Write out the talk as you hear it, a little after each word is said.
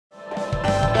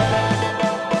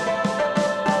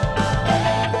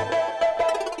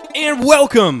And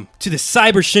welcome to the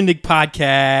Cyber Shindig podcast.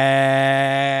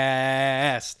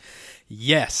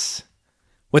 Yes.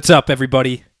 What's up,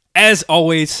 everybody? As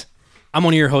always, I'm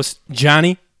one of your hosts,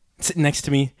 Johnny. Sitting next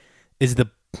to me is the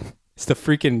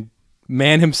freaking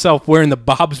man himself wearing the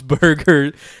Bob's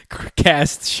Burger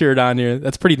cast shirt on here.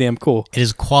 That's pretty damn cool. It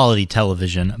is quality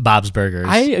television, Bob's Burgers.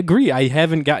 I agree. I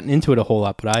haven't gotten into it a whole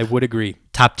lot, but I would agree.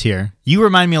 Top tier. You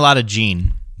remind me a lot of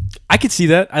Gene. I could see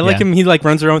that. I like him. He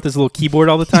runs around with his little keyboard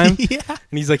all the time. Yeah. And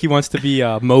he's he wants to be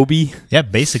Moby. Yeah,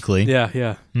 basically.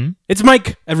 Yeah. It's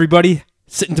Mike, everybody.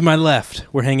 Sitting to my left.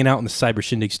 We're hanging out in the Cyber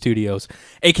Shindig studios,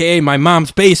 a.k.a. my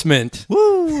mom's basement.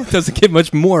 Woo! Doesn't get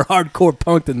much more hardcore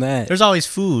punk than that. There's always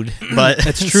food, but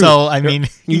That's true. So, I mean,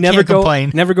 you never can't go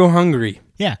complain. Never go hungry.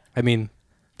 Yeah. I mean,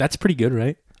 that's pretty good,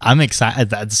 right? I'm excited.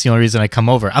 That's the only reason I come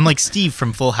over. I'm like Steve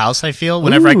from Full House, I feel.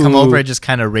 Whenever I come over, I just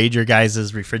kind of raid your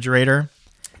guys' refrigerator.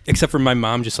 Except for my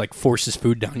mom just forces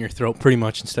food down your throat pretty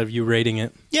much instead of you raiding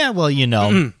it. Yeah, well, you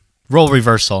know, role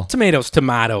reversal. Tomatoes.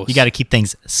 You got to keep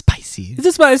things spicy. It's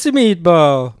a spicy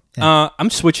meatball. Yeah.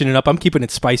 I'm switching it up. I'm keeping it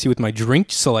spicy with my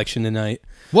drink selection tonight.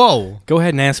 Whoa. Go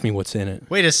ahead and ask me what's in it.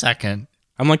 Wait a second.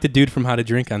 I'm like the dude from How to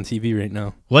Drink on TV right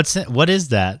now. What is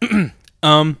that?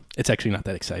 It's actually not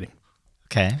that exciting.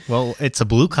 Okay, well, it's a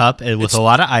blue cup with a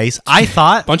lot of ice. I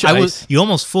thought bunch of ice. You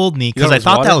almost fooled me because I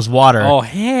thought that was water. Oh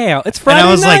hell, it's Friday night, and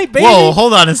I was night, baby. Whoa,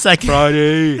 hold on a second.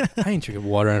 Friday. I ain't drinking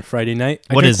water on a Friday night.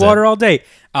 I what drink is water all day.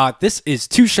 This is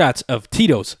 2 shots of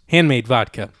Tito's handmade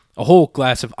vodka, a whole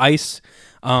glass of ice,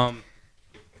 some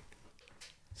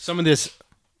of this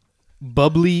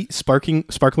bubbly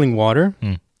sparkling water,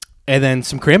 and then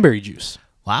some cranberry juice.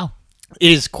 Wow,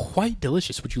 it is quite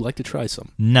delicious. Would you like to try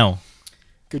some? No.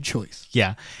 Good choice.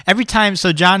 Yeah. Every time,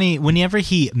 so Johnny, whenever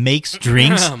he makes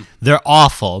drinks, they're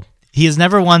awful. He has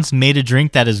never once made a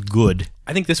drink that is good.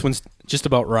 I think this one's just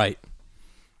about right.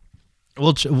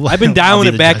 Well, I've been dialing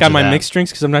it back on my mixed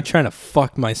drinks because I'm not trying to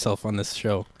fuck myself on this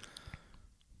show.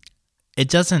 It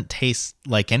doesn't taste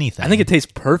like anything. I think it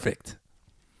tastes perfect.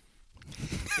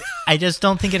 I just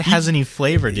don't think it has any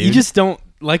flavor, dude. You just don't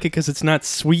like it because it's not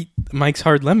sweet Mike's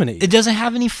Hard Lemonade. It doesn't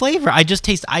have any flavor. I just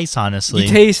taste ice, honestly. You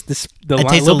taste a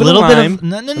little bit of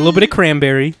lime, a little bit of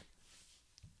cranberry.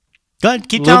 Go ahead,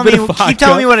 keep telling me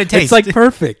what it tastes. It's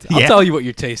perfect. I'll tell you what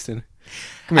you're tasting.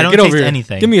 Come here, I don't get taste over here.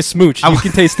 anything. Give me a smooch. You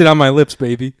can taste it on my lips,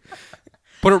 baby.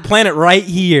 Plant it right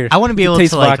here. I want to be able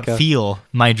to feel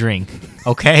my drink.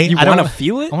 Okay, You want to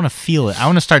feel it? I want to feel it. I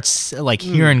want to start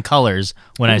hearing colors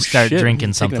when I start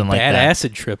drinking something like that. Bad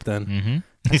acid trip then. Mm-hmm.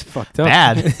 That's fucked up.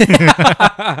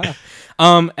 Bad.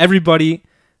 Everybody,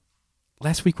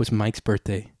 last week was Mike's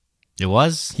birthday. It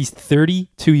was. He's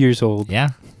 32 years old. Yeah.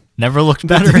 Never looked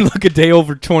better. Doesn't look a day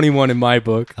over 21 in my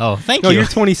book. Oh, thank you. No, you're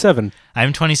 27.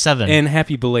 I'm 27. And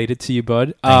happy belated to you,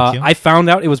 bud. Thank you. I found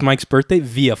out it was Mike's birthday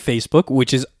via Facebook,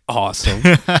 which is awesome.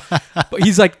 But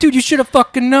he's like, dude, you should have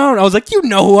fucking known. I was like, you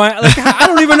know who I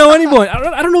don't even know anyone.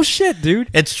 I don't know shit, dude.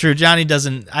 It's true. Johnny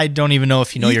doesn't. I don't even know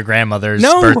if you know your grandmother's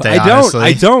no, birthday, I don't. honestly.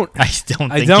 I don't. I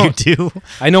don't think you do.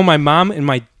 I know my mom and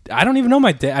I don't even know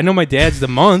my dad. I know my dad's the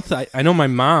month. I know my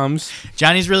mom's.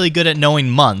 Johnny's really good at knowing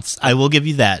months. I will give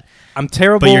you that. I'm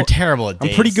terrible. But you're terrible at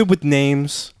dates. I'm pretty good with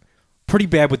names. Pretty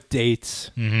bad with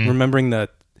dates. Remembering that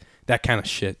kind of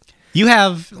shit. You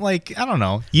have, I don't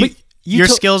know. Your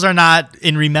skills are not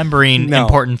in remembering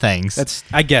important things. That's,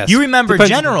 I guess. You remember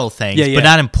general things, but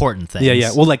not important things.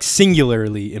 Yeah. Well,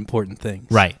 singularly important things.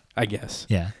 Right. I guess.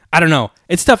 Yeah. I don't know.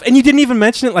 It's tough. And you didn't even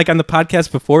mention it on the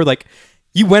podcast before.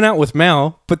 You went out with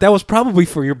Mel, but that was probably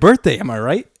for your birthday. Am I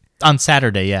right? On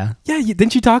Saturday, yeah. Yeah,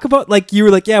 didn't you talk about, you were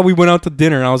like, yeah, we went out to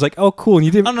dinner. And I was like, oh, cool. And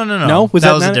you didn't. Oh, no. No?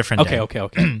 That was a different day.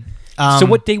 Okay. So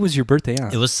what day was your birthday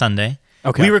on? It was Sunday.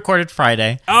 Okay. We recorded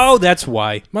Friday. Oh, that's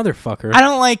why. Motherfucker. I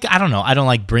don't know. I don't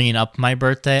like bringing up my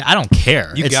birthday. I don't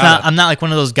care. I'm not like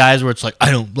one of those guys where it's like, I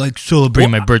don't like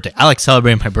celebrating my birthday. I like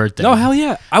celebrating my birthday. No, hell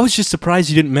yeah. I was just surprised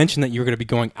you didn't mention that you were going to be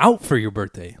going out for your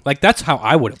birthday. That's how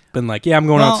I would have been like, yeah, I'm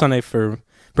going out Sunday for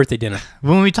birthday dinner.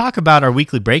 When we talk about our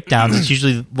weekly breakdowns, it's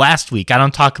usually last week. I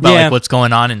don't talk about what's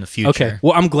going on in the future. Okay.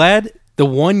 Well, I'm glad the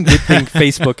one good thing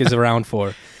Facebook is around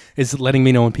for is letting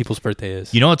me know when people's birthday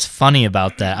is. You know what's funny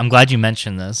about that? I'm glad you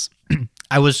mentioned this.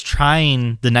 I was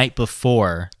trying the night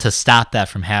before to stop that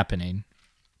from happening.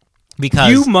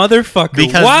 Because you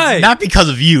motherfucker. Why? Not because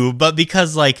of you, but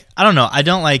because I don't know. I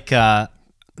don't like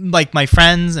my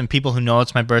friends and people who know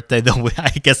it's my birthday. I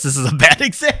guess this is a bad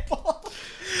example.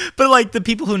 But the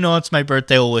people who know it's my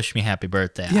birthday will wish me happy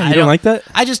birthday. Yeah, you don't like that?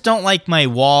 I just don't like my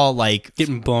wall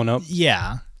getting blown up.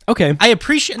 Yeah. Okay. I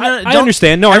appreciate. I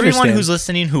understand. No, I everyone understand. who's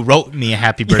listening who wrote me a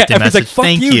happy birthday everyone's message. like, fuck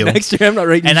thank you. you. Next year, I'm not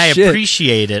writing And I shit.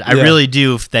 appreciate it. I Yeah. really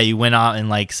do that you went out and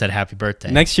like said happy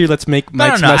birthday. Next year, let's make I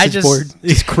Mike's don't know, I message just- board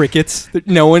just crickets.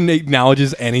 No one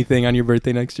acknowledges anything on your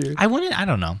birthday next year. I wouldn't. I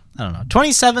don't know.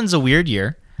 27's a weird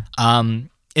year.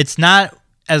 It's not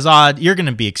as odd. You're going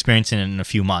to be experiencing it in a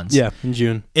few months. Yeah, in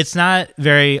June. It's not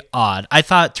very odd. I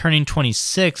thought turning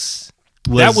 26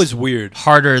 That was weird.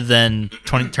 harder than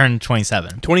turning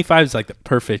 27. 25 is like the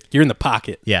perfect. You're in the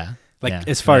pocket. Yeah. Like yeah,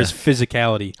 as far yeah. as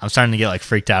physicality. I'm starting to get like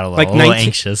freaked out a little, Like a little 19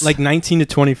 anxious. Like 19 to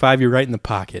 25, you're right in the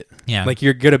pocket. Yeah. Like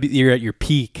you're at your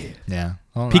peak. yeah.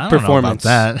 Well, Peak I don't performance.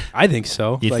 know about that. I think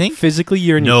so. You like think? physically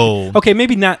you're in No. your okay,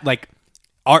 maybe not like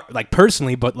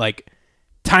personally, but like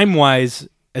time wise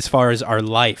as far as our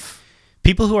life.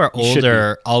 People who are You should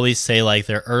older always say like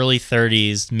their early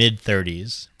 30s, mid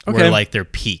 30s Okay. were like their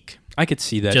peak. I could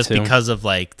see that Just too. because of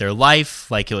like their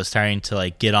life, like it was starting to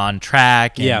like get on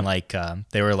track, and Yeah. like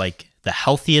they were like the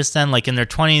healthiest then. Like in their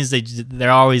 20s,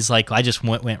 they're always like, I just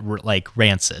went like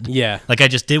rancid. Yeah. Like I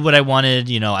just did what I wanted.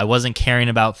 You know, I wasn't caring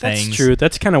about things. That's true.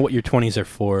 That's kind of what your 20s are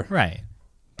for. Right.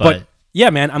 But yeah,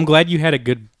 man, I'm glad you had a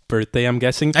good birthday, I'm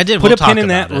guessing. I did. Put We'll a pin talk in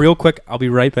that about it. real quick. I'll be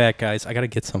right back, guys. I got to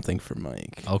get something for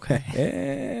Mike.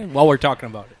 Okay. While we're talking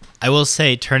about it. I will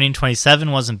say turning 27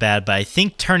 wasn't bad, but I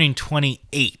think turning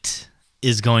 28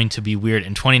 is going to be weird,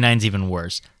 and 29 is even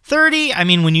worse. 30, I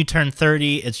mean, when you turn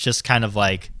 30, it's just kind of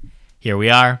like, here we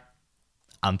are.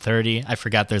 I'm 30. I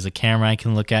forgot there's a camera I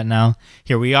can look at now.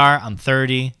 Here we are. I'm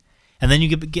 30. And then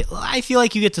you get I feel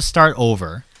like you get to start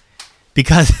over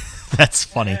because that's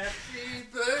funny. Happy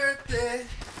birthday.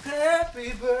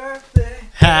 Happy birthday.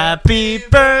 Happy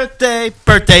birthday.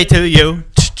 Birthday to you.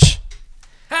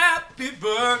 Happy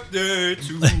birthday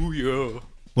to you.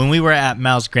 When we were at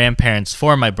Mal's grandparents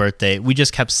for my birthday, we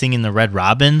just kept singing the Red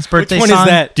Robin's birthday one is song.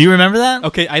 that? Do you remember that?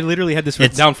 Okay, I literally had this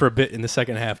written It's- down for a bit in the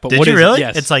second half. But Did what you is really? It?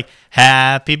 Yes. It's like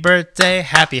happy birthday,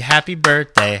 happy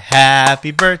birthday,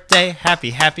 happy birthday,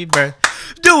 happy birthday.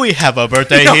 Do we have a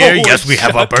birthday No, here? Yes, we have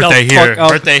a shut the birthday here. fuck up.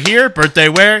 Birthday here, birthday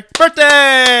where?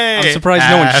 Birthday! I'm surprised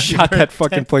no one Happy shot that birthday.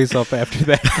 fucking place up after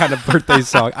that kind of birthday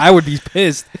song. I would be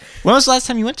pissed. When was the last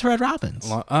time you went to Red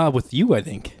Robin's? With you, I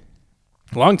think.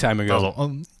 A long time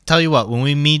ago. Tell you what, when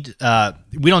we meet,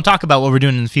 we don't talk about what we're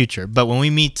doing in the future, but when we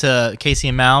meet Casey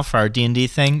and Mal for our D&D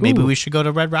thing, maybe Ooh. we should go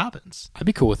to Red Robin's. I'd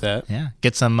be cool with that. Yeah,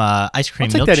 get some ice cream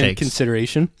I'll take that in milkshakes.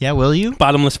 consideration. Yeah, will you?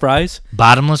 Bottomless fries.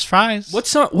 Bottomless fries. What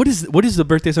song? What is the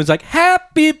birthday song? It's like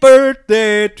Happy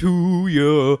Birthday to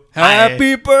you.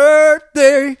 Happy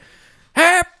birthday.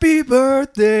 Happy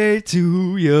birthday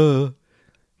to you.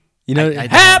 You know, I don't.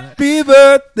 Happy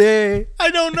birthday. I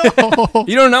don't know.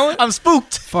 You don't know it? I'm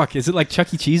spooked. Fuck, is it like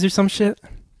Chuck E. Cheese or some shit?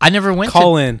 I never went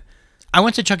Call in. I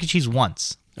went to Chuck E. Cheese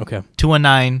once. Okay.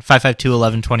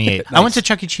 219-552-1128. I went Nice. to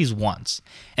Chuck E. Cheese once,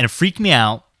 and it freaked me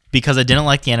out because I didn't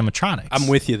like the animatronics. I'm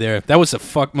with you there. That was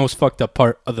the most fucked up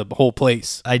part of the whole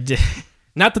place. I did.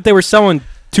 Not that they were selling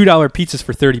 $2 pizzas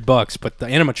for $30, but the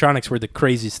animatronics were the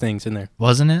craziest things in there.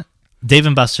 Wasn't it? Dave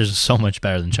and Buster's is so much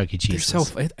better than Chuck E. They're Cheese.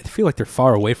 I feel like they're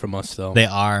far away from us, though. They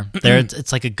are.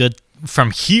 It's like a good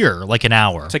from here, like an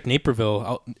hour. It's like Naperville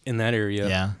out in that area.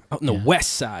 Yeah. Out in the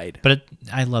west side. But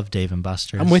I love Dave and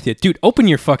Buster's. I'm with you. Dude, open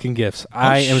your fucking gifts.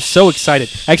 I am so excited.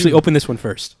 Actually, open this one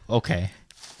first. Okay.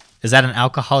 Is that an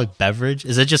alcoholic beverage?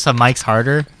 Is it just a Mike's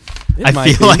Harder? It I might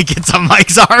feel be. like it's a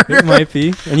Mike's Harder. It might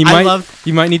be. And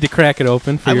you might need to crack it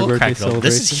open for I your will birthday crack it open. celebration.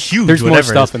 This is huge. There's more whatever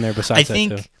it stuff is. in there besides I that,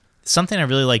 think too. something I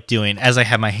really like doing, as I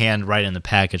have my hand right in the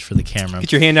package for the camera.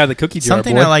 Get your hand out of the cookie jar,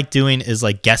 Something boy. I like doing is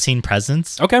like guessing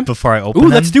presents. Okay. Before I open Ooh,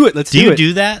 them. let's do it. Let's do Do you it.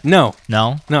 do that? No.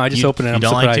 No. No, I just open it. You I'm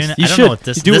don't like surprised. doing it? You I don't should. know what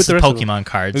this. You do it This with is the rest of them. Pokemon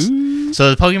cards. Ooh.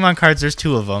 So the Pokemon cards, there's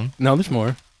 2 of them. No, there's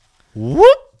more. Whoop.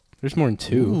 There's more than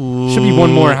 2. Should be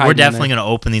one more. We're definitely gonna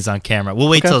open these on camera. We'll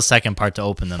wait Okay. till the second part to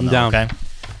open them. I'm though, down. Okay.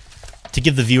 To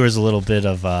give the viewers a little bit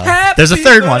of. There's a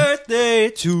third one. Happy birthday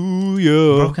to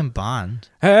you. Broken Bond.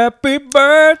 Happy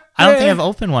birthday. I don't think I've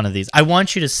opened one of these. I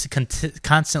want you to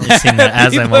constantly sing that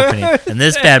as I'm opening. And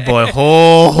this bad boy,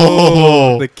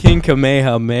 Oh, the King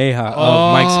Kamehameha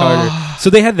of Mike's Harder. So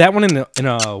they had that one in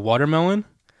a watermelon.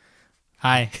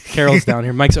 Hi. Carol's down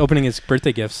here. Mike's opening his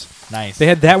birthday gifts. Nice. They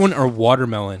had that one or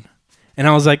watermelon. And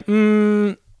I was like,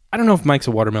 I don't know if Mike's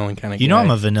a watermelon kind of guy. You know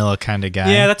I'm a vanilla kind of guy.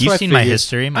 Yeah, that's You've what I seen my figured.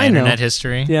 history, my I know. internet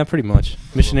history. Yeah, pretty much.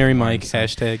 Missionary Mike,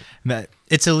 hashtag.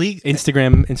 It's illegal.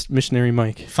 Instagram, Missionary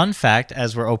Mike. Fun fact,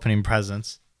 as we're opening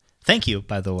presents. Thank you,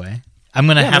 by the way. I'm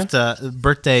going to have to,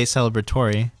 birthday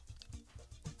celebratory.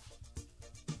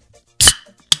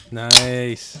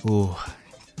 Nice. Ooh.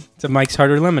 It's a Mike's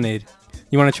Harder lemonade.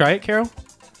 You want to try it, Carol?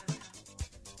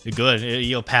 Good.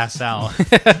 You'll pass out.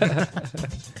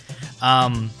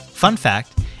 Fun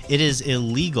fact, it is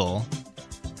illegal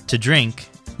to drink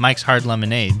Mike's Hard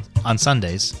Lemonade on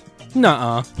Sundays.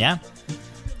 Nuh-uh. Yeah,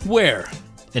 Where?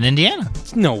 in Indiana.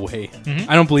 No way.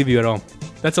 I don't believe you at all.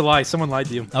 That's a lie. Someone lied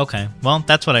to you. Okay, well,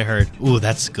 that's what I heard. Ooh,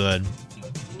 that's good.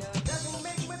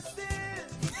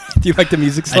 Do you like the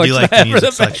music I selection? do like the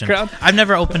music selection. background? I've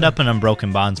never opened up an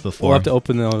Unbroken Bonds before. We'll have to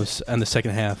open those in the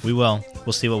second half. We will.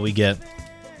 We'll see what we get.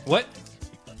 What?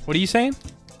 What are you saying?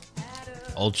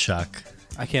 Old Chuck.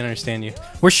 I can't understand you.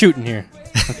 We're shooting here.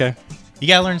 Okay. You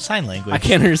gotta learn sign language. I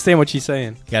can't understand what she's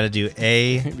saying. You gotta do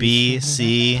A, B,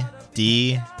 C,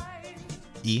 D,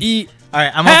 E. E. All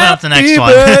right, I'm opening up the next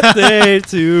one. Happy birthday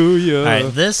to you. All right,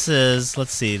 this is,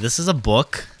 let's see, this is a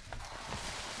book.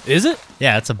 Is it?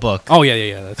 Yeah, it's a book. Oh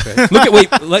yeah. That's right. Look at wait.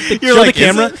 Show like, the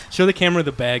camera. is it? Show the camera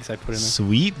the bags I put in there.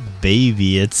 Sweet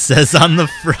baby, it says on the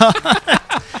front.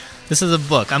 This is a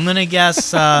book. I'm gonna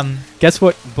guess. Guess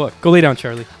what book? Go lay down,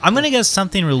 Charlie. I'm gonna guess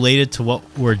something related to what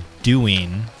we're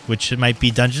doing, which it might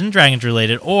be Dungeons and Dragons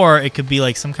related, or it could be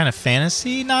like some kind of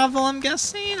fantasy novel. I'm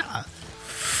guessing.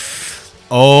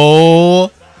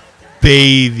 Oh,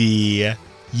 baby,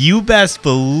 you best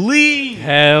believe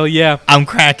Hell yeah. I'm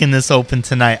cracking this open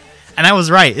tonight. And I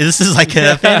was right. This is like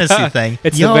a fantasy thing.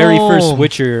 It's the very first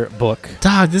Witcher book.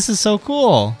 Dog, this is so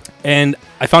cool. And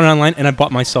I found it online, and I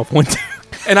bought myself one too.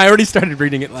 And I already started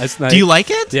reading it last night. Do you like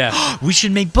it? Yeah. We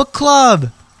should make book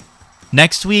club.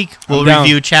 Next week, we'll down.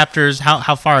 review chapters.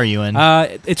 How far are you in?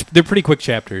 They're pretty quick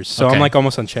chapters, so Okay. I'm like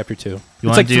almost on chapter 2. You It's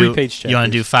wanna like do, 3-page chapters. You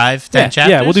want to do 5, 10 chapters?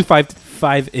 Yeah, we'll do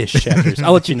five-ish chapters.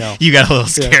 I'll let you know. You got a little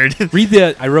scared.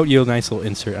 Yeah. I wrote you a nice little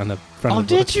insert on the front Oh, of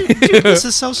the book. did you? Dude, this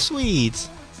is so sweet.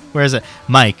 Where is it?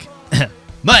 Mike.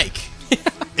 Mike,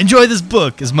 enjoy this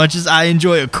book as much as I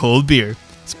enjoy a cold beer.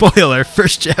 Spoiler,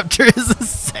 first chapter is a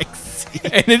sexy.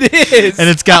 And it is. And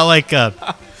it's got like a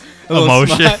little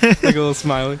emotion. like a little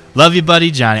smiley. Love you,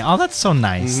 buddy, Johnny. Oh, that's so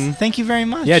nice. Mhm. Thank you very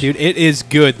much. Yeah, dude, it is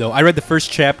good, though. I read the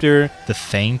first chapter. The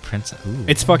Fang Princess. Ooh.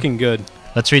 It's fucking good.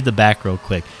 Let's read the back real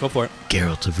quick. Go for it.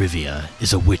 Geralt of Rivia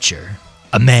is a witcher,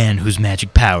 a man whose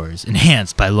magic powers,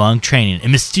 enhanced by long training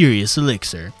and mysterious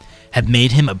elixir, have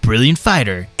made him a brilliant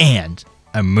fighter and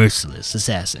a merciless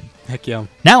assassin. Heck yeah.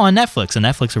 Now on Netflix, a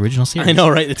Netflix original series. I know,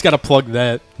 right? It's got to plug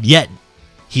that. Yet,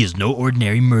 he is no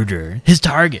ordinary murderer. His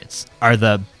targets are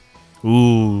the...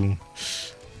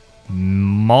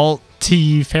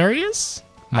 multifarious?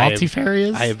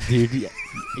 Multifarious? I have, dude.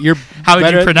 You're How would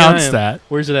better you than I pronounce am. that?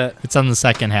 Where's it at? It's on the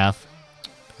second half.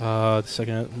 The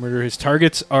second murder. His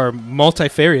targets are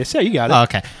multifarious. Yeah, you got it. Oh,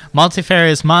 okay.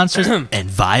 Multifarious monsters and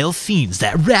vile fiends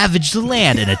that ravage the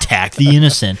land and attack the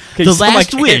innocent. Okay, The you sound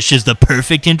Last like- Wish is the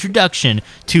perfect introduction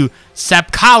to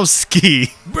Sapkowski.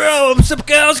 Bro,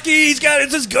 Sapkowski's got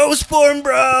it's his ghost form,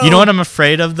 bro. You know what I'm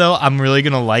afraid of, though? I'm really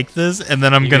going to like this, and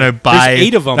then I'm going to buy... There's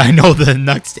 8 of them. I know, the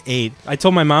next 8. I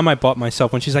told my mom I bought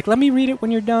myself one. She's like, let me read it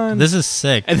when you're done. This is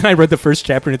sick. And then I read the first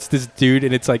chapter, and it's this dude,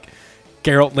 and it's like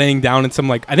Geralt laying down and some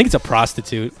like I think it's a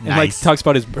prostitute, and like Nice. talks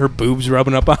about her boobs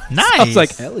rubbing up on. Nice. I was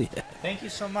like, hell yeah, Thank you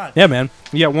so much. yeah, man.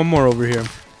 We got one more over here,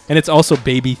 and it's also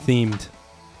baby themed.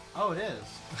 Oh, it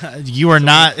is. You are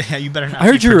not... You better not I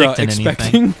heard be you're predicting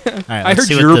expecting. anything. All right, I let's heard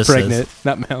see what you're this pregnant, is.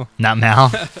 not Mel. Not Mal.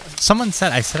 Someone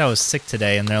said I said I was sick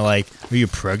today, and they're like, "Are you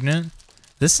pregnant?"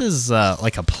 This is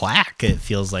like a plaque. It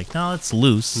feels like no, it's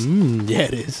loose. Yeah,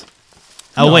 it is.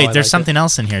 Oh No, wait, I there's like something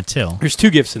else in here too. There's 2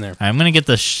 gifts in there. All right, I'm gonna get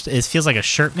the. It feels like a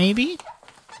shirt, maybe.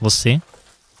 We'll see.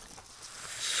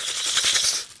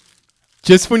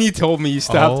 Just when you told me you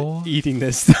stopped Oh. eating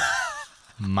this,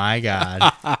 My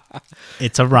God,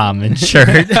 it's a ramen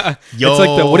shirt. Yo, it's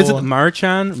like the what is it? The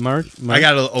Marchan? I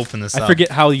gotta open this. I up. forget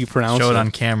how you pronounce Show it. it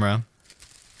on camera.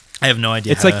 I have no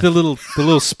idea. It's like the little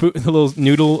spoon, the little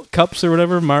noodle cups or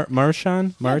whatever.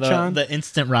 Marchan. the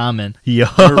instant ramen. Yo,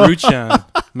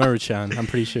 Maruchan. I'm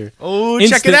pretty sure. oh,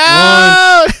 Instant check it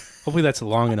out. Hopefully that's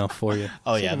long enough for you.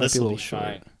 Oh So yeah, it might this be a will little be short.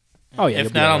 fine. Oh yeah.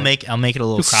 If not, I'll make it a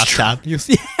little crop top. You'll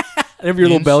see. Have your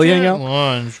little belly hang out.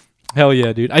 Lunch. Hell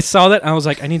yeah, dude! I saw that. And I was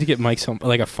like, I need to get Mike some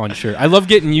like a fun shirt. I love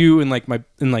getting you in like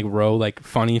row like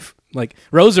funny like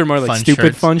rows are more like Fun stupid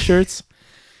shirts. fun shirts.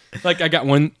 Like I got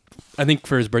one, I think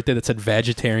for his birthday that said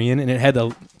vegetarian, and it had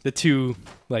the 2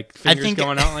 like fingers think-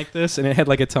 going out like this, and it had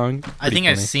like a tongue. I think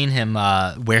I've seen him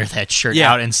wear that shirt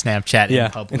Yeah. out in Snapchat. Yeah,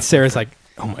 in public. and Sarah's like,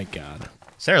 oh my god,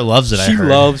 Sarah loves it. I she heard.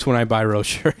 loves when I buy row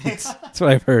shirts. That's what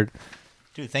I've heard.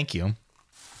 Dude, thank you.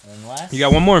 And last, You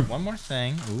got one more. One more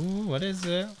thing. Ooh, what is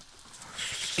it?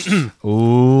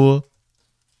 Ooh,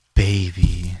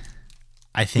 baby.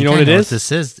 I think You know I what it know is? what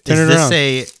this is. Turn is it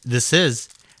this around.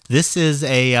 this is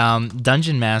a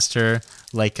Dungeon Master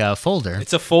like folder.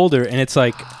 It's a folder, and it's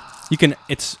like You can.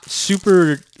 It's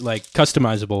super like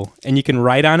customizable, and you can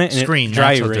write on it and Screen, it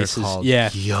dry that's what they're erases. called. Yeah,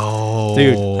 Yo.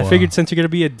 dude. I figured since you're gonna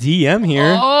be a DM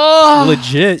here,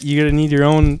 legit, you're gonna need your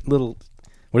own little.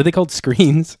 What are they called?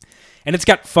 Screens. And it's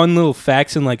got fun little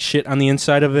facts and like shit on the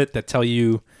inside of it that tell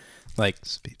you, like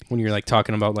when you're like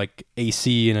talking about like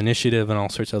AC and initiative and all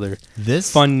sorts of other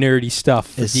fun nerdy stuff.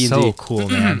 For is D&D. So cool,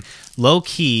 man. Low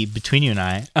key between you and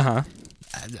I.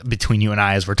 Between you and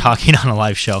I, as we're talking on a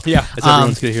live show. Yeah, as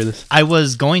everyone's gonna hear this. I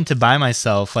was going to buy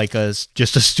myself like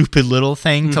just a stupid little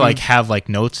thing to like have like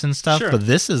notes and stuff, but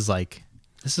this is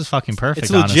fucking perfect.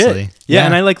 It's legit. Honestly. Yeah,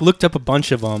 and I like looked up a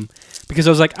bunch of them because I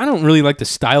was like, I don't really like the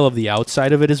style of the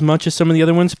outside of it as much as some of the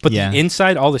other ones, but the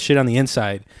inside, all the shit on the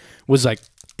inside was like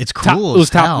it's cool. It was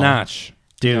top notch,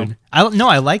 dude. I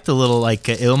like the little like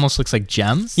it almost looks like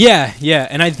gems. Yeah,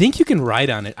 and I think you can write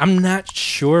on it. I'm not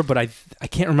sure, but I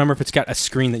can't remember if it's got a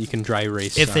screen that you can dry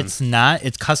erase. If it's not,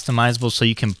 it's customizable, so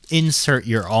you can insert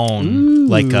your own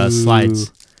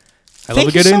slides. I love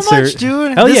a good insert, much,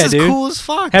 dude. Hell this yeah, is dude! Cool as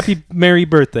fuck. Happy merry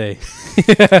birthday!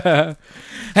 Thank you.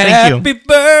 Happy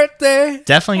birthday!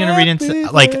 Definitely gonna read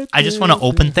into like I just want to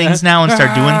open things now and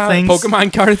start doing things.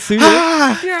 Pokemon cards too.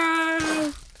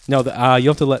 No,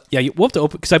 you'll have to we'll have to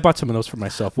open because I bought some of those for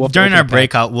myself. During our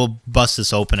breakout, we'll bust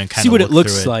this open and kind of see what it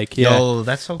looks like. Yeah, oh,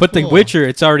 that's so. But cool. The Witcher,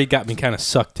 it's already got me kind of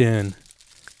sucked in,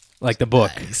 like the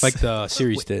book, like the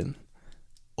series did.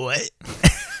 What?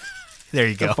 There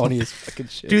you go. The funniest fucking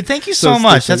shit, dude. Thank you so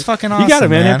much. That's fucking awesome. You got it,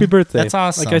 man. Happy birthday. That's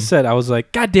awesome. Like I said, I was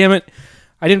like, God damn it,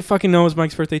 I didn't fucking know it was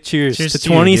Mike's birthday. Cheers to to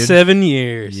 27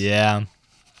 years. Yeah.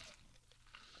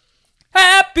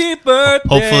 Happy birthday.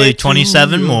 Hopefully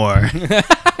 27 more.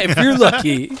 If you're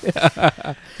lucky.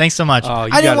 Thanks so much. Oh,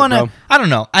 I didn't want to. I don't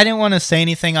know. I didn't want to say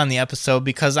anything on the episode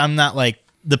because I'm not like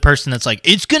the person that's like,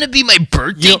 it's gonna be my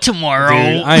birthday tomorrow.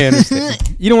 Dude, I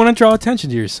understand. You don't want to draw attention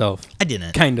to yourself. I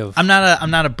didn't. Kind of. I'm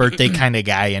not a birthday kind of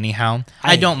guy. Anyhow,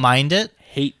 I don't mind it.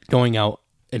 Hate going out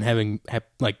and having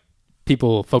like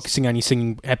people focusing on you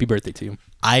singing happy birthday to you.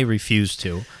 I refuse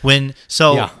to.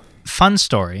 Fun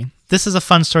story. This is a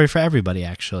fun story for everybody,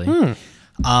 actually.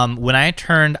 When I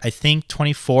turned, I think,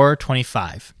 24 or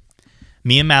 25,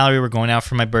 me and Mallory were going out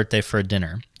for my birthday for a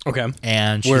dinner. Okay.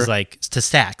 And she's like, to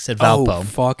Stacks at Valpo. Oh,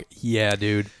 fuck. Yeah,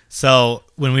 dude. So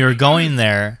when we were going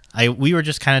there, we were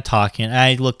just kind of talking.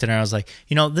 I looked at her and I was like,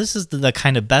 this is the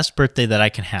kind of best birthday that I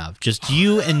can have. Just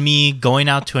you and me going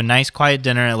out to a nice, quiet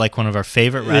dinner at like one of our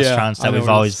favorite restaurants that we've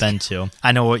always been to.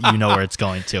 I know what you know where it's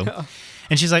going to.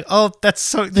 And she's like, oh, that's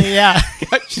so, yeah.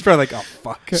 She's probably like, oh,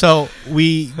 fuck. So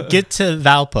we get to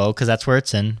Valpo, because that's where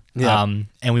it's in. Yeah.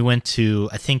 And we wwent to,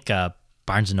 I think,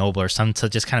 Barnes & Noble or something to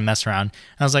just kind of mess around.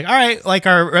 And I was like, all right, like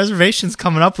our reservation's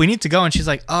coming up. We need to go. And she's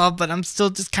like, oh, but I'm still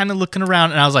just kind of looking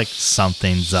around. And I was like,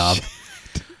 something's up.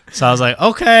 So I was like,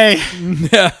 okay.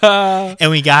 And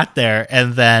we got there.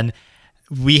 And then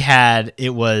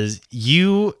it was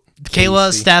you,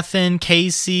 Kayla, Stefan,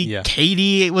 Casey,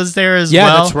 Katie was there as well.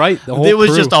 Yeah, that's right. The whole it was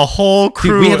crew. just a whole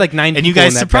crew. Dude, we had like 9 and you people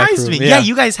guys in that back surprised room. me. Yeah,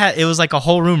 you guys had, it was like a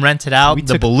whole room rented out. We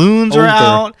the took balloons were over.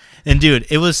 out. And dude,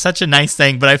 it was such a nice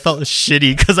thing, but I felt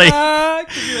shitty because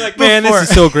you're like, man, this is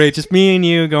so great. Just me and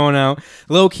you going out,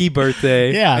 low key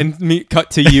birthday. Yeah. And me cut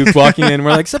to you walking in.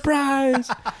 We're like, surprise.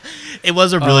 It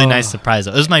was a really nice surprise.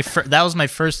 It was that was my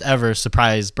first ever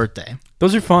surprise birthday.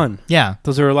 Those are fun. Yeah.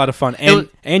 Those are a lot of fun.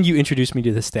 And you introduced me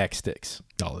to the stack sticks.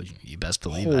 Oh, you best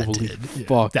believe I did.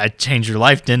 Fuck. That changed your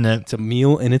life, didn't it? It's a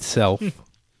meal in itself.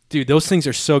 Dude, those things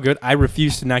are so good. I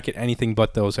refuse to not get anything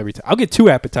but those every time. I'll get 2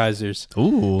 appetizers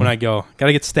when I go.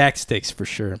 Gotta get stack sticks for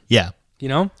sure. Yeah. You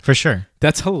know? For sure.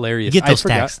 That's hilarious. You get those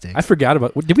stack sticks. I forgot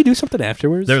about. Did we do something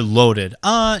afterwards? They're loaded.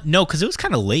 No, because it was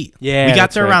kind of late. Yeah. We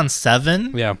got there around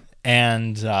 7. Yeah.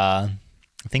 And I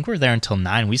think we were there until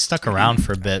 9. We stuck around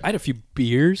for a bit. I had a few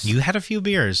beers. You had a few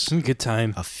beers. Good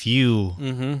time. A few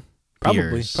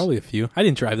beers. Probably a few. I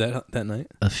didn't drive that night.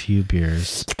 A few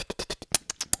beers.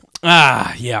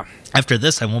 Yeah. After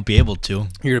this, I won't be able to.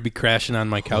 You're gonna be crashing on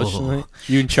my couch tonight.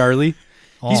 You and Charlie.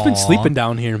 He's been sleeping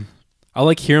down here. I'll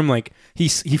like hear him like he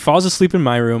falls asleep in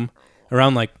my room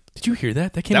around like. Did you hear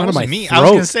that? That came out of my throat. I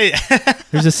was gonna say.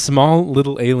 There's a small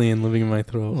little alien living in my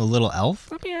throat. A little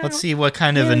elf. Let's see what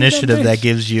kind of initiative that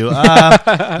gives you.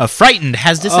 Frightened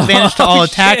has disadvantage to all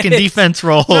attack and defense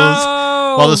rolls. No.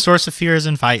 While the source of fear is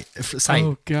in sight.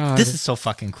 Oh god, this is so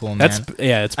fucking cool, man.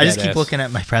 It's. I just keep looking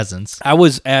at my presents. I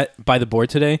was by the board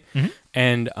today,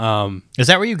 and is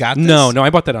that where you got this? No, I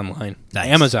bought that online. Nice.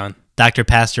 Amazon. Dr.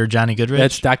 Pastor Johnny Goodrich.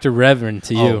 That's Dr. Reverend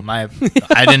to you. I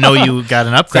didn't know you got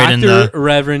an upgrade in the Dr.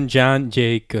 Reverend John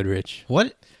J. Goodrich.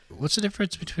 What's the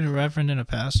difference between a reverend and a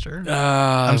pastor?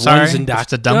 I'm sorry,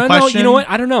 it's a dumb question. No, you know what?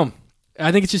 I don't know.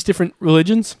 I think it's just different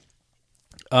religions.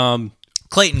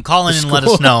 Clayton, call in and let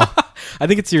us know. I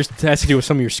think it has to do with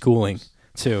some of your schooling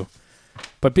too.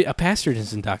 But a pastor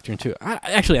isn't doctrine too.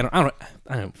 I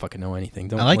don't fucking know anything.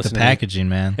 Don't I like the listen to me. packaging,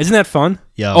 man. Isn't that fun?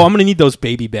 Yo. Oh, I'm gonna need those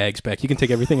baby bags back. You can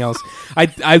take everything else.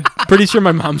 I'm pretty sure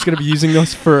my mom's gonna be using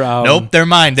those for. Nope, they're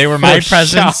mine. They were my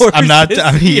presents. I'm not.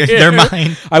 They're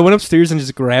mine. I went upstairs and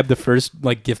just grabbed the first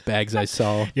gift bags I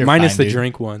saw, minus the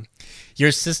drink one.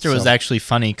 Your sister was actually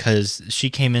funny because she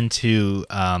came into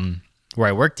where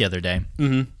I worked the other day,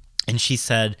 and she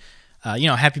said,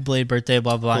 happy belated birthday,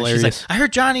 blah blah. And she's like, I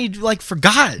heard Johnny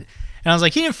forgot, and I was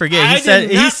like, he didn't forget.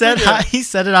 He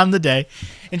said it on the day,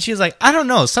 and she was like, I don't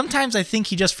know. Sometimes I think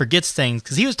he just forgets things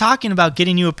because he was talking about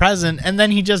getting you a present, and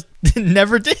then he just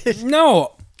never did.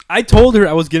 No, I told her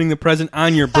I was getting the present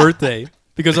on your birthday.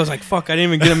 Because I was like, fuck, I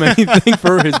didn't even get him anything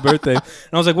for his birthday.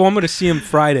 And I was like, well, I'm going to see him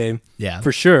Friday. Yeah.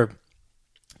 For sure.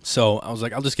 So I was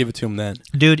like, I'll just give it to him then.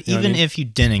 Dude, even if you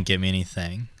didn't get me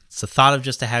anything, it's the thought of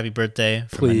just a happy birthday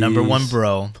from my number one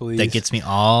bro that gets me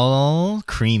all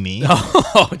creamy.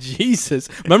 Oh, Jesus.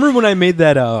 Remember when I made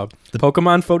that the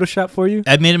Pokemon Photoshop for you?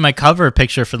 I made it my cover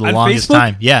picture for the longest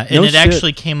time. Yeah, and it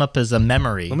actually came up as a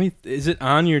memory. Is it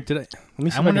on your... Let me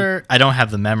see. I wonder... I don't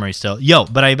have the memory still. Yo,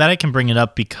 but I bet I can bring it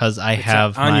up because I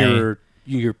have on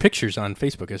your pictures on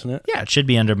Facebook, isn't it? Yeah, it should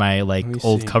be under my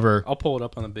old cover. I'll pull it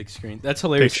up on the big screen. That's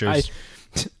hilarious. Pictures.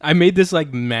 I made this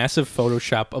massive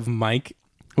Photoshop of Mike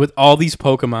with all these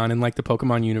Pokemon in the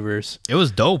Pokemon universe. It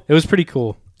was dope. It was pretty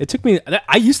cool. It took me...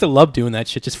 I used to love doing that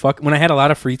shit. Just fuck... When I had a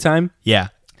lot of free time. Yeah.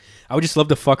 I would just love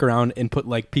to fuck around and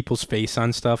put people's face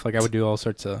on stuff. I would do all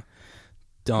sorts of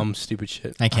dumb, stupid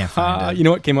shit. I can't find it. You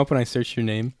know what came up when I searched your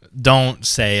name? Don't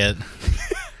say it.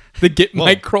 The Get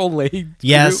Micro Laid.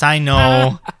 Yes, I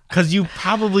know. Because you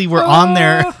probably were on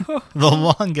there the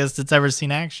longest it's ever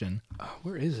seen action.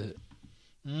 Where is it?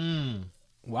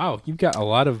 Wow, you've got a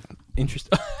lot of interest.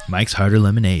 Mike's Harder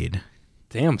Lemonade.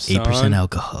 Damn, son. 8%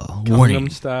 alcohol. Gangnam Warning.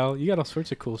 Style. You got all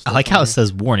sorts of cool stuff. I like how it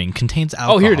says warning. Contains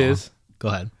alcohol. Oh, here it is. Go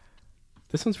ahead.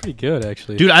 This one's pretty good,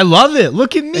 actually. Dude, I love it.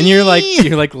 Look at me. And you're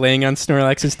laying on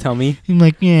Snorlax's tummy. I'm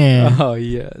like, yeah. Oh,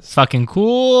 yes. Fucking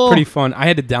cool. Pretty fun. I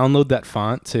had to download that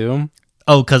font, too.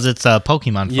 Oh, because it's a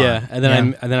Pokemon font. Yeah, and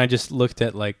then I just looked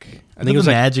at I think it was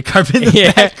magic carpet in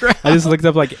the background. I just looked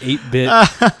up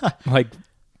 8-bit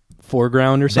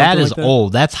foreground or something. That is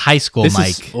old. That's high school this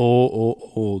Mike. Is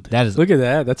old. That is. Look at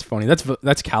that. That's funny.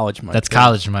 That's college Mike. That's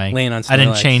college Mike. Laying on. I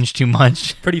didn't change too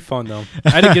much. Pretty fun though. I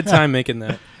had a good time making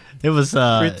that. It was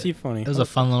pretty funny. It was a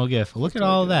fun little gift. Look at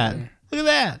all of that. Look at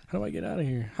that. How do I get out of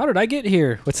here? How did I get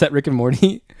here? What's that, Rick and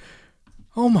Morty?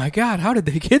 Oh my God! How did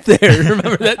they get there?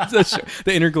 Remember that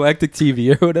the intergalactic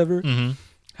TV or whatever? Mm-hmm.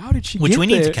 How did she? Which get we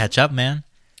there? need to catch up, man.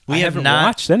 I haven't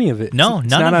watched any of it. No, it's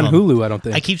none not of on them. Hulu. I don't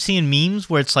think. I keep seeing memes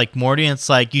where it's Morty, and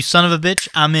it's you son of a bitch,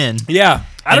 I'm in. Yeah,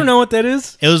 I don't know what that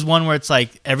is. It was one where it's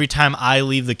every time I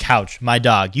leave the couch, my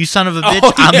dog, you son of a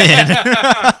bitch, I'm in.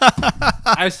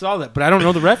 I saw that, but I don't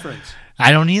know the reference.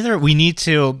 I don't either. We need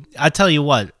to. I'll tell you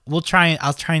what. I'll try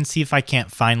and see if I can't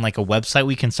find a website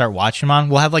we can start watching them on.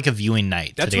 We'll have a viewing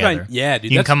night together. Dude. You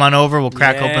can come on over. We'll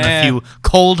crack open a few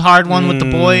cold hard one with the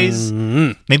boys.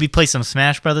 Maybe play some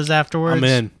Smash Brothers afterwards. I'm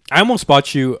in. I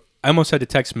almost had to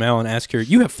text Mel and ask her.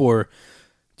 Do you have 4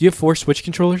 Switch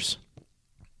controllers?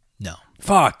 No.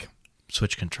 Fuck.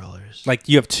 Switch controllers.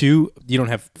 You have 2. You don't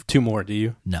have 2 more, do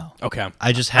you? No. Okay.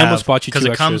 I just have. I almost bought you 2 because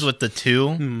it extras. comes with the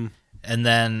 2, and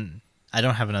then. I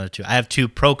don't have another 2. I have 2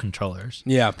 Pro controllers.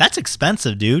 Yeah. That's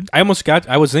expensive, dude. I was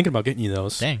thinking about getting you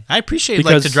those. Dang. I appreciate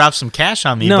to drop some cash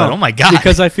on me, but oh my God.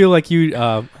 Because I feel like you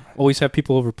always have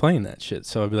people over playing that shit.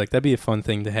 So I'd be that'd be a fun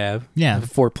thing to have. Yeah.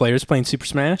 4 players playing Super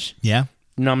Smash. Yeah.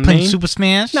 Playing Super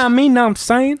Smash. Know what I'm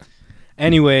saying?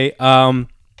 Anyway,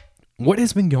 what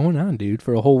has been going on, dude,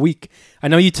 for a whole week? I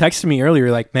know you texted me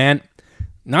earlier, man,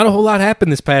 not a whole lot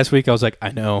happened this past week. I was like,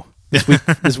 I know.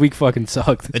 This week fucking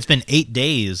sucked. It's been 8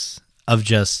 days of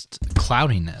just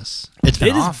cloudiness. It's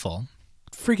been awful.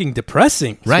 Freaking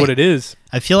depressing. That's right. What it is.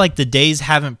 I feel like the days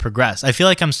haven't progressed. I feel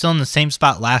like I'm still in the same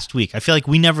spot last week. I feel like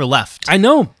we never left. I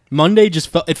know. Monday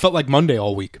felt like Monday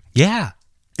all week. Yeah.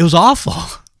 It was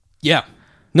awful. Yeah.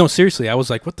 No, seriously. I was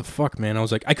like, what the fuck, man? I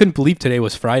was like, I couldn't believe today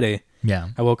was Friday. Yeah.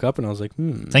 I woke up and I was like,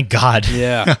 Thank God.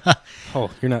 Yeah.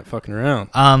 Oh, you're not fucking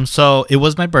around. So it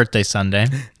was my birthday Sunday.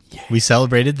 Yeah. We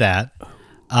celebrated that.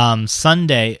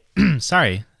 Sunday,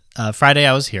 Friday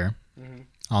I was here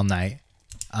all night.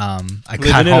 I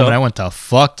got home and I went to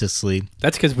fuck to sleep.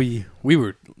 That's because we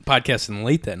were podcasting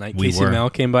late that night. Casey and Mel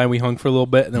came by, we hung for a little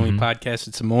bit, and then we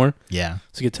podcasted some more. Yeah.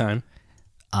 It's a good time.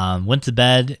 Went to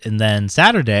bed, and then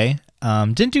Saturday,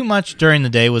 didn't do much during the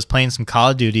day, was playing some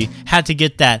Call of Duty. Had to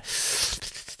get that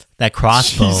That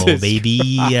crossbow, Jesus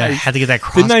baby. Christ. I had to get that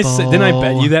crossbow. Didn't I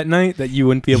bet you that night that you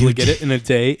wouldn't be able to get it in a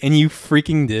day, and you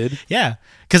freaking did? Yeah,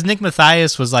 because Nick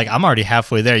Mathias was like, "I'm already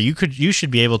halfway there. You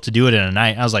should be able to do it in a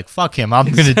night." I was like, "Fuck him,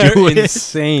 I'm gonna do it."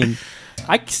 Insane.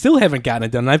 I still haven't gotten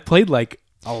it done. I've played like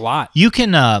a lot. You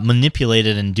can manipulate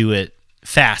it and do it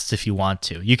fast if you want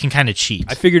to. You can kind of cheat.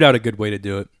 I figured out a good way to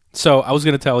do it. So I was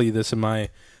going to tell you this in my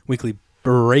weekly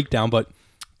breakdown, but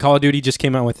Call of Duty just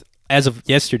came out with, as of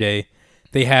yesterday,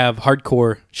 they have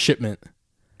hardcore shipment.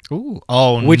 Ooh.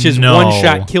 Oh, which is no.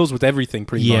 one-shot kills with everything,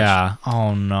 pretty much. Yeah.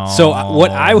 Oh, no. So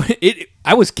I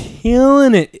was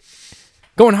killing it,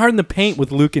 going hard in the paint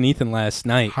with Luke and Ethan last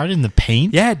night. Hard in the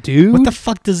paint? Yeah, dude. What the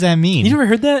fuck does that mean? You never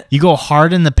heard that? You go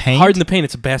hard in the paint? Hard in the paint.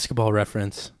 It's a basketball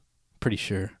reference. Pretty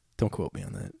sure. Don't quote me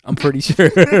on that. I'm pretty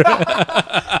sure.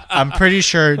 I'm pretty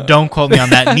sure. Don't quote me on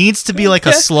that. Needs to be like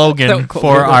a slogan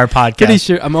for our podcast. Pretty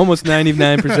sure. I'm almost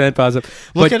 99%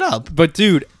 positive. Look it up. But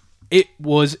dude, it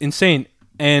was insane.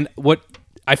 And what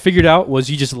I figured out was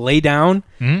you just lay down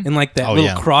in like that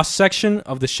little cross section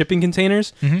of the shipping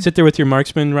containers, sit there with your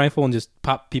marksman rifle and just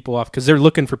pop people off because they're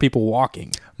looking for people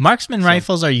walking. Marksman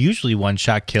rifles are usually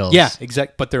one-shot kills. Yeah,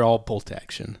 exact. But they're all bolt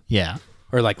action. Yeah.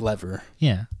 Or like lever.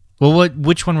 Yeah. Well,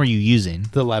 which one were you using?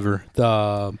 The lever,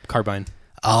 the carbine.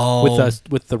 Oh.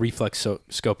 With the reflex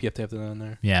scope, you have to have that on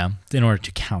there. Yeah, in order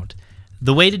to count.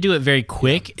 The way to do it very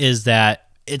quick is that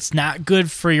it's not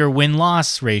good for your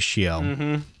win-loss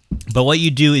ratio. But what you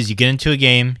do is you get into a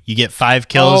game, you get 5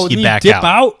 kills, you back dip out.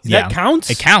 out? Yeah. That counts?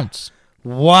 It counts.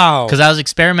 Wow. Because I was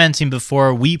experimenting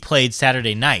before we played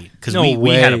Saturday night. Because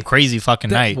we had a crazy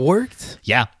fucking night. That worked?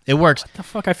 Yeah, it works. What the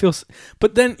fuck? I feel...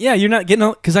 But then, yeah, you're not getting...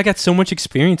 Because I got so much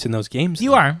experience in those games.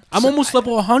 You are. I'm almost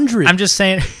level 100. I'm just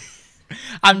saying...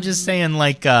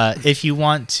 like, if you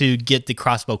want to get the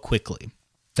crossbow quickly,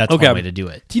 that's one way to do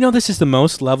it. Do you know this is the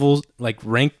most levels, like,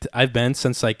 ranked I've been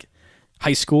since, like,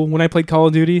 high school when I played Call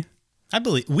of Duty? I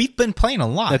believe we've been playing a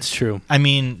lot. That's true. I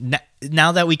mean,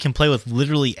 now that we can play with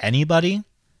literally anybody,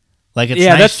 like it's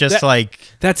nice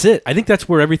that's it. I think that's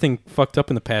where everything fucked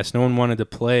up in the past. No one wanted to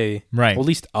play, right? Well, at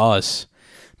least us,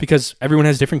 because everyone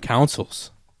has different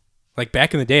consoles. Like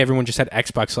back in the day, everyone just had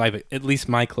Xbox Live. At least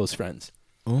my close friends.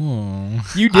 Oh,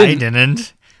 you didn't. I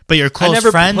didn't. But your close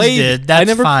friends did. That's I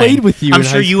never fine. played with you. I'm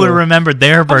sure you would have remembered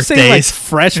their birthdays. I'm saying like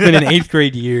freshman in 8th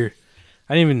grade year.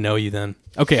 I didn't even know you then.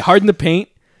 Okay, hard in the paint.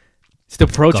 It's to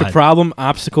approach a problem,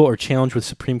 obstacle, or challenge with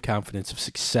supreme confidence of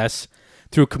success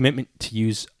through a commitment to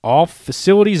use all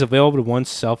facilities available to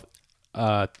oneself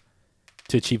to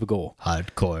achieve a goal.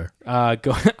 Hardcore.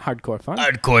 Hardcore fun.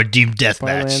 Hardcore team deathmatch.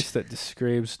 Violence that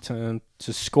describes to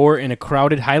score in a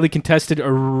crowded, highly contested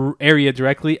area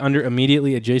directly under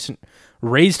immediately adjacent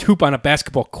raised hoop on a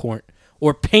basketball court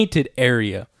or painted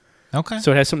area. Okay.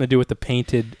 So it has something to do with the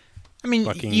painted... I mean,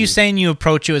 you saying you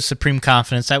approach it with supreme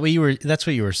confidence. That's what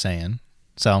you were saying.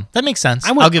 So that makes sense.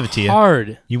 I'll give it to you.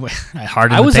 Hard.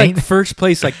 Hard in I the was paint? like first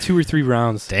place like 2 or 3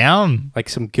 rounds. Damn. Like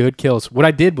some good kills. What I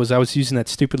did was I was using that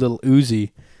stupid little Uzi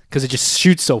because it just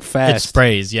shoots so fast. It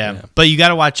sprays, yeah. But you got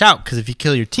to watch out because if you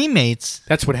kill your teammates,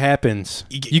 that's what happens.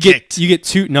 You get you get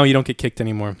 2. No, you don't get kicked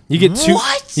anymore. You get 2.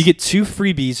 What? You get 2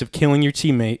 freebies of killing your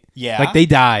teammate. Yeah. Like they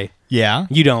die. Yeah.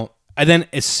 You don't. And then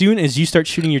as soon as you start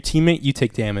shooting your teammate, you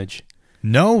take damage.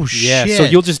 No shit. Yeah, so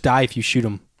you'll just die if you shoot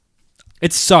them.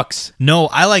 It sucks. No,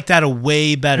 I like that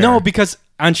way better. No, because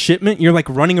on shipment, you're like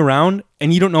running around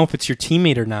and you don't know if it's your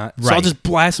teammate or not. So I'll just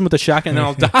blast him with a shotgun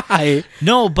and then I'll die.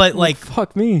 No, but like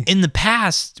fuck me. In the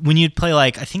past, when you'd play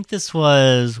like, I think this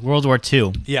was World War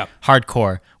II. Yeah.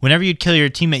 Hardcore. Whenever you'd kill your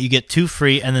teammate, you get 2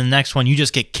 free and then the next one, you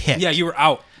just get kicked. Yeah, you were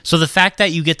out. So the fact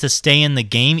that you get to stay in the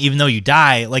game, even though you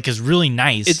die, like is really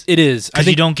nice. It is. Because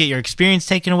you don't get your experience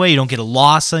taken away. You don't get a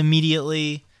loss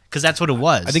immediately. Because that's what it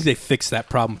was. I think they fixed that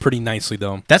problem pretty nicely,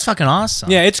 though. That's fucking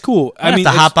awesome. Yeah, it's cool. I mean,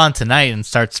 have to hop on tonight and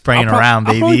start spraying around,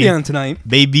 baby. I'll probably be on tonight.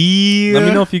 Baby. Let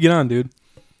me know if you get on, dude.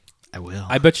 I will.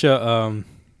 I bet you Dumb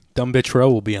Bitch Roe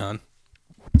will be on.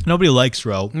 Nobody likes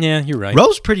Roe. Yeah, you're right.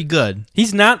 Roe's pretty good.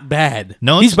 He's not bad.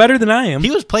 No, he's better than I am.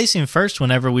 He was placing first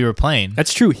whenever we were playing.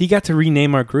 That's true. He got to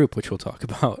rename our group, which we'll talk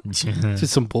about. It's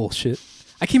just some bullshit.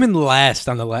 I came in last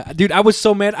on the last. Dude, I was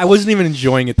so mad. I wasn't even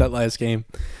enjoying it that last game.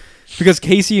 Because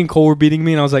Casey and Cole were beating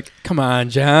me, and I was like, come on,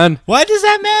 John. Why does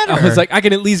that matter? I was like, I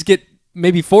can at least get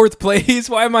maybe 4th place.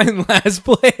 Why am I in last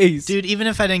place? Dude, even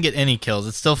if I didn't get any kills,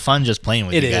 it's still fun just playing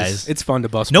with you guys. It's fun to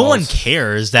bust No balls. one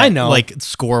cares that, I know. like,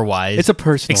 score-wise. It's a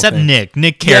personal Except thing. Nick.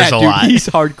 Nick cares a dude, lot. He's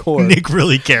hardcore. Nick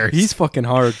really cares. He's fucking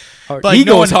hard. But he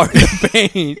goes hard in the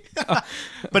paint.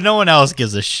 But no one else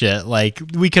gives a shit. Like,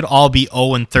 we could all be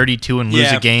 0-32 and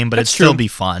lose a game, but it'd still be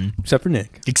fun. Except for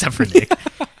Nick. Except for Nick.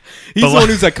 He's the one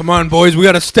who's like, come on, boys, we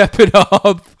got to step it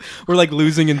up. We're like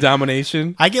losing in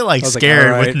domination. I get like I was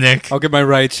scared like, with Nick. I'll get my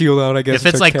riot shield out, I guess.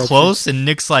 If it's like close and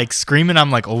Nick's like screaming,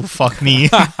 I'm like, oh, fuck me.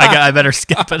 I better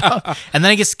skip it up. And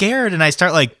then I get scared and I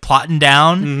start like plotting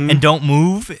down and don't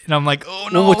move. And I'm like, oh,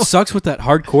 no. Well, what sucks with that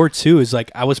hardcore, too, is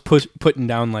like I was putting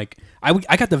down like, I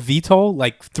got the VTOL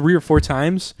like 3 or 4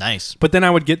 times. Nice. But then I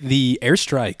would get the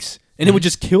airstrikes. And it would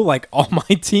just kill like all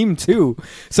my team too.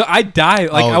 So I'd die.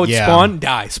 Like I would spawn,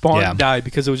 die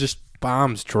because it was just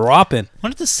bombs dropping.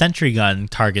 What if the sentry gun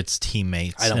targets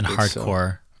teammates in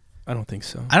hardcore? I don't think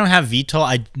so. I don't have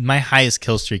VTOL. My highest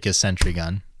kill streak is sentry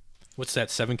gun. What's that?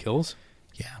 7 kills?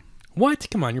 Yeah. What?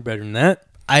 Come on, you're better than that.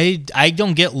 I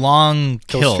don't get long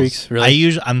kills. Streaks,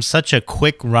 really? I'm such a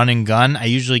quick running gun. I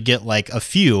usually get like a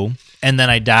few, and then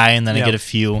I die, and then I get a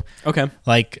few. Okay.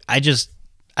 Like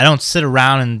I don't sit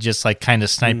around and just like kind of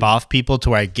snipe off people to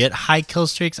where I get high kill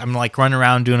streaks. I'm like running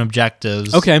around doing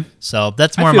objectives. Okay. So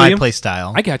that's more my play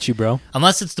style. I got you, bro.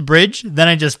 Unless it's the bridge, then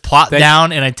I just plot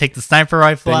down and I take the sniper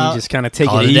rifle out. Then you just kind of take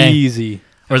it easy.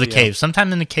 Or the cave.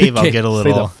 Sometime in the cave I'll get a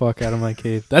little. Stay the fuck out of my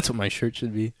cave. That's what my shirt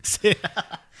should be.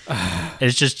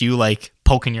 It's just you like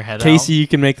poking your head out. Casey, you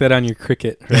can make that on your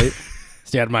cricket, right?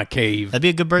 Stay out of my cave. That'd be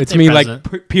a good birthday It's me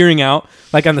present. like peering out,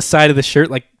 like on the side of the shirt,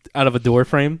 like out of a door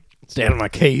frame. Stay out of my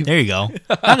cave. There you go.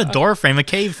 Not a door frame, a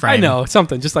cave frame. I know,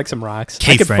 something, just like some rocks.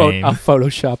 Cave frame. I'll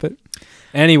Photoshop it.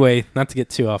 Anyway, not to get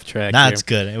too off track. Nah, it's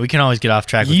good. We can always get off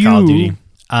track with Call of Duty.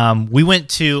 We went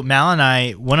to, Mal and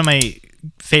I, one of my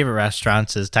favorite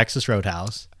restaurants is Texas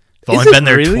Roadhouse. I've only been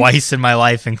there twice in my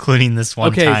life, including this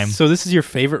one time. Okay, so this is your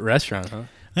favorite restaurant, huh?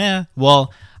 Yeah.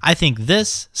 Well, I think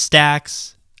this,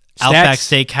 Stacks, Outback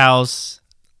Steakhouse,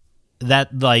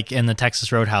 that like in the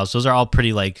Texas Roadhouse, those are all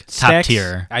pretty like top Stacks,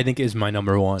 tier. I think is my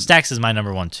number one. Stacks is my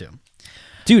number one too.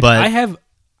 Dude, I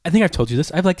think I've told you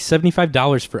this. I have like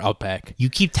 $75 for Outback. You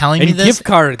keep telling me this. Gift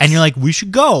cards. And you're like, we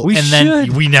should go.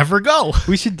 Then we never go.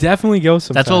 We should definitely go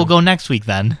sometime. That's what we'll go next week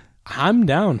then. I'm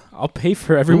down. I'll pay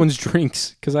for everyone's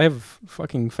drinks because I have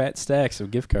fucking fat stacks of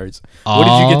gift cards. What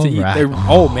did you get to eat? Right.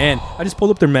 Oh, man. I just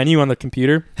pulled up their menu on the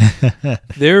computer.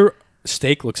 Their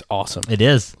steak looks awesome. It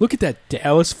is. Look at that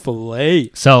Dallas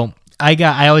filet. So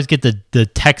I always get the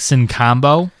Texan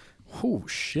combo. Oh,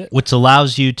 shit. Which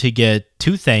allows you to get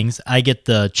 2 things. I get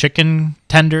the chicken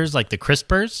tenders, like the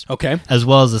crispers. Okay. As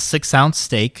well as a 6-ounce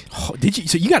steak. Oh, did you?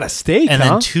 So you got a steak, and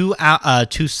then 2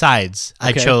 sides. Okay.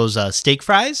 I chose steak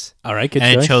fries. All right, good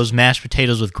And choice. I chose mashed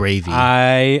potatoes with gravy.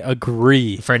 I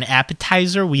agree. For an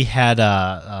appetizer, we had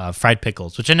fried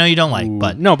pickles, which I know you don't like,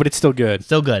 but no, but it's still good.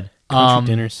 Still good. Country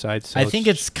dinner side sauce. I think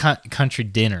it's country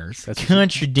dinners. That's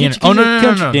country dinner.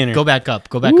 Country dinner. Go back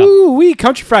up. Ooh, wee,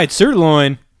 country fried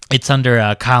sirloin. It's under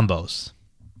combos.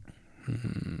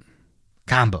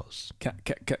 Combos.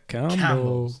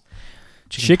 Combos.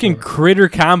 Chicken critter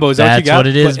combos. That's what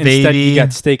it is, baby. You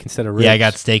got steak instead of ribs. Yeah, I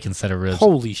got steak instead of ribs.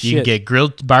 Holy shit. You can get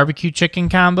grilled barbecue chicken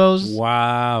combos.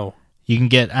 Wow. You can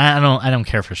get. I don't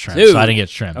care for shrimp, Dude. so I didn't get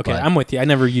shrimp. Okay, I'm with you. I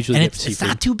never usually get seafood. It's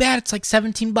not too bad. It's like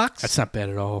 $17. That's not bad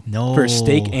at all. No. For a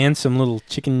steak and some little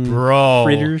chicken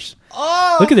fritters.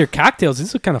 Oh. Look at their cocktails.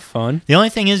 These look kind of fun. The only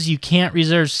thing is you can't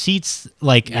reserve seats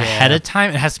ahead of time.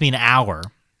 It has to be an hour.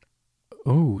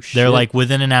 Oh, shit. They're like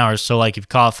within an hour. So like if you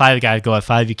call at 5, you got to go at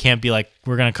 5. You can't be like,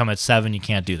 we're going to come at 7. You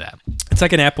can't do that. It's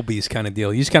like an Applebee's kind of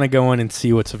deal. You just kind of go in and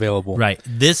see what's available. Right.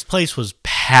 This place was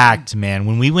packed, man.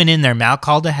 When we went in there, Mal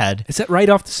called ahead. Is that right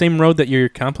off the same road that your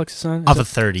complex is on? Off of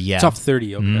 30, yeah. It's off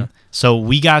 30, okay. Mm-hmm. So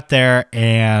we got there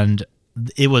and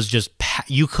it was just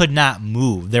you could not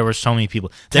move. There were so many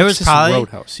people. Texas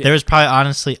Roadhouse, yeah. There was probably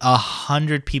honestly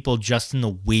 100 people just in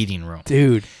the waiting room,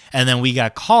 dude. And then we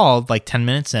got called like 10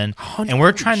 minutes in, and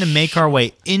we're trying to make our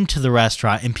way into the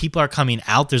restaurant, and people are coming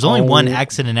out. There's only one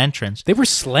exit and entrance. They were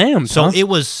slammed, so it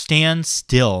was stand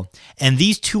still, and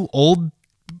these 2 old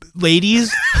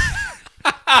ladies.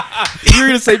 You were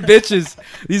going to say bitches.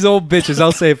 These old bitches.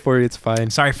 I'll say it for you. It's fine.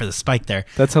 Sorry for the spike there.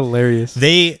 That's hilarious.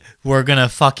 They were going to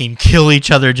fucking kill each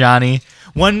other, Johnny.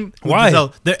 Why?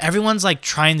 So everyone's like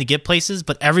trying to get places,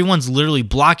 but everyone's literally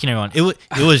blocking everyone.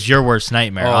 It was your worst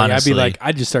nightmare, honestly. I'd be like,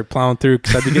 I'd just start plowing through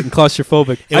because I'd be getting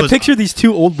claustrophobic. I picture these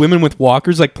 2 old women with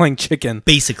walkers like playing chicken.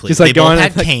 Basically. Just they both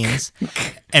had canes.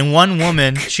 And one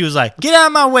woman, she was like, get out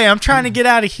of my way. I'm trying to get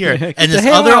out of here. And this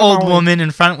other old woman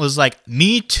in front was like,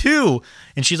 me too.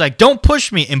 And she's like, don't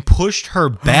push me. And pushed her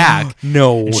back.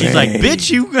 No way. And she's like,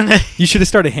 bitch, you should have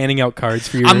started handing out cards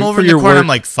for your I'm over in the your corner. work. I'm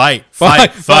like, fight.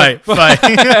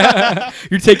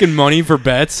 You're taking money for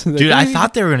bets? Dude, I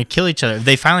thought they were going to kill each other.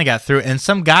 They finally got through. And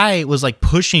some guy was like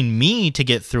pushing me to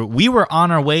get through. We were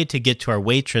on our way to get to our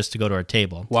waitress to go to our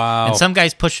table. Wow. And some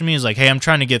guy's pushing me. He's like, hey, I'm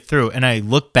trying to get through. And I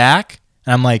look back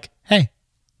and I'm like,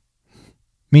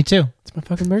 Me too. It's my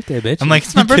fucking birthday, bitch. I'm like,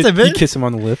 it's my birthday, bitch. You kiss him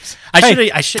on the lips. That's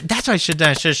what I should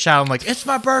have shouted. I'm like, it's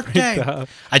my birthday.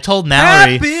 I told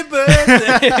Happy Mallory.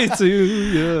 birthday to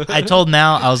you. I told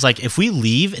Mal, I was like, if we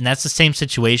leave and that's the same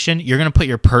situation, you're going to put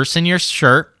your purse in your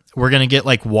shirt. We're going to get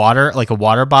like water, like a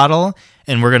water bottle,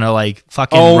 and we're going to like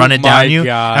fucking run it down you.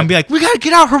 God. And be like, we got to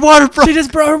get out. Her water broke.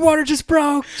 Her water just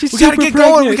broke. She's We got to get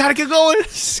going. We got to get going.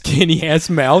 Skinny ass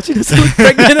Mel. She doesn't look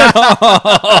pregnant at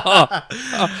all.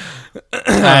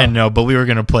 I know, but we were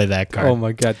going to play that card. Oh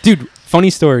my God. Dude, funny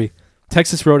story.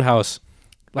 Texas Roadhouse,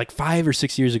 like 5 or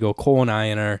 6 years ago, Cole and I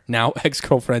and our now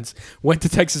ex-girlfriends went to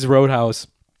Texas Roadhouse.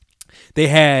 They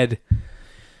had,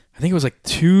 I think it was like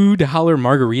 $2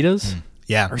 margaritas.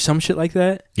 Yeah. Or some shit like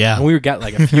that. Yeah. And we got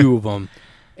like a few of them.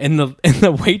 And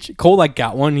the wait, Cole like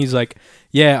got one. He's like,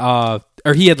 yeah,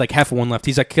 or he had like half of one left.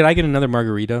 He's like, could I get another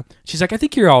margarita? She's like, I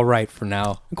think you're all right for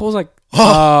now. And Cole's like,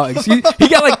 excuse. He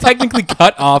got like technically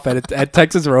cut off at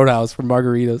Texas Roadhouse for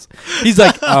margaritas. He's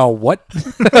like, oh, what?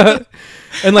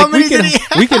 And like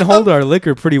we can hold our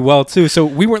liquor pretty well too. So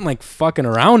we weren't like fucking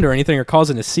around or anything or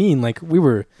causing a scene. Like we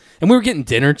were getting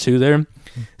dinner too there.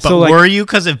 But so, like, were you?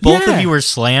 Because if both of you were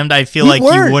slammed, I feel like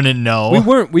you wouldn't know.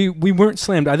 We weren't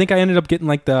slammed. I think I ended up getting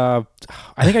like I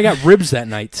think I got ribs that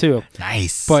night too.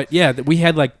 Nice. But yeah, we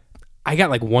had like, I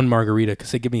got like one margarita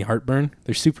because they give me heartburn.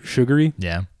 They're super sugary.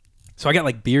 Yeah. So I got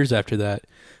like beers after that.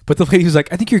 But the lady was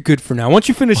like, I think you're good for now. Once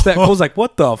you finish that, Cole's like,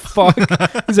 what the fuck?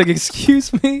 He's like,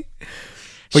 excuse me?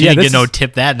 But she didn't get no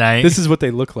tip that night. This is what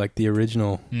they look like, the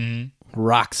original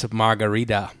rocks of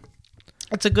margarita.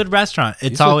 It's a good restaurant.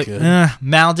 It's always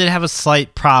Mal did have a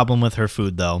slight problem with her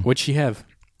food though. What'd she have?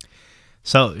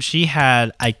 So she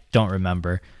had, I don't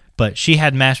remember, but she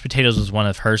had mashed potatoes was one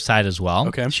of her side as well.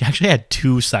 Okay. She actually had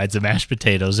 2 sides of mashed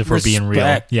potatoes if we're being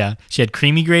real. Yeah. She had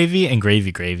creamy gravy and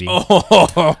gravy.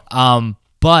 Oh.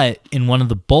 But in one of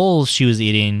the bowls she was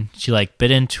eating, she like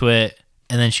bit into it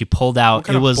and then she pulled out.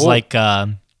 It was bowl? Like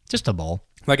just a bowl.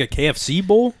 Like a KFC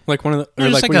bowl? Like one of the, or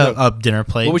just like a dinner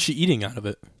plate. What was she eating out of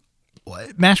it?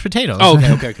 What? Mashed potatoes. Oh,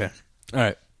 okay. All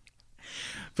right.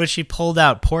 But she pulled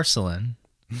out porcelain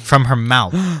from her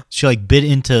mouth. She like bit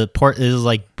into it was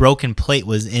like broken plate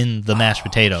was in the mashed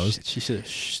potatoes. Shit. She should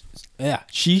have.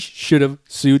 She should have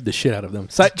sued the shit out of them.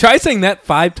 So, try saying that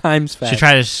 5 times fast.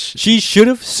 She should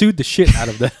have sued the shit out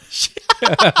of them. She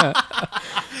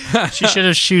should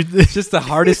have It's just the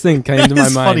hardest thing came to my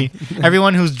mind. Funny.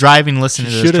 Everyone who's driving listening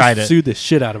to this tried it. Sued the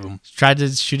shit out of them. Tried to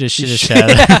shoot a shit a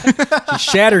shat.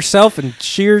 She shat herself in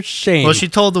sheer shame. Well, she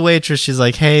told the waitress, she's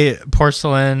like, hey,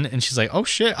 porcelain. And she's like, oh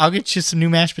shit, I'll get you some new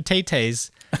mashed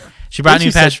potatoes. She brought new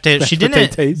mashed potatoes.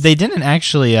 They didn't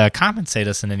actually compensate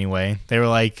us in any way. They were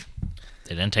like,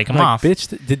 they didn't take them off.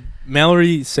 Bitch, did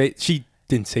Mallory say, she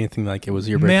didn't say anything like it was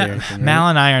your birthday or anything, right? Mal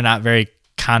and I are not very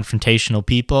confrontational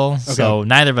people, so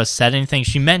neither of us said anything.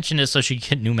 She mentioned it so she could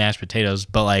get new mashed potatoes,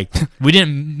 but like we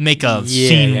didn't make a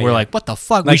scene where like, what the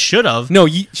fuck, like, we should have. No,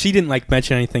 she didn't like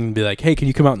mention anything and be like, hey, can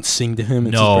you come out and sing to him?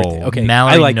 It's his birthday. Okay,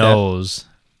 Mallory knows.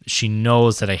 She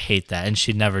knows that I hate that, and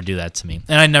she'd never do that to me,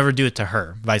 and I never do it to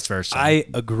her, vice versa. I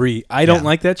agree. I don't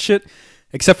like that shit,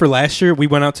 except for last year we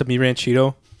went out to Mi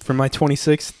Ranchito for my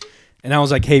 26th, and I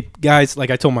was like, hey guys,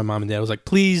 like I told my mom and dad, I was like,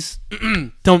 please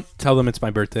don't tell them it's my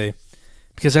birthday.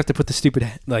 Because I have to put the stupid,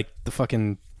 like, the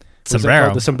fucking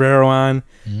sombrero, the sombrero on.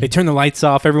 They turn the lights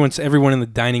off. Everyone in the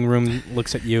dining room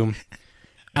looks at you.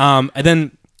 And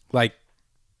then, like,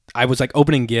 I was like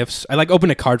opening gifts. I like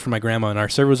opened a card for my grandma, and our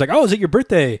server was like, "Oh, is it your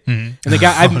birthday?" And the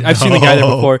guy, I've seen the guy there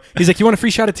before. He's like, "You want a free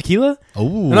shot of tequila?"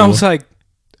 Oh, and I was like,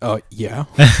 "Oh yeah."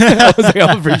 I was like, "I'll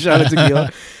have a free shot of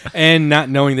tequila," and not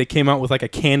knowing they came out with like a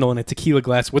candle and a tequila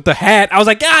glass with the hat. I was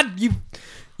like, "God,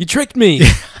 you tricked me.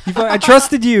 I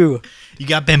trusted you." You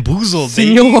got bamboozled,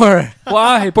 Senor.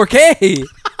 Why? ¿Por qué?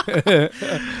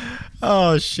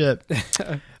 Oh, shit.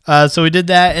 So we did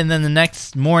that, and then the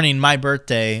next morning, my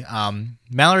birthday,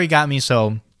 Mallory got me,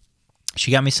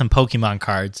 she got me some Pokemon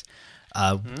cards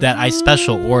that I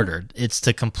special ordered. It's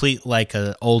to complete like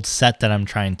an old set that I'm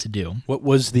trying to do. What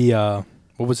was the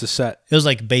set? It was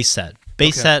like base set.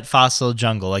 Set, Fossil,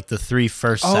 Jungle, like the 3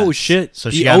 first sets. Oh, shit.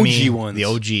 So she got me ones. The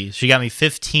OG. She got me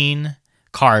 15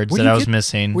 cards that I was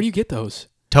missing. Where do you get those?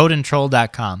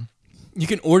 Toadandtroll.com. You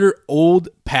can order old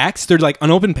packs? They're like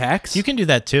unopened packs? You can do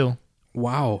that too.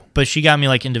 Wow. But she got me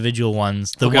like individual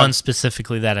ones, the ones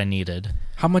specifically that I needed.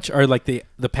 How much are like the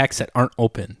packs that aren't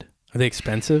opened? Are they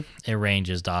expensive? It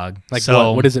ranges, dog. Like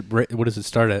so, what does it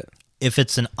start at? If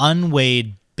it's an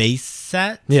unweighed base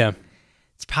set,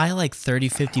 it's probably like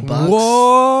 $30-50.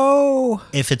 Whoa!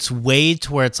 If it's weighed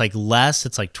to where it's like less,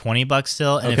 it's like $20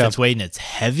 still. And if it's weighed and it's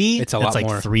heavy, it's like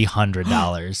more.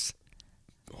 $300.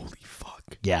 Holy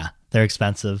fuck! Yeah, They're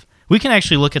expensive. We can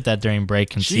actually look at that during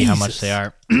break and see how much they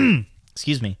are.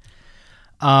 Excuse me.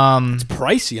 It's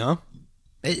pricey, huh?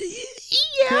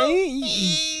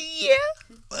 Yeah.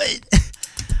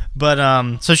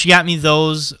 But so she got me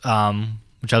those,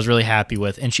 which I was really happy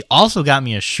with, and she also got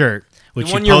me a shirt, which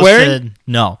The one she you're posted. wearing?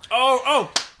 No,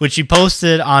 Oh. which she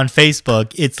posted on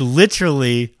Facebook. It's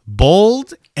literally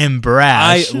bold and I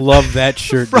brash. love that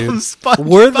shirt, From dude. SpongeBob.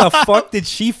 Where the fuck did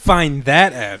she find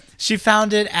that at? She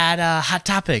found it at Hot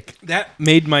Topic. That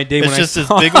made my day It's when just I this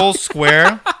saw big old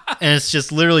square, and it's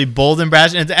just literally bold and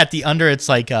brash. And at the under, it's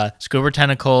like scuba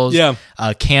tentacles, Yeah.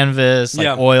 Canvas, like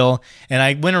Yeah. oil. And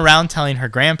I went around telling her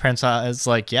grandparents, I was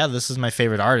like, "Yeah, this is my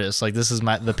favorite artist. Like, this is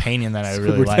the painting that I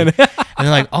really like." And they're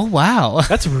like, "Oh wow,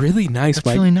 That's really nice, That's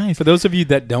Mike. really nice. For those of you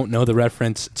that don't know the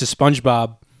reference to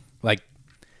SpongeBob, like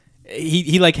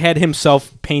he like had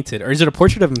himself painted, or is it a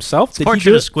portrait of himself? Did portrait he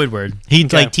do of it? Squidward." He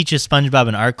Okay. like teaches SpongeBob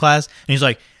in art class, and he's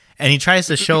like. And he tries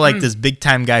to show like this big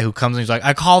time guy who comes and he's like,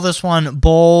 I call this one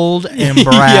bold and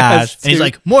brash. Yes, and he's dude.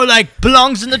 like, more like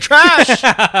belongs in the trash.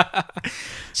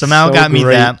 So Mal So got me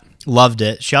great. that. Loved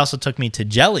it. She also took me to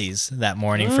Jellies that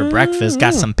morning for breakfast.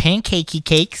 Got some pancakey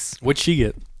cakes. What'd she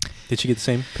get? Did she get the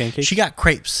same pancakes? She got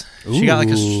crepes. She got like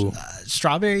a Ooh.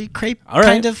 strawberry crepe All right.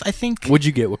 kind of, I think. What'd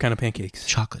you get? What kind of pancakes?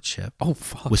 Chocolate chip Oh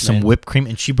fuck, with some man. whipped cream.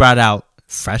 And she brought out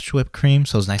fresh whipped cream,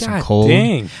 so it was nice God and cold.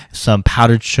 dang. Some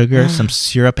powdered sugar, some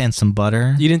syrup, and some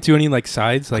butter. You didn't do any like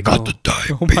sides, like got the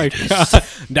oh my god,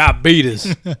 diabetes.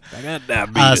 I got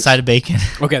diabetes. Side of bacon.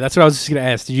 Okay, that's what I was just gonna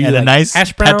ask. Did you And do, a like, nice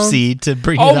hash browns? Pepsi to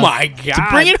bring Oh it up. my god, To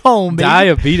bring it home, baby.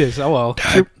 Diabetes. Oh well,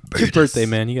 it's your birthday,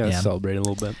 man. You gotta Yeah. celebrate a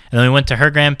little bit. And then we went to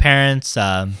her grandparents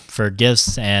for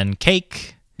gifts and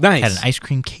cake. Nice. Had an ice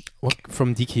cream cake What,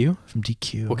 from DQ? from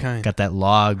DQ. What kind? Got that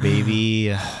log,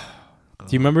 baby.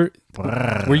 Do you remember?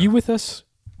 Were you with us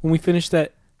when we finished the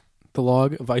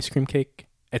log of ice cream cake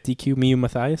at DQ? Me and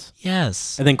Matthias,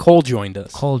 Yes. and then Cole joined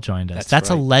us. Cole joined us. That's That's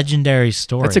a right. legendary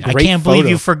story. That's a I great can't believe photo.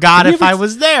 you forgot Did we if ever- I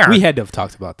was there. We had to have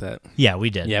talked about that. Yeah, we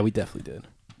did. Yeah, we definitely did.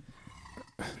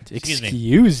 Excuse me.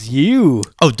 Excuse you.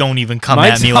 Oh, don't even come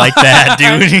Mike's at me like that,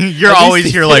 dude. You're At least always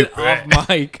he here hit like off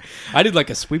mic. I did like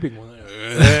a sweeping one.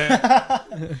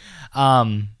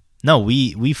 No,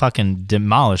 we fucking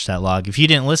demolished that log. If you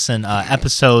didn't listen,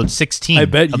 episode 16 I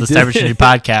bet of you the did. Cyber Shindig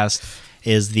podcast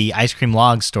is the ice cream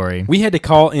log story. We had to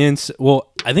call in.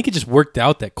 Well, I think it just worked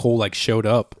out that Cole like showed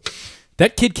up.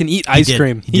 That kid can eat ice did.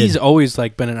 cream. He He's did. always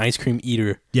like been an ice cream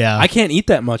eater. Yeah. I can't eat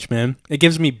that much, man. It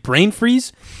gives me brain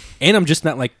freeze, and I'm just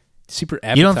not like super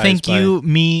appetized. You don't think by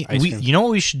ice cream. you know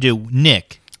what we should do,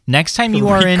 Nick? Next time you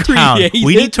are in town, Recreate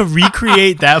we it? need to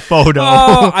recreate that photo.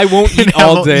 Oh, I won't eat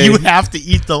all day. You have to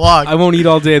eat the log. I won't eat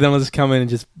all day. Then I'll just come in and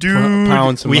just Dude,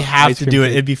 pound some. we have ice to cream do it.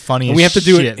 cake. It'd be funny. And we have to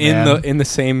do shit, it in man. the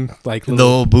same like the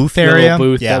little booth little area.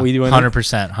 booth yeah, that we do in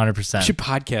 100%. We 100%. should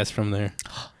podcast from there.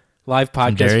 Live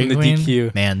From podcast Dairy from the Queen?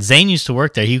 DQ. Man, Zane used to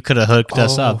work there. He could have hooked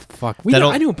us Oh, up. fuck. That'll-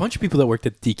 I knew a bunch of people that worked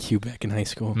at DQ back in high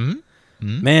school.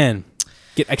 Mm-hmm. Man,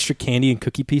 get extra candy and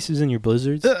cookie pieces in your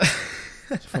blizzards.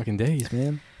 It's fucking days,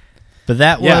 man. But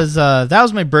that Yeah.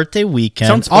 was my birthday weekend.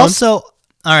 Sounds fun. Also, all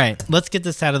right, let's get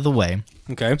this out of the way.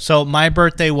 Okay. So my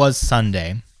birthday was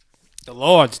Sunday. The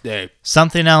Lord's Day.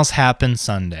 Something else happened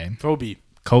Sunday.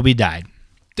 Kobe died.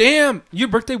 Damn, your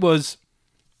birthday was.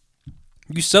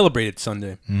 You celebrated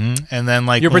Sunday. And then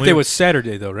like Your when birthday we- was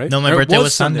Saturday, though, right? No, my Or it birthday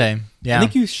was Sunday. Yeah. I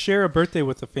think you share a birthday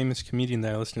with a famous comedian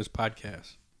that I listen to his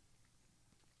podcast.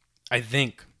 I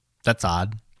think. That's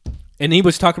odd. And he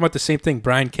was talking about the same thing,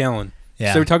 Brian Callen. Yeah.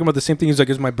 So they were talking about the same thing. He was like,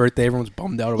 it was my birthday. Everyone's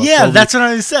bummed out about Yeah, Kobe. that's what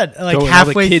I said. Like All the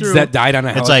halfway kids through, that died on a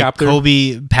it's like helicopter.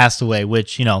 Kobe passed away,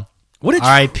 which What a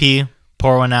R.I.P.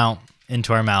 Pour one out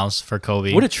into our mouths for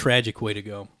Kobe. What a tragic way to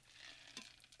go.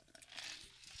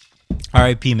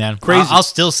 R.I.P. Man, Crazy. I'll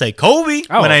still say Kobe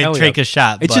Oh, when I hell take yeah. a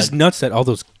shot. It's but just nuts that all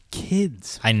those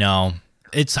kids, I know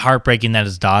it's heartbreaking that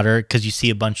his daughter, because you see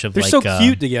a bunch of they're like so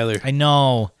cute together. I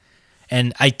know,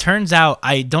 and it turns out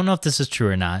I don't know if this is true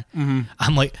or not.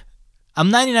 I'm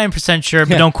 99% sure,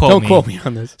 but Yeah, don't quote me. Don't quote me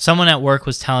on this. Someone at work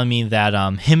was telling me that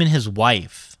him and his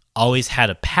wife always had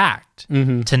a pact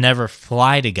to never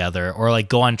fly together or like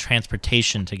go on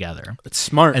transportation together. It's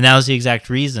smart. And that was the exact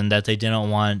reason that they didn't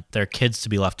want their kids to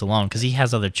be left alone, because he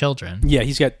has other children. Yeah,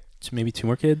 he's got maybe 2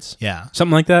 more kids. Yeah.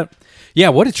 Something like that. Yeah,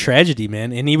 what a tragedy,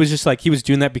 man. And he was just like, he was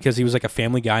doing that because he was like a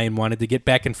family guy and wanted to get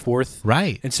back and forth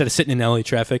Right. instead of sitting in LA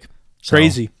traffic. So,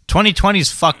 Crazy. 2020's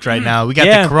fucked right now. We got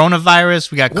Yeah. the coronavirus.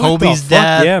 We got What Kobe's the fuck?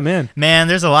 death. Yeah, man. Man,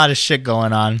 there's a lot of shit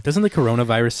going on. Doesn't the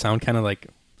coronavirus sound kind of like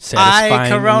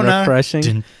satisfying and refreshing?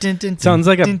 Dun, dun, dun, Sounds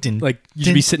like dun, dun, like you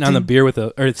should be sitting on the beer with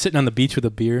sitting on the beach with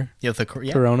a beer. yeah.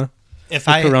 Corona. If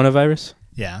The coronavirus.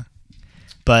 yeah.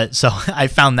 But so I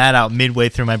found that out midway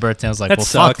through my birthday. I was like, That well,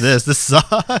 sucks. fuck this. This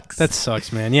sucks. That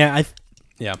sucks, man. Yeah,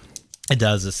 It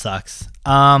does. It sucks.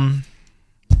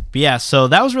 But yeah, so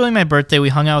that was really my birthday. We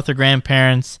hung out with our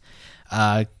grandparents.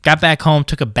 Got back home,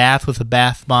 took a bath with a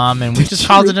bath bomb, and we just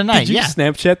called it a night. Did you Yeah.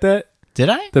 Snapchat that? Did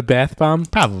I? The bath bomb?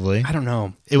 Probably. I don't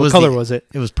know. What What color was it?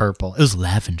 It was purple. It was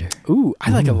lavender. Ooh, I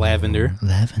like a lavender.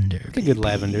 Lavender. Like a good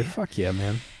lavender. Fuck yeah,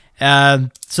 man.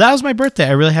 So that was my birthday.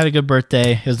 I really had a good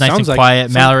birthday. It was nice Sounds and like-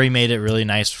 quiet. Mallory made it really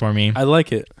nice for me. I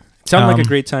like it. It sounded like a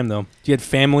great time, though. You had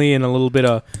family and a little bit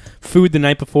of food the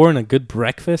night before and a good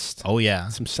breakfast. Oh, yeah.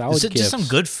 Some solid gifts. Just some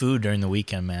good food during the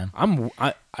weekend, man.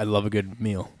 I love a good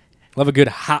meal. Love a good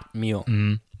hot meal.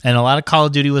 Mm-hmm. And a lot of Call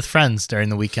of Duty with friends during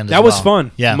the weekend as That well. was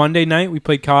fun. Yeah. Monday night, we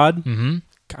played COD. Mm-hmm.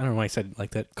 I don't know why I said it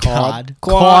like that.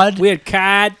 COD. We had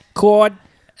COD.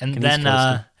 And Can then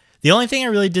you the only thing I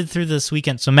really did through this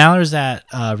weekend, so Mallory's at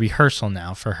rehearsal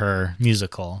now for her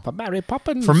musical. For Mary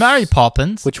Poppins. For Mary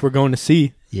Poppins. Which we're going to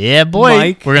see. Yeah, boy.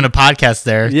 Mike. We're going to podcast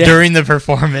there Yeah. during the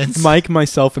performance. Mike,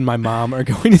 myself, and my mom are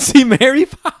going to see Mary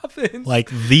Poppins. Like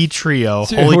the trio.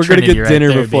 Dude, Holy we're going to Trinity get right dinner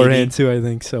there, beforehand, baby. too, I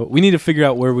think. So we need to figure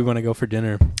out where we want to go for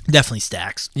dinner. Definitely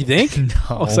Stacks. You think?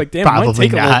 No, I was like, damn, it might probably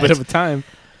take a not. little bit of a time.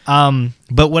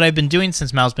 But what I've been doing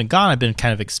since Mal's been gone, I've been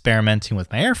kind of experimenting with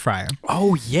my air fryer.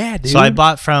 Oh, yeah, dude. So I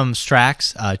bought from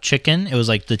Strax chicken. It was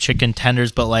like the chicken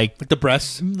tenders, but like Like the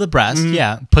breasts. the breast.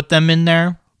 Yeah. Put them in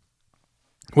there.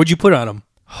 What'd you put on them?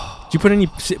 Did you put any...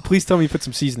 Please tell me you put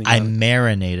some seasoning I on them.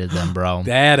 marinated them, bro.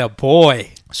 That a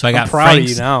boy. So I I'm got proud of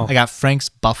Frank's, you now. I got Frank's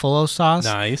buffalo sauce.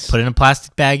 Nice. Put it in a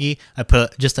plastic baggie. I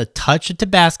put just a touch of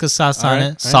Tabasco sauce on All right, it, all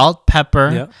right. salt,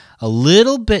 pepper, Yeah. a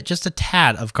little bit, just a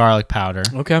tad of garlic powder.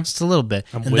 Okay. Just a little bit.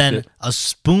 I'm and with then it. a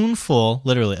spoonful,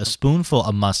 literally a spoonful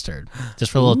of mustard,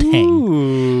 just for a little tang.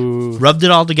 Ooh. Rubbed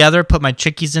it all together, put my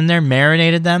chickies in there,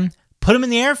 marinated them, put them in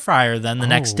the air fryer then the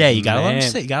next day. You gotta let them man.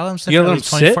 sit. You gotta let them sit You for gotta at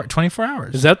let least 'em sit? 24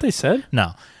 hours. Is that what they said?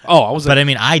 No. Oh, I was But like... I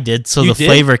mean, I did, so You the did?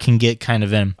 flavor can get kind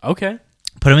of in. Okay.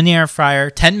 Put them in the air fryer,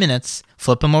 10 minutes,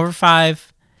 flip them over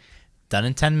 5, done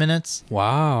in 10 minutes.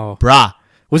 Wow. Brah.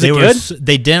 Was they it were good?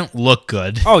 They didn't look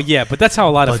good, Oh, yeah, but that's how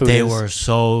a lot of but food they is. were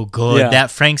so good. Yeah.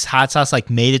 That Frank's hot sauce like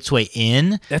made its way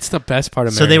in. That's the best part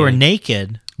of So they were marinating.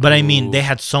 naked, but I mean, Ooh. they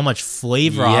had so much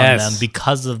flavor on Yes. them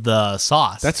because of the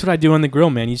sauce. That's what I do on the grill,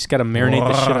 man. You just got to marinate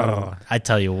the shit out of it. I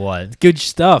tell you what, Good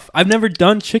stuff. I've never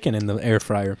done chicken in the air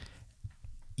fryer.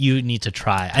 you need to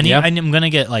try. Yeah. I'm gonna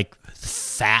get like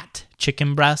fat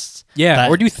chicken breasts. Yeah, that-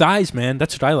 or do thighs, man.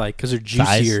 That's what I like because they're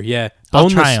juicier. Thighs? Yeah, I'll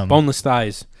try 'em. boneless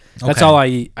thighs. That's Okay. all I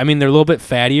eat. I mean, they're a little bit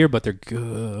fattier, but they're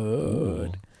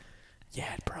good.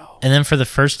 Yeah, bro. And then for the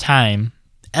first time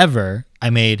ever, I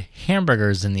made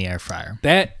hamburgers in the air fryer.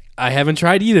 That I haven't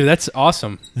tried either. That's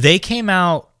awesome. They came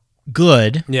out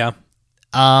good. Yeah,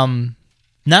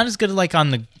 Not as good like on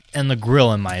the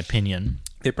grill, in my opinion.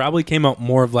 they probably came out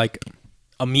more of like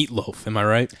a meatloaf. Am I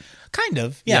right? Kind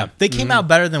of. Yeah. Yeah. They came out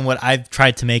better than what I've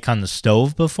tried to make on the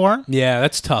stove before. Yeah,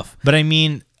 that's tough. But I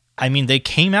mean they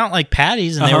came out like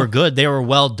patties and they Uh-huh. were good. They were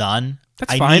well done.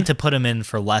 That's I fine. need to put them in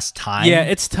for less time. Yeah,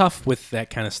 it's tough with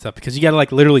that kind of stuff because you got to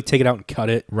like literally take it out and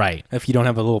cut it. Right. If you don't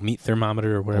have a little meat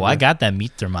thermometer or whatever. Well, I got that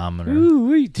meat thermometer.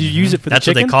 Ooh, did you use it for That's the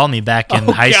what they chicken? called me back in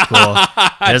Oh, high God. school.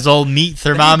 There's old meat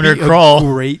thermometer That'd be a Kroll.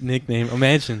 Great nickname.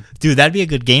 Imagine Dude, that'd be a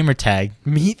good gamer tag.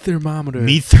 meat thermometer.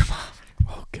 Meat thermometer.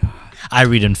 Oh God. I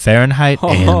read in Fahrenheit Oh.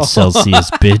 and Celsius,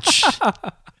 bitch.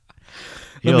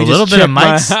 Yo, a me little just bit of check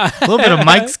my- Mike's, a little bit of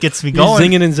Mike's gets me You're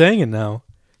going. zinging and zanging now.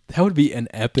 That would be an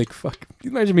epic fuck. Can you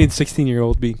imagine being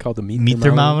 16-year-old being called a meat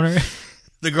Thermometer.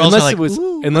 The girls Unless are like, it was,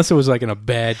 "Ooh." unless it was like in a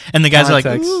bad And the guys are like,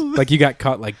 context. "Ooh." Like you got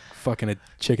caught like fucking a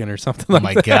chicken or something. Oh like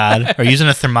my that. god! Or using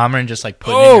a thermometer and just like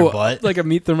putting it in your butt. like a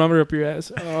meat thermometer up your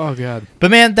ass. Oh God. But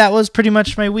man, that was pretty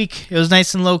much my week. It was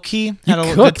nice and low key. Had a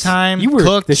good cooked. time. You were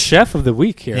cooked. the chef of the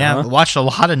week here. Yeah, huh? watched a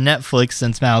lot of Netflix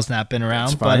since Mal's not been around.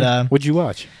 That's fine. But What'd you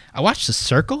watch? I watched The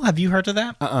Circle. Have you heard of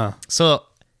that? Uh-uh. So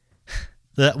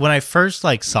when I first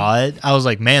like saw it, I was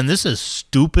like, man, this is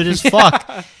stupid as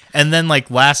fuck. And then like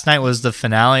last night was the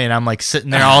finale, and I'm like sitting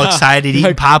there all excited, eating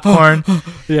Like, popcorn.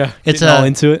 Yeah, It's getting all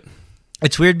into it.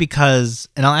 It's weird because,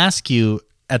 and I'll ask you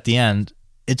at the end,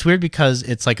 it's weird because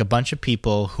it's like a bunch of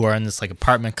people who are in this like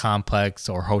apartment complex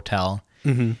or hotel,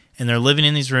 and they're living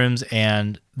in these rooms,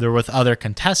 and they're with other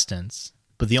contestants.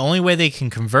 But the only way they can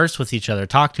converse with each other,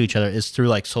 talk to each other, is through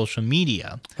like social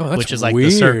media, Oh, that's which is like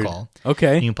weird. The Circle.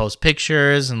 Okay. You can post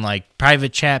pictures and like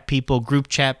private chat people, group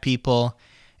chat people,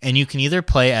 and you can either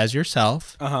play as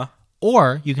yourself, Uh-huh.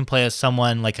 or you can play as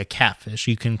someone like a catfish.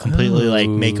 You can completely like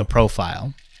make a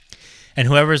profile. And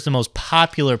whoever's the most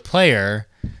popular player,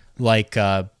 like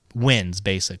wins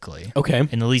basically. Okay.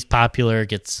 And the least popular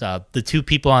gets the 2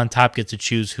 people on top get to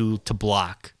choose who to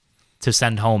block to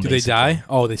send home. Do basically. they die?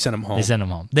 Oh, they send them home. They send them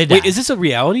home. They die. Wait, is this a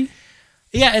reality?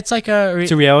 Yeah, it's like a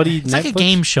reality. It's like a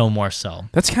game show more so.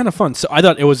 That's kind of fun. So I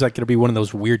thought it was like going to be one of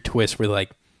those weird twists where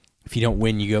like if you don't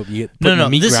win, you get put in a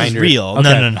meat this grinder. is real.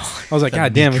 Okay. No. I was like,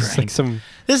 God damn, it's like some.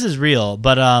 This is real,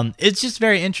 but it's just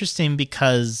very interesting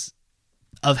because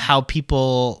of how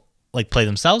people like play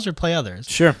themselves or play others.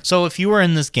 Sure. So if you were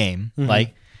in this game,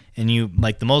 like, and you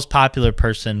like the most popular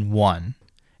person won,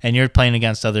 and you're playing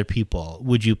against other people,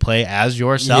 would you play as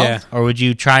yourself, or would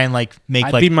you try and like make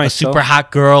I'd like be a myself. super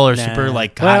hot girl or super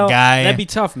like hot guy? That'd be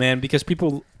tough, man, because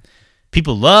people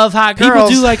love hot girls. People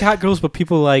do like hot girls, but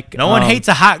people like no one hates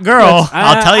a hot girl.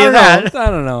 I'll tell you that. I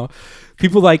don't know.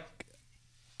 People like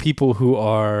people who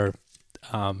are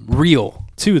real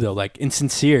too, though, like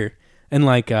insincere and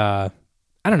like I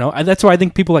don't know. That's why I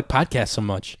think people like podcasts so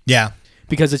much. Yeah,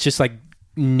 because it's just like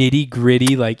nitty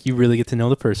gritty. Like you really get to know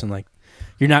the person. Like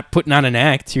you're not putting on an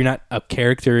act. You're not a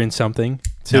character in something.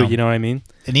 Too. No. You know what I mean?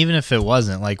 And even if it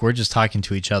wasn't, like we're just talking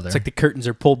to each other. It's like the curtains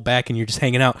are pulled back and you're just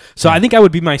hanging out. So I think I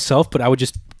would be myself, but I would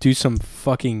just do some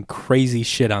fucking crazy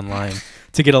shit online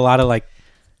to get a lot of like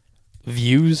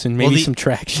views and maybe some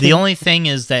traction. The only thing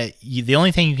is that the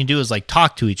only thing you can do is like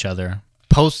talk to each other,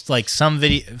 post like some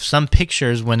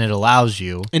pictures when it allows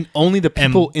you, and only the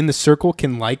people in the circle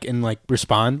can like and like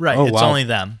respond. Right, oh, it's only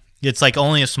them. It's like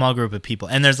only a small group of people,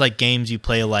 and there's like games you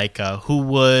play like who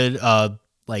would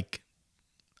like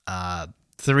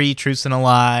 3 truths and a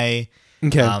lie.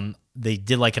 Okay. They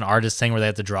did like an artist thing where they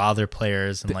have to draw their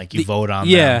players and like you vote on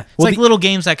them. Yeah. It's like little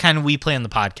games that kind of we play on the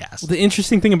podcast. Well, the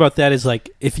interesting thing about that is like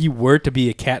if you were to be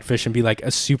a catfish and be like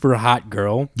a super hot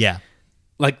girl. Yeah.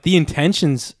 Like the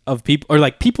intentions of people or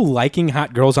like people liking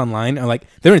hot girls online are like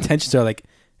their intentions are like,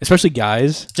 especially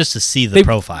guys. Just to see the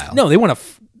profile. No, they want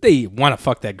to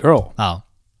fuck that girl. Oh.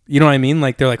 You know what I mean?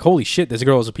 Like they're like, holy shit, this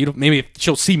girl is a beautiful. Maybe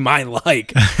she'll see my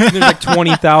like. There's like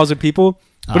 20,000 people.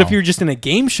 But if you're just in a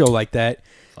game show like that,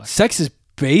 sex is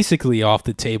basically off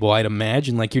the table. I'd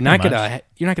imagine. Like you're not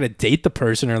gonna date the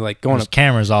person or like go on. There's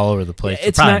cameras all over the place.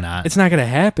 It's probably not. It's not gonna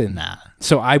happen. Nah.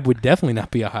 So I would definitely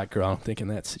not be a hot girl. I don't think in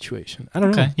that situation. I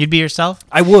don't know. You'd be yourself.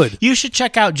 I would. You should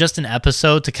check out just an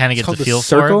episode to kind of get the feel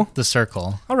for it. The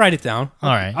Circle. I'll write it down.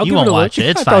 All right. I'll you won't watch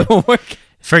it. It's fine.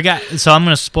 Forgot. So I'm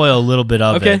gonna spoil a little bit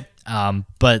of it.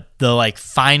 But the like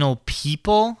final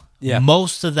people. Yeah.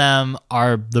 Most of them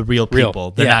are the real people.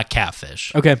 They're not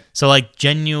catfish. Okay. So like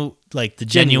genuine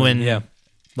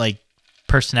like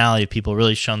personality of people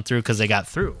really shone through because they got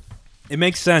through. It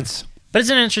makes sense. But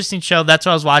it's an interesting show. That's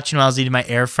what I was watching while I was eating my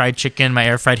air fried chicken, my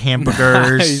air fried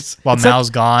hamburgers while Mal's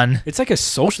gone. It's like a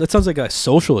social. That sounds like a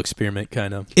social experiment,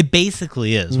 kind of. It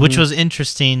basically is, which was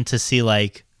interesting to see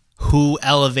like who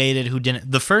elevated, who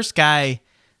didn't. The first guy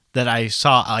that I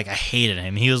saw, like I hated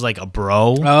him. He was like a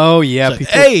bro. Oh yeah, like,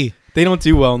 hey. They don't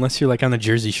do well unless you're like on the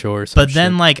Jersey Shore or something. But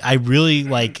then like I really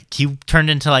like he turned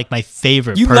into like my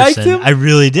favorite you person. Liked him? I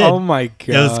really did. Oh my god.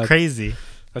 It was crazy.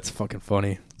 That's fucking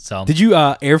funny. So did you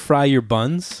air fry your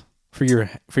buns for your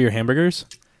hamburgers?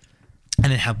 I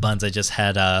didn't have buns. I just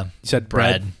had you said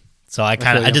bread. So I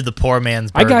did the poor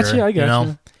man's burger. I got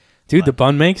you. Dude, the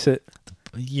bun makes it.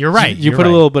 You're right. You put a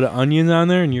little bit of onions on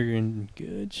there and you're in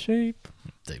good shape.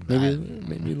 Maybe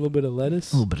a little bit of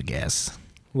lettuce. A little bit of gas.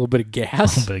 A little bit of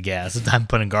gas. A little bit of gas. I'm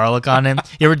putting garlic on him.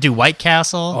 You ever do White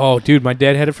Castle? Oh, dude, my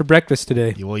dad had it for breakfast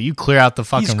today. Well, you clear out the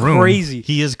fucking room. He's crazy.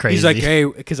 He is crazy. He's like, hey,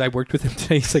 because I worked with him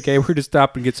today. He's like, hey, we're to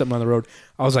stop and get something on the road.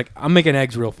 I was like, I'm making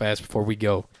eggs real fast before we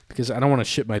go because I don't want to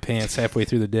shit my pants halfway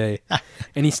through the day.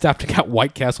 And he stopped and got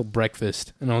White Castle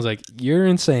breakfast. And I was like, you're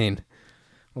insane.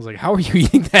 I was like, how are you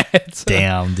eating that?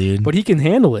 Damn, dude. But he can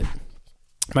handle it.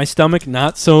 My stomach,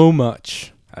 not so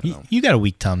much. I don't know. You got a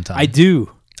weak tum. I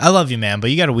do. I love you, man,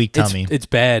 but you got a weak tummy. It's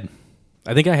bad.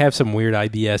 I think I have some weird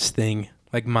IBS thing,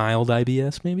 like mild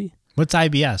IBS maybe. What's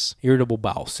IBS? Irritable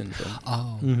bowel syndrome.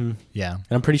 Oh, yeah. And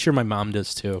I'm pretty sure my mom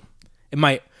does too. And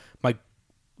my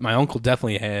uncle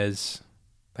definitely has.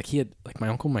 Like he had my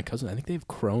uncle and my cousin. I think they have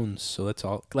Crohn's, so that's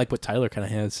all. Like what Tyler kind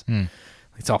of has.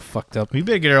 It's all fucked up. We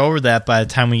better get over that by the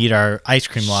time we eat our ice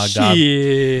cream log, dog.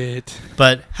 Shit.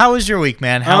 But how was your week,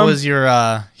 man? How was your?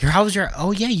 How was your?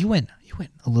 Oh yeah, you went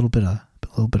a little bit of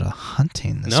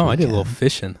hunting this weekend. I did a little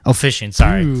fishing. Oh, fishing,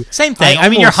 sorry. Ooh. Same thing. I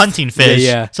mean, you're hunting fish.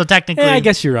 Yeah. So technically. I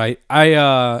guess you're right.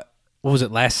 What was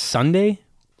it, last Sunday?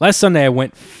 Last Sunday I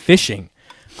went fishing.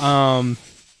 Trying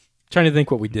to think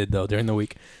what we did, though, during the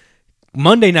week.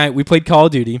 Monday night, we played Call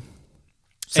of Duty.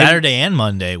 Saturday and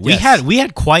Monday. We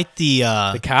had quite the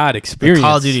COD experience. The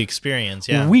Call of Duty experience,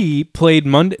 yeah. We played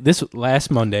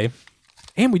last Monday.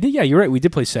 And we did, yeah, you're right. We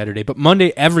did play Saturday, but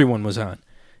Monday everyone was on.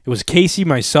 It was Casey,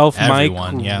 myself,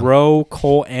 Everyone, Mike, yeah. Ro,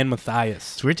 Cole, and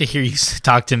Matthias. It's weird to hear you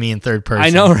talk to me in third person. I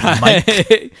know, right?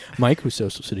 Mike. Mike, who's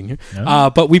also sitting here.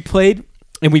 No. But we played,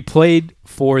 and we played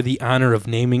for the honor of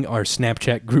naming our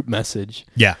Snapchat group message.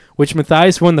 Yeah. Which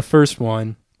Matthias won the first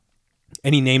one,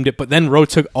 and he named it, but then Ro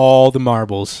took all the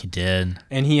marbles. He did.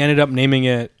 And he ended up naming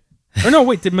it. Or no,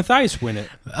 wait, did Matthias win it?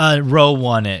 Ro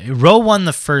won it. Ro won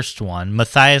the first one.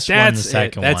 Matthias won the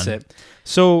second one. That's it.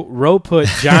 So Ro put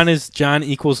John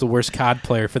equals the worst COD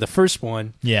player for the first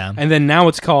one. Yeah. And then now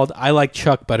it's called I like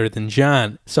Chuck better than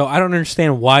John. So I don't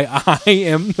understand why I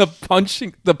am the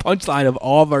punchline of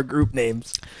all of our group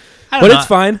names. But it's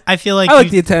fine. I feel like I like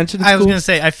the attention. It's I was cool. gonna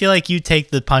say I feel like you take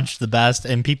the punch the best,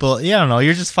 and people, I don't know,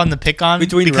 you're just fun to pick on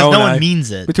Between because Ro no and one I- means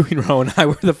it. Between Ro and I,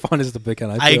 we're the funnest to pick on.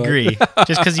 I feel agree. Like.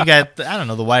 Just because you got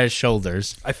the widest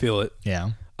shoulders. I feel it.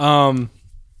 Yeah.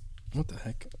 What the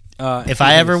heck? If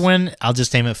I ever win, I'll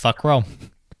just name it Fuck Ro.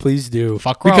 Please do.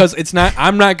 Fuck Ro. Because it's not.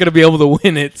 I'm not gonna be able to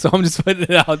win it, so I'm just putting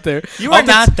it out there. You are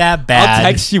not that bad. I'll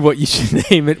text you what you should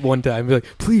name it one time. Be like,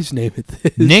 please name it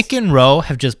this. Nick and Ro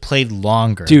have just played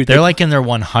longer. Dude, they're like in their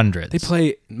 100s. They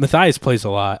play. Matthias plays a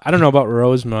lot. I don't know about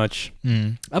Rose much.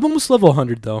 I'm almost level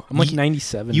 100 though. I'm like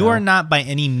 97. You now. are not by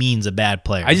any means a bad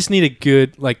player. I just need a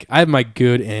good. Like I have my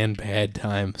good and bad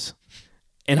times,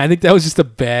 and I think that was just a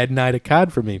bad night of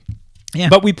COD for me. Yeah.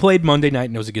 But we played Monday night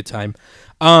and it was a good time.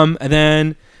 And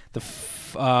then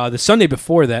the Sunday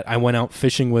before that, I went out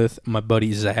fishing with my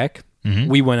buddy Zach. Mhm.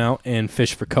 We went out and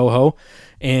fished for coho,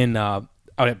 and out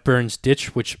at Burns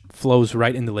Ditch, which flows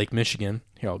right into Lake Michigan.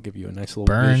 Here, I'll give you a nice little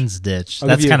Burns Ditch. I'll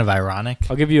That's give you- kind of ironic.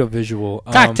 I'll give you a visual.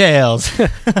 Cocktails.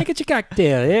 I get your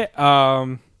cocktail.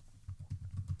 Yeah.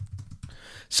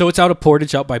 So it's out of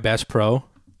Portage, out by Bass Pro,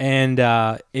 and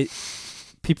it.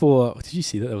 People, did you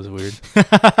see that? That was weird.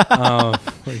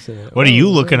 What is that? What are you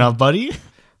looking up, buddy?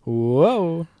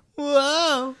 Whoa.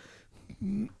 Whoa.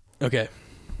 Okay.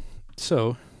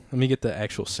 So let me get the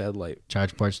actual satellite.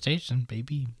 Chargeport Station,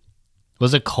 baby.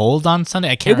 Was it cold on Sunday?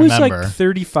 I can't It was remember. like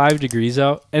 35 degrees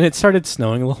out, and it started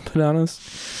snowing a little bit on us.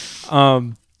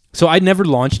 So I never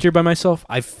launched here by myself.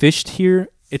 I fished here.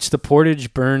 It's the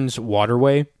Portage Burns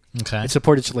Waterway. Okay. It's the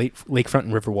Portage Lakefront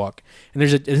and Riverwalk. And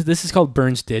this is called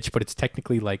Burns Ditch, but it's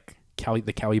technically like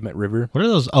the Calumet River. What are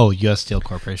those? Oh, U.S. Steel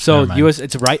Corporation. So Never mind. U.S.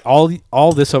 It's right.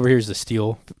 All this over here is the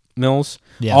steel mills.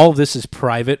 Yeah. All of this is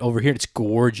private over here. It's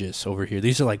gorgeous over here.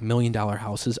 These are like $1 million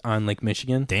houses on Lake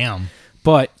Michigan. Damn.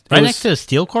 But Right next to the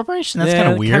Steel Corporation? That's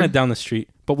kind of weird. Kind of down the street.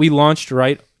 But we launched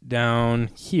right down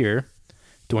here,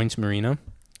 Dwayne's Marina,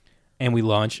 and we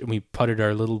launched and we putted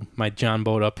my John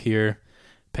boat up here,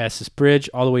 past this bridge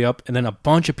all the way up, and then a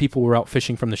bunch of people were out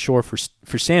fishing from the shore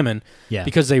for salmon. Yeah.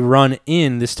 Because they run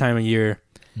in this time of year,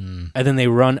 and then they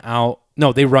run out.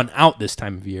 No, they run out this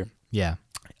time of year. Yeah.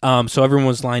 So everyone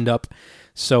was lined up.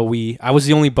 So I was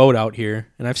the only boat out here,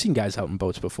 and I've seen guys out in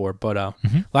boats before, but a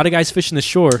lot of guys fishing the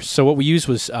shore. So what we used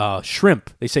was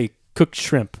shrimp. They say cooked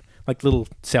shrimp, like little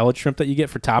salad shrimp that you get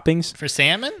for toppings. For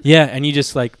salmon? Yeah, and you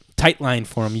just like tight line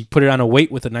for them. You put it on a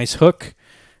weight with a nice hook,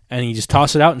 and you just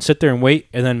toss it out and sit there and wait,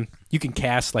 and then you can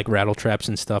cast like rattle traps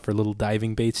and stuff or little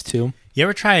diving baits too. You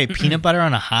ever try peanut butter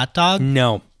on a hot dog?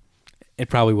 No, it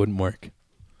probably wouldn't work.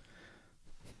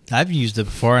 I've used it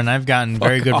before, and I've gotten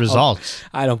very good off. results.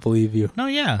 I don't believe you. No,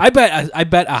 yeah. I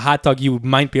bet a hot dog you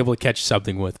might be able to catch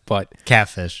something with, but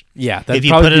Catfish. yeah, If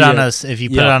you put it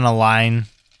on a line,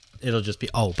 it'll just be.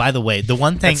 Oh, by the way, the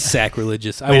one thing that's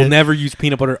sacrilegious. I will never use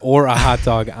peanut butter or a hot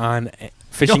dog on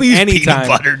fishing don't use anytime. peanut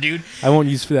butter, dude. I won't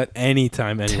use for that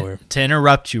anytime anywhere. To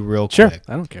interrupt you real Sure, quick,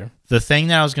 I don't care. the thing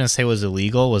that I was gonna say was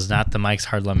illegal was not the Mike's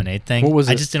Hard Lemonade thing. What was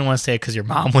I it? just didn't want to say it because your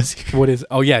mom was here. What is?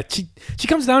 Oh yeah, she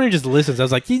comes down here and just listens. I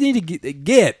was like, you need to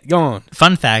get going.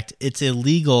 Fun fact: it's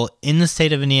illegal in the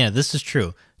state of Indiana. This is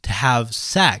true to have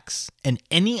sex in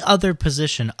any other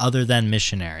position other than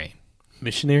missionary.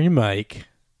 Missionary Mike,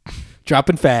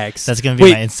 dropping facts. That's gonna be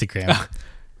Wait, my Instagram.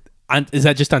 Is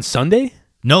that just on Sunday?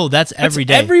 No, that's every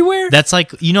day. Everywhere? That's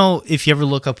like, if you ever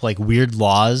look up like weird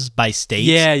laws by states,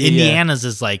 Yeah. Indiana's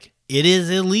is like, it is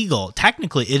illegal.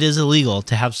 Technically, it is illegal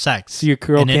to have sex So your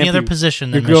girl in any can't other be- position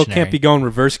Your than girl missionary. can't be going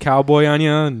reverse cowboy on you.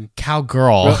 And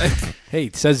Cowgirl. hey,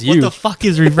 it says What you. the fuck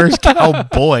is reverse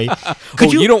cowboy?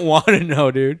 Could you don't want to know,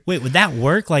 dude. Wait, would that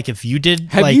work? Like if you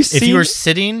did, Have like you if you were seen-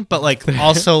 sitting, but like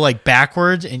also like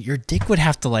backwards, and your dick would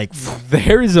have to like.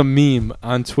 There is a meme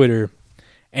on Twitter,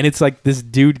 and it's like this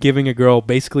dude giving a girl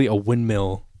basically a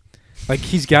windmill. Like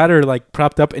he's got her like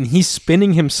propped up, and he's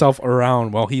spinning himself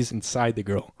around while he's inside the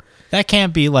girl. That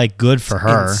can't be like good for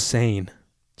her. Insane.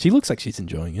 She looks like she's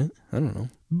enjoying it. I don't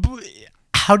know.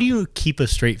 how do you keep a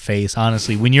straight face,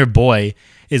 honestly, when your boy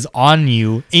is on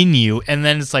you, in you, and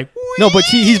then it's like, no, but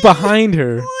he's behind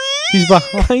her. He's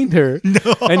behind her.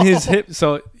 No. And his hip.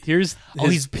 So here's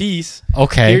his piece.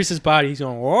 Okay. Here's his body. He's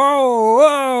going, whoa,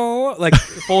 whoa, like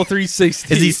full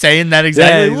 360. Is he saying that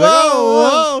exactly? Yeah,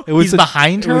 whoa, whoa. He's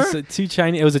behind her?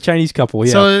 It was a Chinese couple,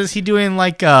 yeah. So is he doing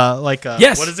like a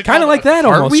yes, what is it kind of called? like that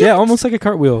almost. Cartwheel? Yeah, almost like a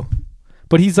cartwheel.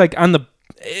 But he's like on the...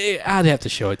 I'd have to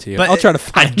show it to you. But I'll try to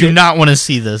find it. I do not want to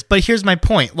see this. But here's my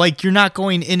point. Like, you're not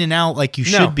going in and out like you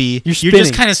should be. You're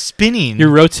just kind of spinning.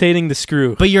 You're rotating the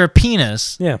screw. But you're a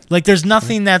penis. Yeah. Like, there's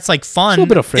nothing that's, like, fun. There's a little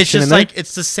bit of friction It's just in there. like,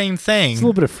 it's the same thing. There's a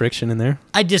little bit of friction in there.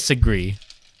 I disagree.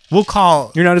 We'll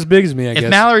call... You're not as big as me, I guess. If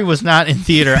Mallory was not in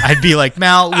theater, I'd be like,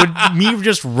 Mal, would me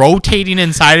just rotating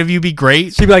inside of you be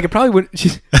great? She'd be like, it probably wouldn't...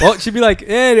 she'd be like,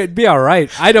 it'd be all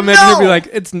right. I'd imagine it'd be like,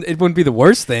 it wouldn't be the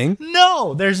worst thing.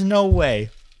 No, there's no way.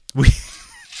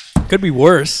 Could be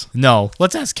worse. No,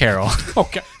 let's ask Carol.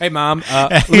 Okay. Hey, Mom.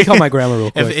 Let me call my grandma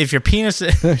real quick. If your penis...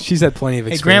 She's had plenty of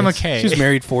experience. Hey, Grandma Kay. She's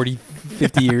married 40,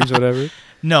 50 years, whatever.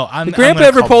 No, Did Grandpa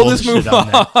ever pull this move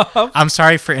off? I'm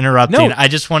sorry for interrupting. No, I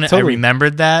just wanted. totally. I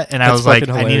remembered that, and I That's was like,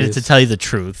 fucking I needed hilarious. to tell you the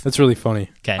truth. That's really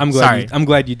funny. Okay, I'm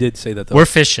glad you did say that, though. We're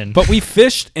fishing, But we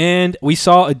fished, and we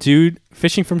saw a dude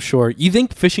fishing from shore. You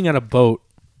think fishing on a boat,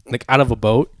 like out of a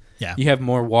boat, yeah, you have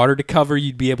more water to cover,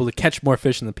 you'd be able to catch more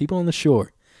fish than the people on the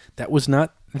shore. That was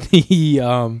not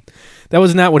that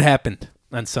was not what happened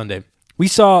on Sunday. We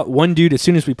saw one dude, as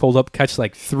soon as we pulled up, catch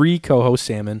like 3 coho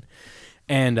salmon,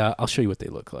 and I'll show you what they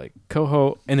look like.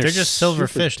 Coho, and they're just silver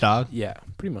fish, dog. Yeah,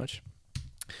 pretty much.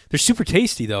 They're super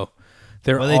tasty though.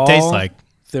 What do they taste like?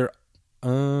 They're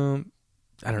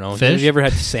I don't know. Fish? Have you ever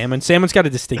had salmon? Salmon's got a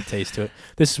distinct taste to it.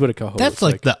 This is what a coho That's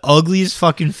looks like the ugliest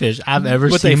fucking fish I've ever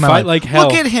But seen. they in my fight life. like hell.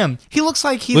 Look at him. He looks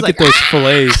like he's Look like. at those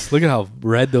fillets. Look at how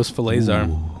red those fillets are.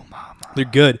 They're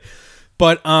good.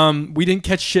 But we didn't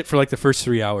catch shit for like the first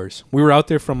 3 hours. We were out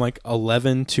there from like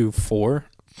 11 to 4.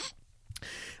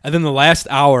 And then the last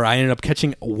hour, I ended up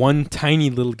catching one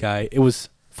tiny little guy. It was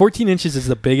 14 inches is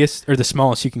the biggest or the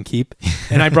smallest you can keep.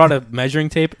 And I brought a measuring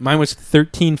tape. Mine was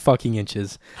 13 fucking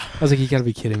inches. I was like, you gotta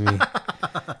be kidding me.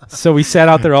 So we sat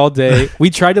out there all day. We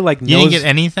tried to like You didn't get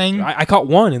anything? I caught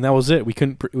one and that was it.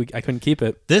 I couldn't keep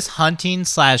it. This hunting /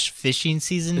 fishing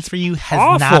season for you has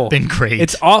Awful. not been great.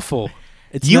 It's awful.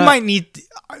 You might need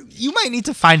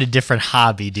to find a different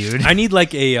hobby, dude. I need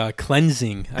like a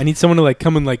cleansing. I need someone to like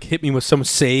come and like hit me with some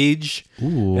sage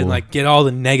and like get all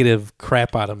the negative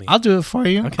crap out of me. I'll do it for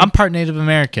you. Okay. I'm part Native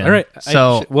American. All right,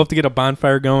 so we'll have to get a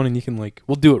bonfire going, and you can like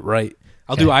we'll do it right.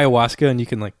 I'll do ayahuasca, and you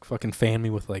can like fucking fan me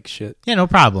with like shit. yeah, no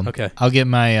problem. Okay. I'll get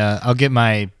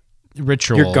my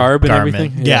ritual. Your garb and garment.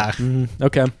 everything. Yeah.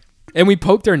 Okay. And we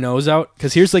poked our nose out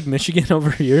because here's like Michigan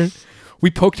over here. We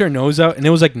poked our nose out, and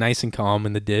it was like nice and calm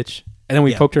in the ditch. And then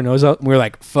we poked our nose out, and we were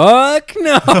like, "Fuck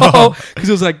no!" Because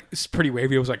it was like it's pretty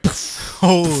wavy. It was like,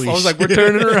 holy. I was like, "We're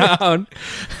turning around."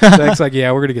 Zach's like,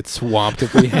 "Yeah, we're gonna get swamped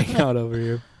if we hang out over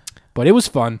here." But it was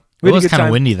fun. It was kind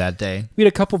of windy that day. We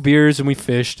had a couple beers and we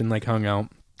fished and like hung out.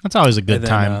 That's always a good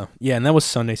time. Yeah, and that was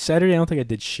Sunday. Saturday, I don't think I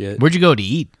did shit. Where'd you go to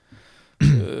eat?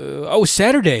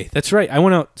 Saturday. That's right. I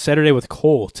went out Saturday with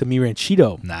Cole to Mi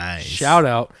Ranchito. Nice. Shout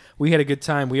out. We had a good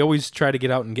time. We always try to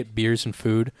get out and get beers and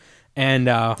food. And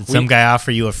did some guy offer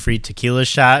you a free tequila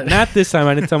shot? Not this time.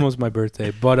 I didn't tell him it was my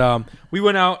birthday. But we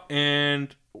went out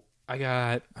and I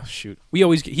got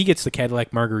he gets the Cadillac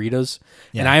margaritas,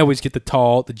 and I always get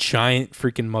the giant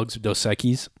freaking mugs of Dos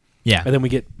Equis. Yeah. And then we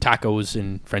get tacos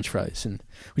and French fries, and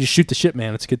we just shoot the shit,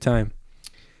 man. It's a good time.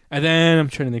 And then I'm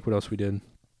trying to think what else we did.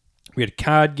 We had a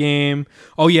COD game.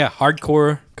 Oh yeah,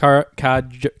 hardcore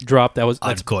COD drop. That's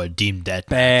hardcore deemed dead.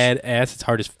 Badass. It's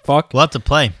hard as fuck. We'll have to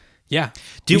play. Yeah,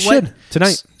 dude. Should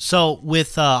tonight. So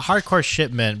with hardcore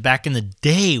shipment back in the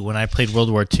day when I played World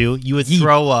War II, you would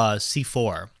throw a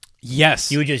C4.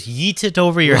 Yes, you would just yeet it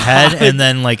over your head and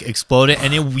then like explode it,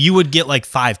 and you would get like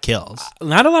 5 kills.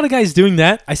 Not a lot of guys doing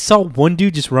that. I saw one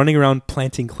dude just running around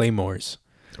planting claymores.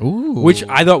 Ooh. Which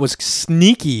I thought was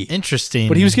sneaky. Interesting.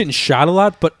 But he was getting shot a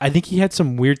lot, but I think he had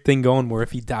some weird thing going where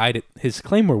if he died, his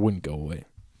claymore wouldn't go away.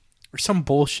 Or some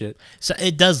bullshit. So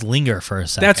it does linger for a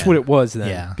second. That's what it was then.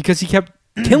 Yeah. Because he kept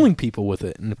killing people with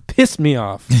it, and it pissed me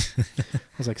off. I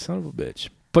was like, son of a bitch.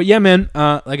 But yeah, man,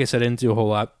 like I said, I didn't do a whole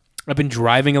lot. I've been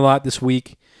driving a lot this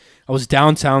week. I was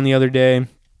downtown the other day.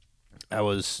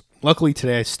 Luckily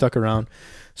today I stuck around.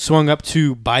 Swung up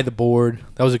to By the Board.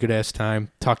 That was a good-ass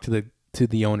time. Talked to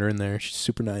the owner in there. She's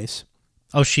super nice.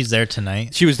 Oh, she's there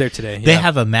tonight? She was there today. Yeah. They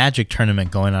have a Magic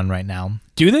tournament going on right now.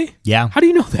 Do they? Yeah. How do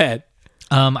you know that?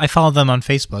 I follow them on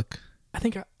Facebook. I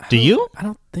think. Do you? I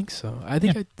don't think so. I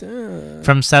think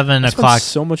From 7 I o'clock. spent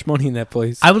so much money in that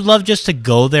place. I would love just to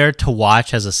go there to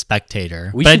watch as a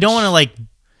spectator, but I don't want to like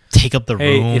take up the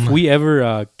room. If we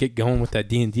ever get going with that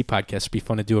D&D podcast, it'd be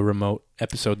fun to do a remote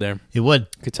episode there. It would.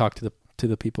 Could talk to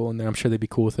the people in there. I'm sure they'd be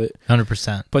cool with it.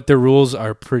 100%. But their rules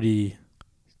are pretty.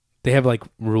 They have like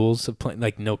rules of playing,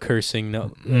 like no cursing,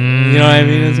 no. You know what I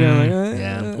mean? It's kind of like,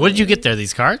 Yeah. What did you get there?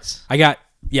 These cards? I got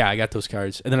those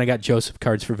cards, and then I got Joseph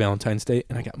cards for Valentine's Day,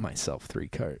 and I got myself 3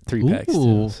 packs.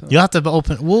 Too, so. You'll have to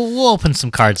open. We'll open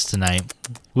some cards tonight.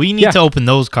 We need to open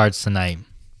those cards tonight.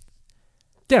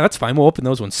 Yeah, that's fine. We'll open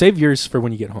those ones. Save yours for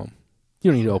when you get home.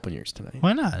 You don't need to open yours tonight.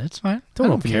 Why not? It's fine. Don't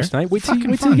open care. yours tonight. Wait till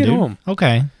you Fun, get dude. home.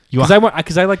 Okay.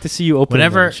 Because I like to see you open.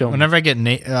 Whenever I get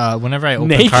whenever I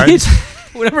open cards.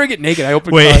 Whenever I get naked, I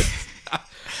open Wait. cards.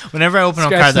 Whenever I open up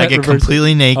Scratch cards, I that, get reverse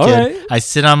completely naked. Right. I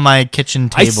sit on my kitchen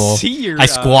table. I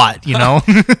squat, you know?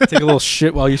 Take a little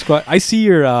shit while you squat. I see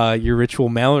your ritual.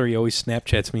 Mallory always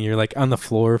Snapchats me. You're like on the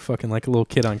floor fucking like a little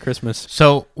kid on Christmas.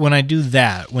 So when I do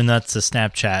that, when that's a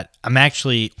Snapchat, I'm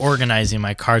actually organizing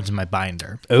my cards in my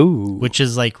binder. Oh. Which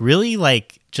is like really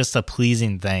like just a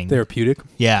pleasing thing. Therapeutic.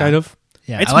 Yeah. Kind of.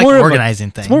 Yeah. It's I like more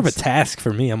organizing things. It's more of a task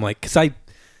for me. I'm like, because I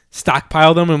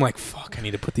stockpile them. And I'm like, fuck, I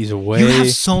need to put these away. You have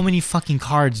so many fucking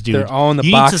cards, dude. They're all in the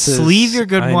boxes. boxes. You need to sleeve your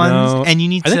good ones, and you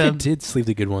need I think I did sleeve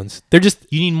the good ones. They're just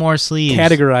You need more sleeves.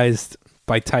 categorized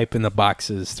by type in the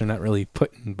boxes. They're not really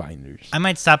put in binders. I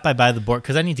might stop by the board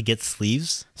because I need to get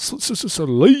sleeves.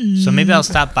 Sleeve. So maybe I'll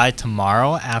stop by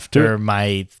tomorrow after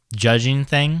my judging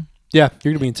thing. Yeah,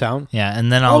 you're going to be in town. Yeah,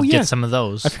 and then I'll get some of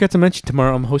those. I forgot to mention,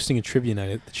 tomorrow I'm hosting a trivia night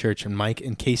at the church, and Mike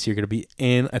and Casey are going to be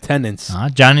in attendance.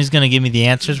 Johnny's going to give me the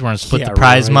answers. We're going to split the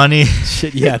prize money.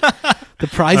 Shit, yeah. The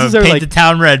prizes are paint like... the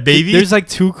town red, baby. There's like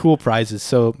 2 cool prizes.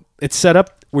 So it's set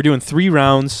up. We're doing 3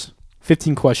 rounds,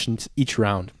 15 questions each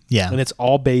round. Yeah. And it's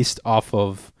all based off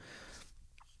of...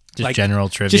 Just like, general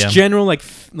trivia. Just general,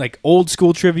 like old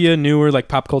school trivia, newer, like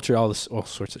pop culture, all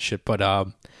sorts of shit.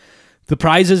 But the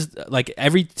prizes, like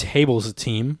every table is a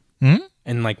team. Mm-hmm.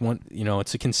 And like one,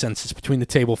 it's a consensus between the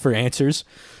table for answers.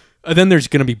 Then there's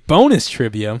going to be bonus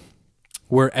trivia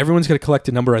where everyone's going to collect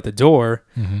a number at the door.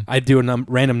 Mm-hmm. I do a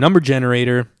random number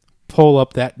generator, pull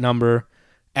up that number,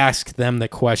 ask them the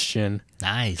question.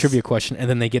 Nice. Trivia question, and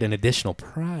then they get an additional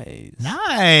prize.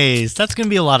 Nice. That's going to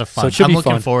be a lot of fun. So it should I'm be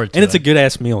looking fun. forward to it. And it's a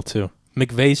good-ass meal, too.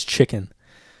 McVeigh's chicken.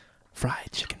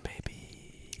 Fried chicken, baby.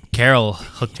 Carol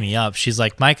hooked me up. She's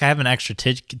like, Mike, I have an extra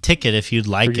ticket if you'd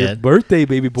like For your it. birthday,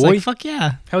 baby boy. It's like, fuck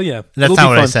yeah. Hell yeah. That's not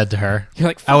what I said to her. You're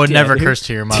like, I would fuck never dude. curse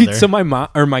to your mother. Dude, so my mom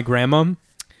or my grandma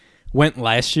went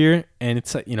last year, and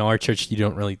it's our church. They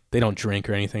don't drink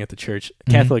or anything at the church.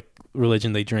 Catholic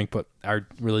religion they drink, but our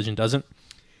religion doesn't.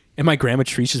 And my grandma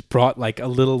Trish just brought like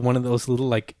one of those little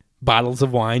like bottles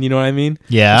of wine. You know what I mean?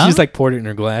 Yeah. And she's like poured it in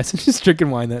her glass and she's drinking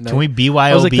wine that night. Can we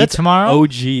I was like, BYOB that's tomorrow?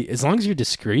 OG, as long as you're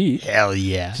discreet. Hell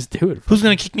yeah. Just do it. Who's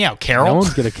gonna kick me out? Carol? No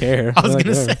one's gonna care. I was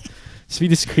gonna say. Just be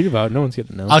discreet about it. No one's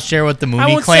gonna know. I'll share with the Mooney I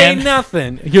won't clan. say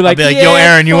nothing. You're like, I'll be like, yo,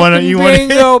 Aaron, you wanna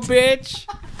bingo, bitch?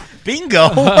 Bingo.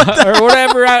 Or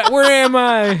whatever. Where am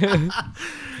I?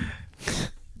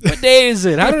 What day is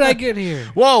it? How did I get here?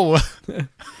 Whoa.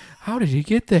 How did he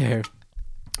get there?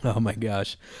 Oh my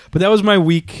gosh. But that was my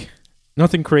week.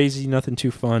 Nothing crazy, nothing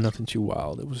too fun, nothing too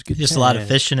wild. It was good. Just a lot of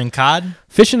fishing and cod?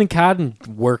 Fishing and cod and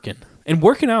working. And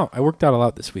working out. I worked out a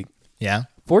lot this week. Yeah.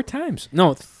 4 times.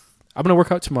 No, I'm going to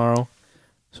work out tomorrow.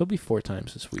 So it'll be 4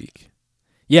 times this week.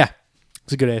 Yeah.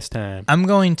 It's a good ass time. I'm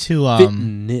going to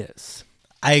Fitness.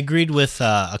 I agreed with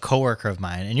a coworker of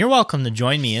mine, and you're welcome to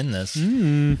join me in this.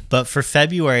 But for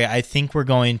February, I think we're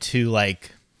going to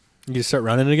like You just start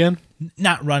running again?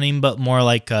 not running, but more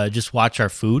like just watch our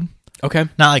food. Okay.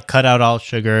 Not like cut out all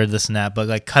sugar, this and that, but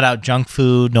like cut out junk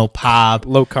food, no pop.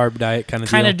 Low carb diet kind of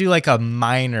deal. Kind of do like a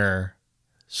minor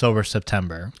sober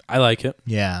September. I like it.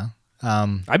 Yeah.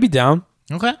 I'd be down.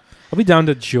 Okay. I'll be down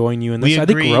to join you in this. We I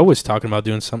think agreed. Ro was talking about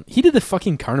doing something. He did the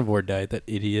fucking carnivore diet, that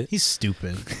idiot. He's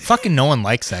stupid. Fucking no one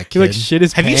likes that kid. He like shit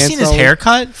his Have you pants seen his all over.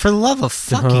 haircut? For the love of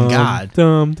fucking God.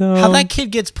 Dumb. How that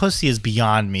kid gets pussy is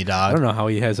beyond me, I dog. don't know how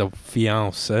he has a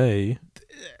fiance.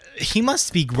 He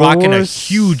must be rocking a Course.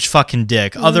 huge fucking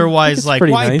dick. it's Otherwise, like,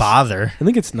 pretty why nice. bother? I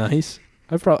think it's nice.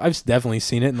 I've definitely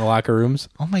seen it in the locker rooms.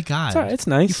 Oh my God. It's all right. It's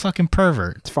nice. You fucking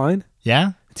pervert. It's fine.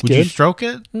 Yeah? It's Would you good. stroke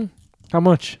it? How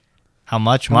much? How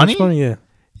much How money? much money? Yeah.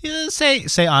 Yeah,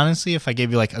 say honestly, if I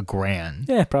gave you like $1,000,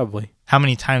 Yeah, probably. how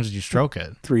many times would you stroke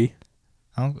it? 3.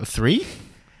 Oh, 3?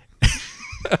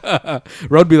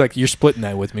 Rod'd be like, "You're splitting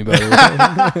that with me, by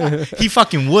the way." He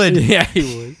fucking would. Yeah,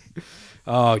 he would.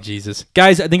 Oh, Jesus.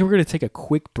 Guys, I think we're going to take a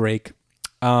quick break.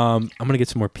 I'm going to get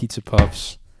some more pizza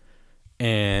puffs.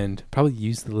 and probably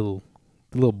use the little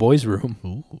boys'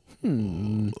 room.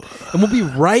 And we'll be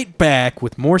right back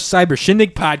with more Cyber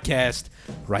Shindig podcast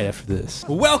right after this.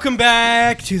 Welcome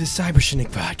back to the Cyber Shindig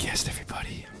podcast,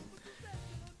 everybody.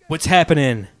 What's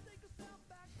happening?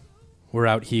 We're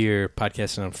out here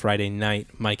podcasting on Friday night.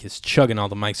 Mike is chugging all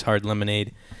the Mike's Hard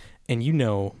Lemonade. And you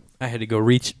know, I had to go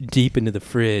reach deep into the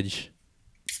fridge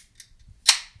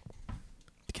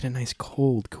to get a nice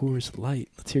cold Coors Light.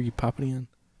 Let's hear you popping in.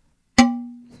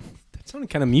 That sounded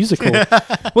kind of musical.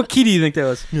 What key do you think that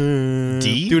was?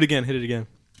 D? Do it again. Hit it again.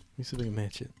 Let me see if I can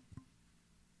match it.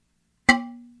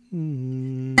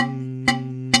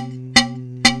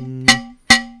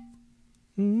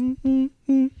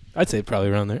 I'd say probably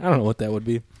around there. I don't know what that would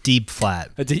be. Deep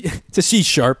flat. It's a C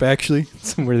sharp, actually.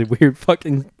 Some really weird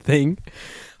fucking thing.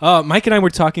 Mike and I were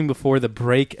talking before the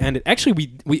break ended. Actually,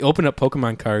 we opened up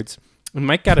Pokemon cards, and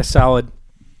Mike got a solid...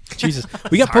 Jesus.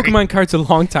 We got Pokemon cards a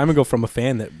long time ago from a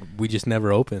fan that we just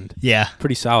never opened. Yeah.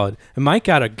 Pretty solid. And Mike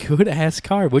got a good-ass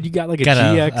card. What you got, like a Got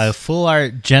GX? a full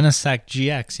art Genesect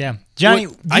GX, yeah. Johnny,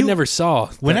 I never saw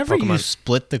that whenever you Pokemon.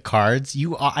 split the cards,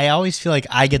 I always feel like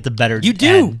I get the better You do.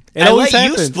 end. It always let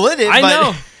happens. you split it, I but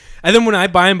know. And then when I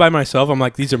buy them by myself, I'm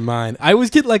like, these are mine. I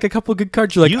always get like a couple of good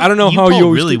cards. You're like, I don't know how pull you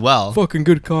always really get well. fucking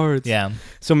good cards. Yeah.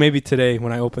 So maybe today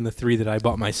when I open the 3 that I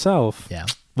bought myself, Yeah.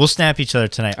 We'll snap each other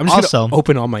tonight. I'm just also, gonna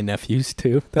open all my nephews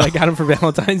too that I got them for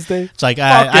Valentine's Day. it's like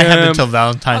Fuck I have him. until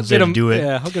Valentine's Day to do it.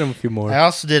 Yeah, I'll get them a few more. I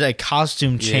also did a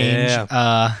costume change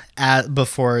after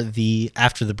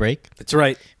the break. That's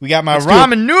right. We got my Let's do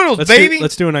ramen noodles, baby.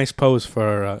 Let's do a nice pose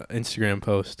for our Instagram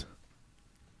post.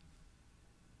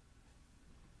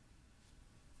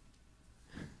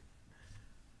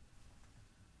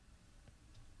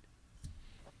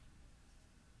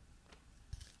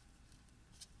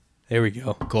 There we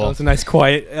go. Cool. That was a nice,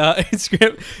 quiet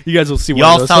Instagram. You guys will see.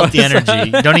 Y'all felt the energy.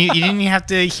 You didn't even have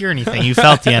to hear anything. You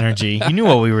felt the energy. You knew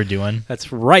what we were doing.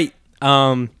 That's right.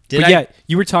 Yeah,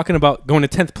 you were talking about going to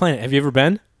 10th Planet. Have you ever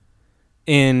been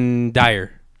in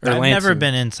Dyer or I've Lansing? never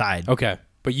been inside. Okay,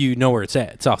 but you know where it's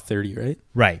at. It's off 30, right?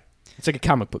 Right. It's like a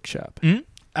comic book shop. Mm-hmm.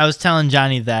 I was telling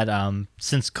Johnny that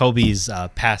since Kobe's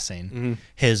passing,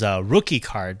 his rookie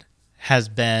card has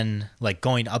been like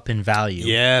going up in value.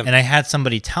 Yeah. And I had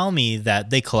somebody tell me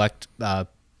that they collect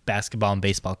basketball and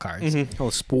baseball cards. Oh,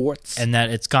 sports. And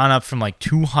that it's gone up from like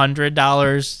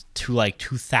 $200 to like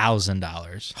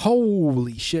 $2,000.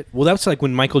 Holy shit. Well, that's like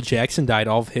when Michael Jackson died,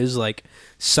 all of his like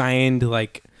signed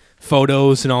like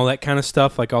photos and all that kind of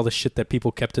stuff, like all the shit that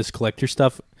people kept as collector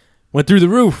stuff went through the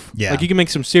roof. Yeah. Like you can make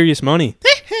some serious money.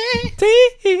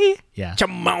 Yeah.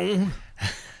 Come on.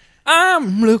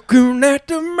 I'm looking at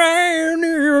the man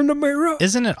in the mirror.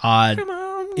 Isn't it odd Come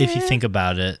on, if you man. think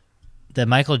about it that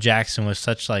Michael Jackson was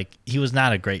such like he was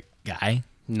not a great guy,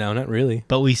 No, not really.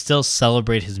 but we still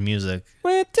celebrate his music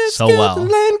Went to so well.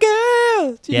 Scotland, girl.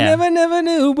 You Yeah. never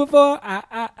knew before.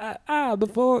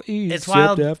 Before E. It's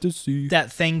wild after C.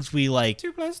 that things we like.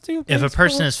 2 + 2 If a +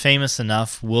 person 4. is famous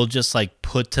enough, we'll just like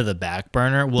put to the back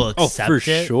burner. We'll Oh, accept for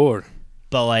it, sure.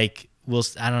 but like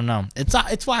I don't know.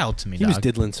 It's wild to me. He was dog.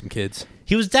 diddling some kids.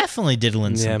 He was definitely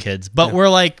diddling Yeah. some kids, but Yeah. we're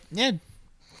like, yeah,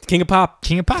 King of Pop.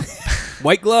 King of Pop.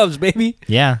 White gloves, baby.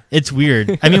 Yeah, it's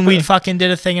weird. I mean, we fucking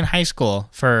did a thing in high school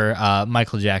for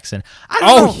Michael Jackson. I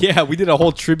don't know. Yeah, we did a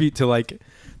whole tribute to like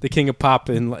the King of Pop,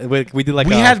 and we did like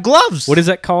We had gloves. What is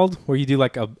that called? Where you do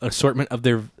like a assortment of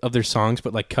their songs,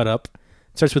 but like cut up.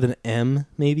 It starts with an M,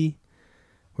 maybe.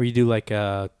 Where you do like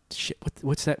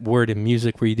what's that word in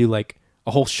music? Where you do like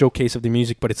a whole showcase of their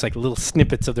music, but it's like little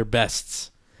snippets of their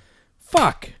bests.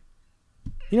 Fuck.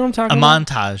 You know what I'm talking about?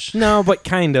 montage. No, but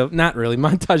kind of. Not really.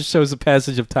 Montage shows the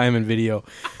passage of time in video,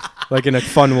 like in a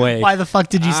fun way. Why the fuck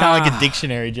did you sound like a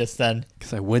dictionary just then?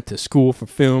 Because I went to school for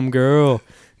film, girl.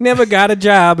 Never got a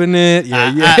job in it.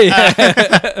 Yeah.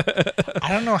 I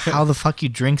don't know how the fuck you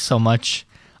drink so much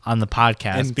on the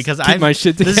podcast And because keep my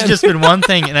shit this has together. just been one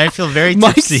thing, and I feel very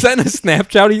Mike tipsy. sent a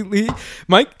Snapchat.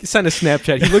 Mike sent a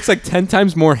Snapchat. He looks like 10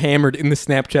 times more hammered in the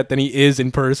Snapchat than he is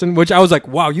in person, which I was like,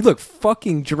 wow, you look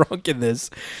fucking drunk in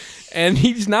this. And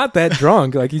he's not that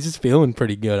drunk. Like, he's just feeling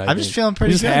pretty good. I'm just feeling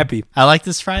pretty He's good. just happy. I like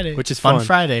this Friday, Which is fun fun.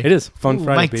 Friday. It is. Fun Ooh,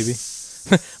 Friday, Mike's.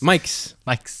 baby. Mike's.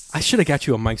 Mike's. I should have got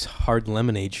you a Mike's Hard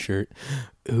Lemonade shirt.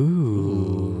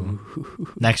 Ooh.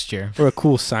 Next year. Or a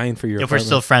cool sign for your If we're apartment.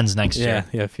 still friends next Yeah,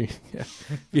 year. if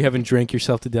you haven't drank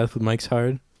yourself to death with Mike's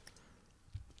Hard.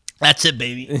 That's it,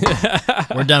 baby.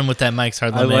 We're done with that Mike's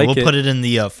Hard I Lemonade. like We'll it. put it in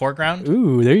the foreground.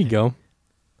 Ooh, there you go.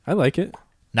 I like it.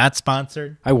 Not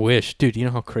sponsored. I wish. Dude, you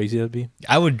know how crazy that'd be?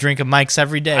 I would drink a Mike's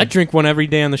every day. I drink one every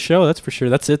day on the show. That's for sure.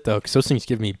 That's it, though, because those things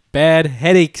give me bad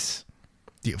headaches.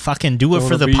 You fucking do it Don't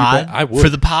for the wanna be pod. I would. For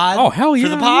the pod. Oh hell yeah! For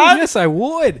the pod. Yes, I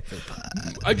would.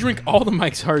 I drink all the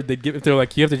Mike's Hard. They'd give if they're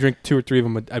like you have to drink 2 or 3 of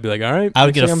them. I'd be like, all right. I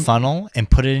would get a funnel and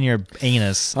put it in your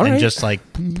anus All and right. just like.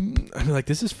 I'd be like,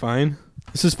 this is fine.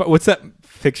 This is fine. What's that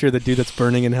picture of the dude that's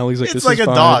burning in hell? He's like, It's this like is a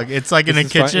fine. dog. It's like in a This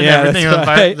is fine. kitchen. Yeah, Everything that's on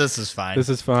fire. right. This is fine. This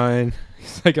is fine.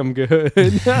 He's like, I'm good.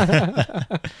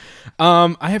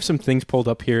 I have some things pulled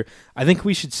up here. I think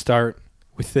we should start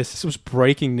with this. This was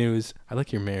breaking news. I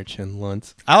like your mayor chin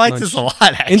lunch. I like Lunch. this a lot.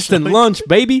 Actually. Instant lunch,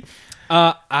 baby.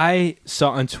 I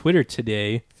saw on Twitter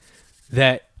today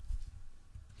that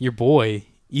your boy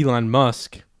Elon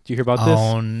Musk. Do you hear about this?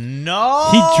 Oh no!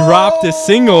 He dropped a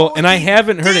single, and I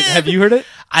haven't heard it. Have you heard it?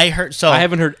 I heard. So I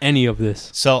haven't heard any of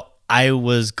this. So I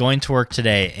was going to work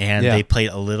today, and Yeah. they played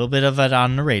a little bit of it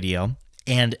on the radio.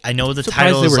 And I know the Surprised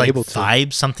title they is were like able to.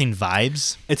 Vibe, something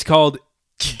Vibes. It's called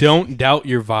 "Don't Doubt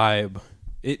Your Vibe."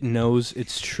 It knows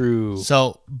it's true.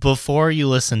 So before you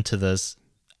listen to this,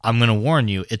 I'm going to warn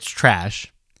you, it's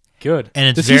trash. Good. And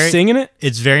it's Is he singing it?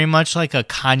 It's very much like a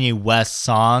Kanye West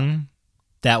song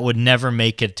that would never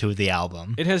make it to the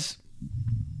album. It has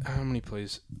how many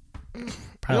plays? It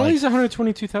Probably only like, has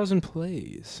 122,000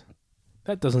 plays.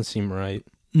 That doesn't seem right.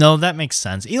 no, that makes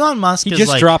sense. Elon Musk He is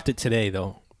just like dropped it today,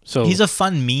 though. So he's a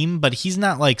fun meme, but he's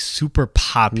not like super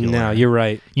popular. No, you're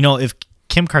right. You know, if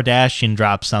Kim Kardashian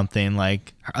dropped something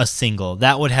like a single,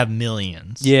 that would have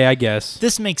millions. Yeah, I guess.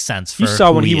 This makes sense for You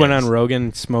saw when who he went is. on Rogan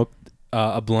and smoked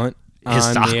a blunt His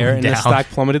on stock the air, went and the down. stock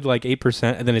plummeted like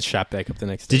 8%, and then it shot back up the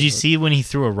next day. Did you see when he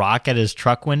threw a rock at his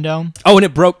truck window? Oh, and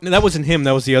it broke. That wasn't him.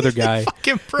 That was the other guy.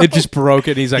 Fucking broke. It just broke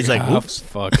it. And he's like, like, "Whoops,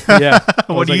 whoops." fuck." Yeah.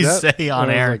 I What was do like you that? say on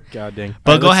And I was air? like, God dang.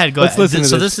 But All right, go ahead, go let's ahead. listen to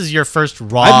So this. this is your first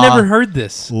raw. I've never heard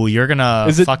this. Ooh, you're gonna.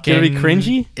 Is it fucking, gonna be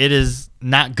cringy? It is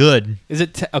not good. Is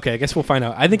it? Okay, I guess we'll find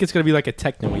out. I think it's gonna be like a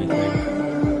techno-y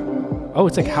thing. Oh,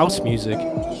 it's like house music.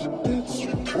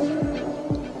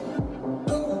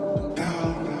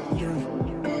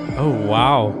 Oh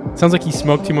wow! Sounds like he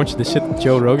smoked too much of the shit that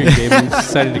Joe Rogan gave him. He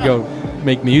decided to go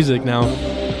make music now.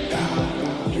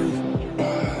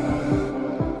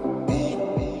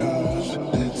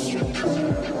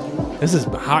 This is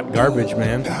hot garbage,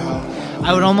 man.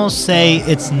 I would almost say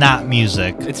it's not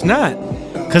music It's not.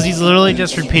 because he's literally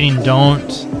just repeating "Don't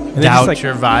then doubt just, like-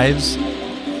 your vibes."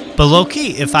 But low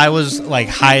key, if I was like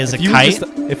high as a If you were kite,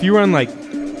 if you were on like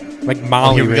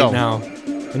Molly here we right go. now,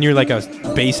 and you're like a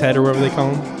bass head or whatever they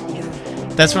call them.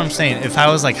 that's what I'm saying. If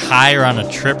I was like high or on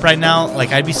a trip right now,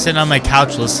 like I'd be sitting on my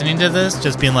couch listening to this,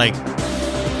 just being like,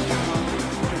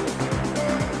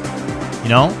 you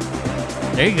know,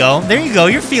 there you go, there you go.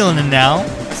 You're feeling it now.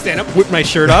 Stand up, whip my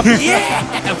shirt up.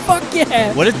 Yeah, fuck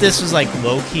yeah. What if this was like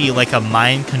low key, like a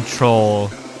mind control,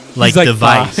 like He's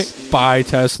device? Buy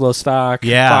Tesla stock.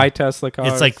 Yeah. Buy Tesla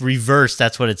cars. It's like reverse.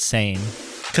 That's what it's saying.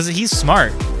 Because he's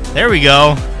smart. There we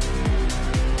go.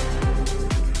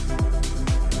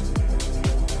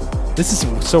 this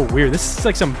is so weird. This is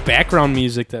like some background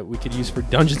music that we could use for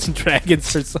Dungeons and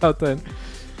Dragons or something.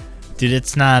 Dude,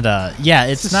 it's not. Yeah,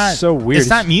 This it's is not. so weird. It's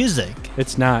not music.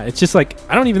 It's not. It's just like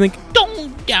I don't even think.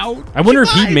 Don't doubt. I wonder your if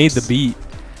he vibes. made the beat.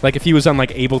 Like if he was on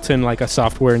like Ableton, like a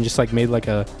software, and just like made like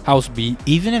a house beat.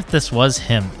 Even if this was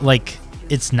him, like,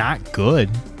 it's not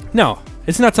good. No,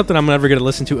 it's not something I'm ever gonna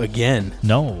listen to again.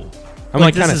 No. I'm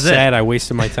like this kind of is it. sad I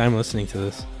wasted my time listening to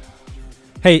this.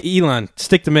 Hey, Elon,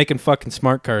 stick to making fucking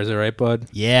smart cars, all right, bud?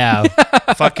 Yeah.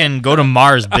 Fucking go to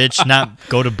Mars, bitch. Not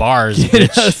go to bars,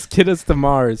 bitch. Get us to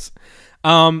Mars.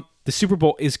 The Super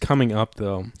Bowl is coming up,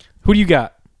 though. Who do you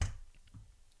got?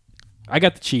 I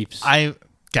got the Chiefs. I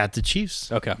got the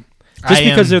Chiefs. Okay. Just I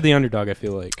because am- they're the underdog, I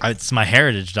feel like It's my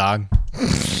heritage, dog.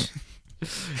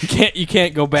 you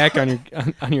can't go back on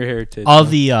your heritage. All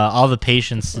the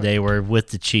patients today were with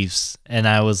the Chiefs, and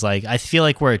I was like, I feel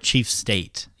like we're a Chiefs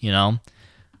state, you know.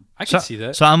 I can see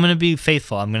that. So I'm gonna be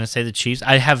faithful. I'm gonna say the Chiefs.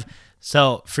 I have.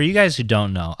 So for you guys who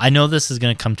don't know, I know this is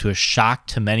gonna come to a shock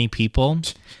to many people,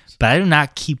 but I do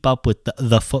not keep up with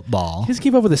the football. You just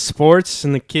keep up with the sports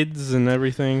and the kids and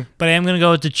everything. But I am gonna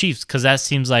go with the Chiefs because that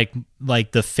seems like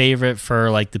the favorite for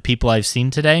like the people I've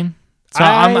seen today. So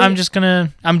I'm just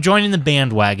gonna joining the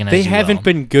bandwagon. They as you haven't will.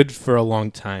 been good for a long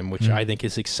time, which I think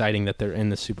is exciting that they're in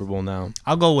the Super Bowl now.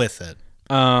 I'll go with it.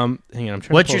 Hang on, I'm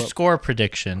trying. What's to your pull up. score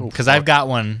prediction? Oh, Because fuck. I've got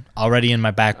one already in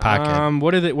my back pocket.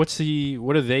 What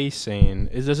are they saying?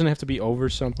 It doesn't have to be over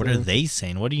something. What are they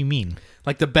saying? What do you mean?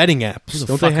 Like the betting apps. Who the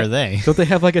Don't fuck they are they? Don't they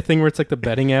have like a thing where it's like the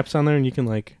betting apps on there and you can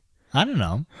like? I don't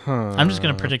know. I'm just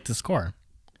gonna predict the score.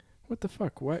 What the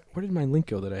fuck? Where did my link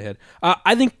go that I had?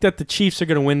 I think that the Chiefs are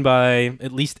going to win by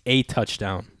at least a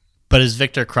touchdown. But is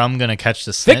Victor Crumb gonna catch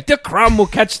the snitch? Victor Crumb will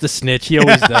catch the snitch. He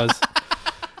always does.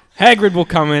 Hagrid will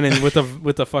come in and with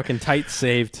a fucking tight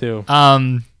save too.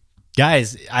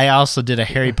 Guys, I also did a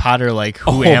Harry Potter like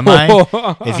who am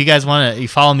I? If you guys want to, you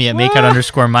follow me at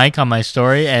makeout_Mike on my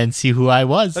story and see who I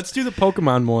was. Let's do the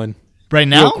Pokemon one right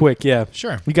now. Real quick, yeah.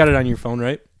 Sure. You got it on your phone,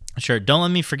 right? Sure. Don't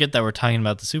let me forget that we're talking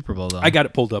about the Super Bowl though. I got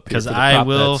it pulled up here because I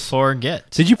will forget.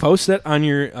 Did you post that on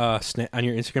your on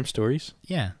your Instagram stories?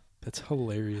 Yeah. That's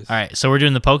hilarious. All right, so we're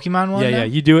doing the Pokemon one. Yeah.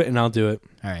 You do it and I'll do it.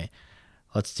 All right,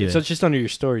 let's do it. So it's just under your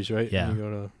stories, right? Yeah. You go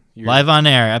to Live on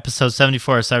air, episode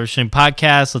 74 of Cyber Shindig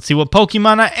Podcast. Let's see what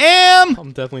Pokemon I am.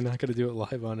 I'm definitely not gonna do it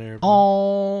live on air.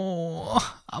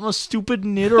 Oh, I'm a stupid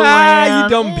knitter. You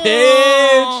dumb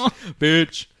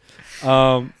bitch.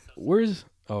 Where's?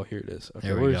 Oh, here it is. Okay,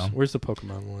 there we go. Where's the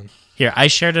Pokemon one? Here, I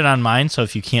shared it on mine, so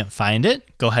if you can't find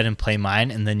it, go ahead and play mine,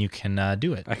 and then you can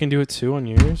do it. I can do it too on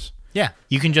yours. Yeah,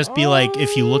 you can just be like,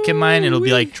 if you look at mine, it'll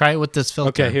be like, try it with this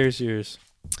filter. Okay, here's yours.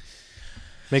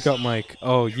 Make up Mike.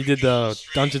 Oh, you did the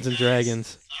Dungeons and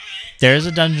Dragons. There's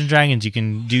a Dungeons and Dragons. You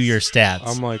can do your stats.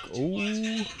 I'm like,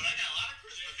 ooh.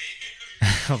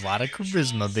 A lot of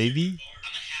charisma, baby.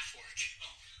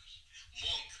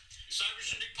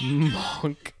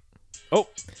 Monk. Oh.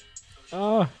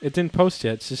 It didn't post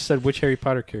yet. It just said which Harry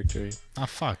Potter character are you? Oh,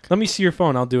 fuck. Let me see your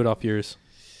phone. I'll do it off yours.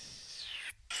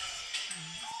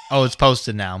 Oh, it's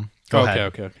posted now. Go ahead.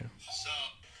 Okay.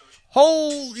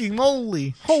 Holy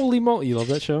moly. Holy moly. You love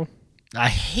that show?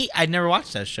 I never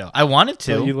watched that show. I wanted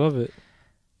to. Oh, you love it.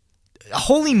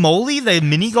 Holy moly, the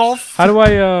mini golf? How do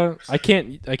I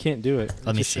can't do it.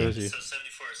 Let me see.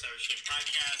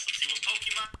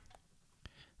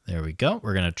 There we go.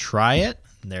 We're going to try it.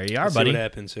 There you are, Let's buddy. see what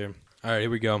happens here. All right, here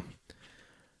we go.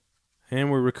 And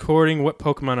we're recording. What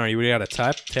Pokemon are you? We got to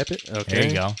tap it? Okay. There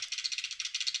you go.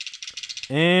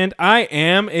 And I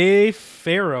am a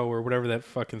Pharaoh or whatever that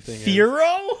fucking thing is.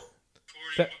 Pharaoh?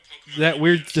 That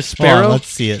weird Sparrow? Let's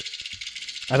see it.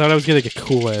 I thought I was going to get a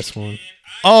cool-ass one.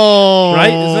 Oh,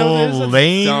 right? Is that what it is? That's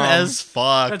lame dumb. as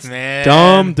fuck, That's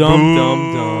man.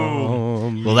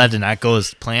 Dumb. Well, that did not go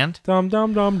as planned.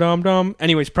 Dumb.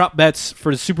 Anyways, prop bets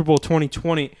for the Super Bowl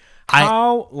 2020.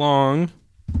 How long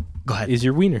Go ahead. is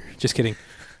your wiener? Just kidding.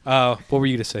 What were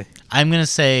you going to say? I'm going to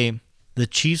say the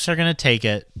Chiefs are going to take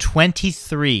it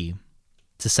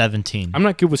 23-17. I'm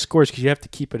not good with scores because you have to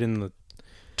keep it in the...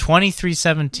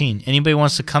 23-17. Anybody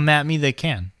wants to come at me, they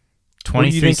can. 23-17. What do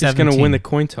you think is going to win the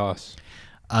coin toss?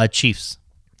 Chiefs.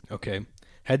 Okay.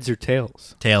 Heads or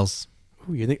tails? Tails.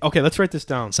 Ooh, you think? Okay, let's write this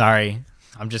down. Sorry.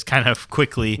 I'm just kind of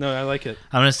quickly. No, I like it.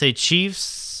 I'm going to say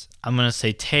Chiefs. I'm going to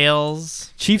say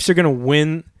tails. Chiefs are going to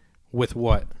win with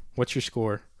what? What's your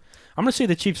score? I'm going to say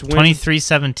the Chiefs win.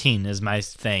 23-17 is my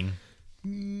thing.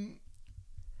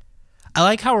 I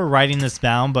like how we're writing this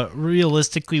down, but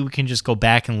realistically, we can just go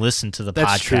back and listen to the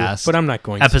That's podcast. True, but I'm not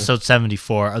going Episode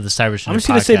 74 of the Cyber Shindig Podcast. I'm just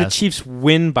going to say the Chiefs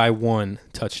win by 1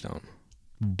 touchdown.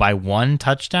 By 1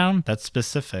 touchdown? That's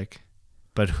specific.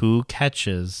 But who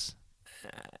catches?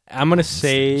 I'm going to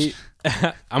say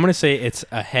it's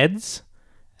a heads.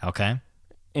 Okay.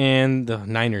 And the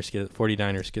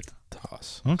 49ers get the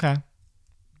toss. Okay.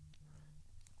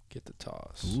 Get the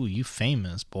toss. Ooh, you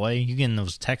famous, boy. You getting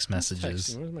those text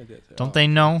messages. Where's my dad? Don't they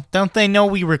know? Don't they know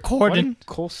we recorded? Why didn't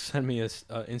Cole send me a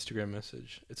Instagram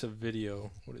message? It's a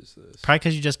video. What is this? Probably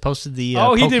because you just posted the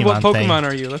Oh, he did. What Pokemon thing.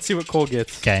 are you? Let's see what Cole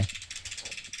gets. Okay.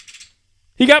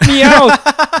 He got Meow.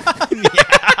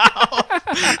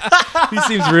 He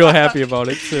seems real happy about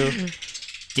it, too.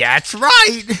 That's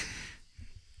right.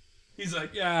 He's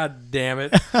like, God damn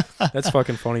it. That's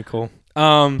fucking funny, Cole.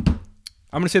 I'm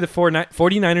going to say the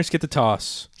 49ers get the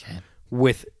toss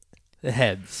with the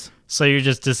heads. So you're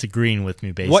just disagreeing with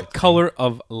me, basically. What color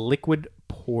of liquid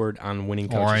poured on winning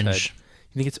coach's Orange. head?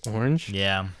 You think it's orange?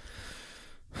 Yeah.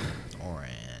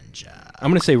 Orange. I'm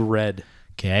going to say red.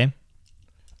 Okay.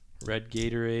 Red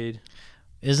Gatorade.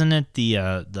 Isn't it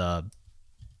the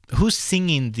who's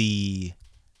singing the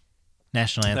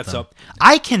national anthem? That's up.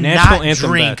 I cannot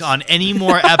drink on any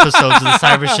more episodes of the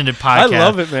Cyber Shindig Podcast. I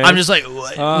love it, man. I'm just like,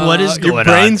 what is going on? Your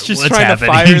brain's just What's trying happening?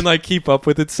 to fire and like keep up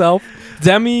with itself.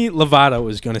 Demi Lovato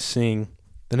is going to sing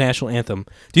the national anthem.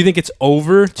 Do you think it's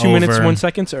over 2 minutes, 1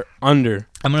 second, or under?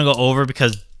 I'm going to go over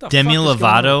because Demi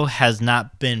Lovato has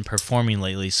not been performing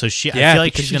lately. So I feel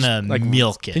like she's going to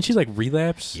milk it. Didn't she like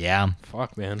relapse? Yeah.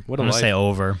 Fuck, man. What a I'm life. going to say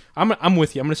over. I'm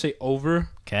with you. I'm going to say over.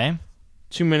 Okay.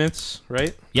 2 minutes,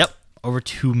 right? Yep. Over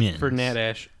 2 minutes. For Nat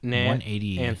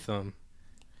 180. Anthem.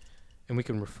 And we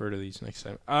can refer to these next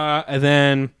time. And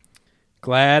then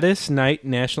Gladys Knight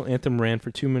National Anthem ran for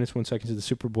 2 minutes, 1 second to the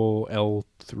Super Bowl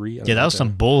L3. Yeah, that was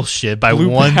some bullshit by Blew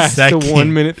 1 past second. To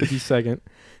 1 minute, 50 second.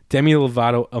 Demi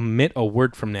Lovato omit a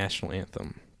word from National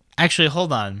Anthem. Actually,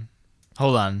 hold on.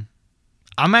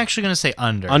 I'm actually going to say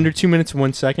under. Under 2 minutes and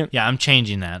 1 second? Yeah, I'm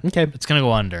changing that. Okay. It's going to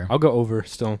go under. I'll go over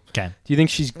still. Okay. Do you think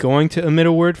she's going to omit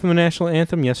a word from the national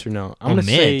anthem? Yes or no? I'm going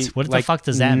to say... What the fuck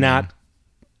does that mean?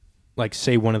 Like,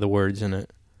 say one of the words in it.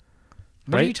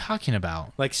 What are you talking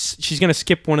about? Like, she's going to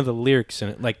skip one of the lyrics in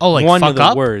it. Like, like one fuck of the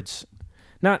up? words.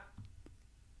 Not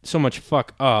so much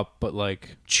fuck up, but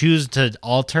like... Choose to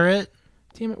alter it?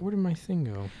 Damn it, where did my thing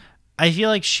go? I feel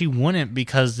like she wouldn't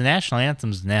because the national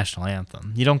anthem is the national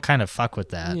anthem. You don't kind of fuck with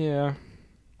that. Yeah.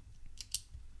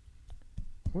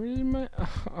 Where did my...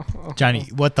 Johnny,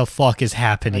 what the fuck is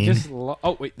happening?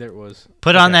 Oh, wait, there it was.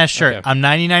 Put on that shirt. Okay. I'm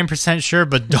 99% sure,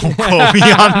 but don't quote me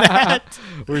on that.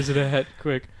 Where's it at?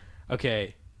 Quick.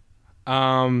 Okay.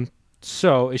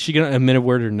 So, is she going to admit a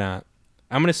word or not?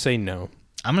 I'm going to say no.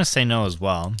 I'm going to say no as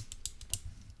well.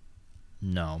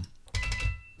 No.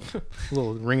 A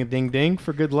little ring-a-ding-ding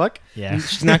for good luck. Yeah.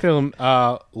 She's not going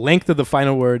to... length of the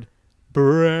final word.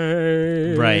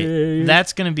 Brave. Right.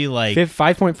 That's going to be like...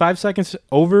 5.5 seconds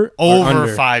over Over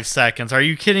under? 5 seconds. Are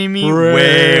you kidding me? Brave.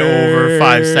 Way over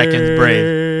 5 seconds, brave.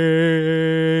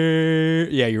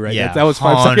 Yeah, you're right. Yeah, that was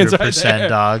 5 seconds right 100%, there.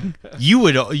 dog. You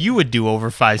would do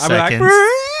over 5 I'm seconds. like,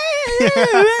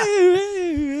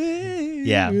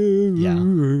 Yeah.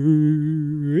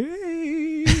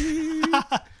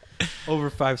 Over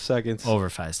 5 seconds. Over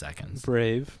 5 seconds.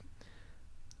 Brave.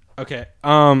 Okay.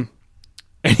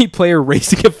 Any player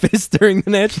raising a fist during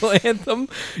the national anthem?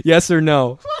 Yes or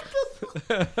no?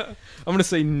 I'm gonna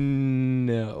say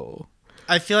no.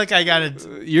 I feel like I gotta.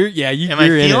 Am You're I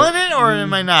feeling it or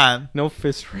am I not? No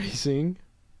fist raising.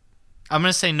 I'm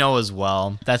gonna say no as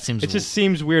well. That seems. It just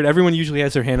seems weird. Everyone usually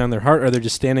has their hand on their heart, or they're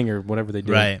just standing, or whatever they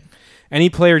do. right. Any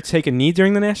player take a knee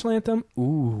during the national anthem?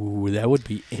 Ooh, that would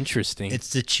be interesting. It's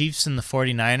the Chiefs and the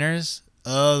 49ers.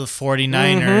 Oh, the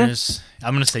 49ers.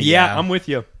 I'm gonna say yeah. I'm with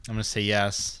you. I'm gonna say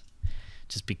yes,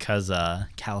 just because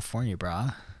California, brah.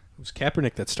 It was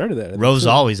Kaepernick that started that. Roe's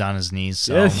always on his knees.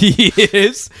 So. Yeah, he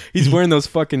is. He's wearing those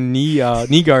fucking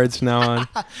knee guards now on,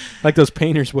 like those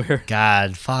painters wear.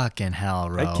 God, fucking hell,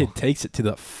 Roe. That kid takes it to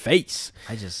the face.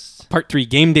 I just Part 3,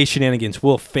 game day shenanigans.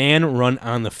 Will a fan run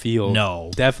on the field?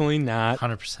 No. Definitely not.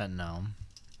 100% no.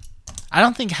 I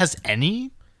don't think has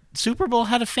any Super Bowl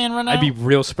had a fan run out. I'd be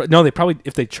real surprised. No, they probably,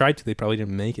 if they tried to, they probably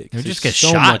didn't make it. They would just there's get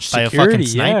so shot much by security, a fucking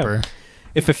sniper. Yeah.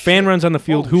 If a fan runs on the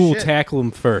field, Oh, who will shit. tackle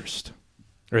him first?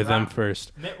 Or them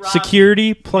first? Mitt Romney.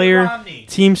 Security, player, Romney.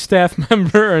 team staff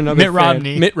member, or another Mitt fan?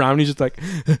 Romney. Mitt Romney's just like...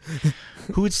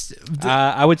 Who's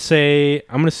I would say,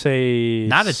 I'm going to say...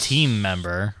 not a team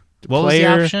member? What player,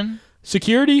 was the option?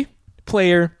 Security,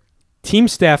 player, team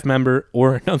staff member,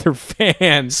 or another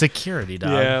fan. Security,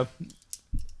 dog. Yeah.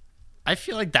 I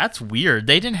feel like that's weird.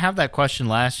 They didn't have that question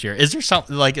last year. Is there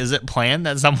something like? Is it planned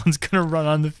that someone's gonna run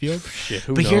on the field? Shit,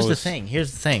 who But knows? here's the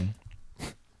thing.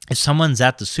 If someone's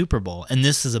at the Super Bowl and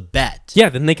this is a bet, Yeah,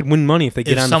 then they could win money if they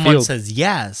get if on the someone field. says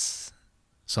yes,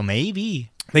 so maybe.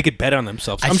 They could bet on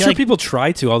themselves. I I'm feel sure like- people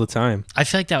try to all the time. I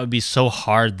feel like that would be so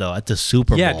hard though at the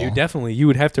Super Yeah, Bowl. dude, definitely. You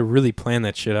would have to really plan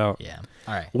that shit out. Yeah.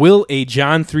 All right. Will a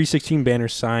John 316 banner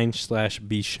sign /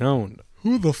 be shown?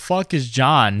 Who the fuck is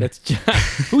John? That's John.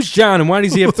 Who's John, and why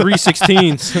does he have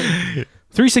 316s?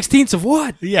 316ths of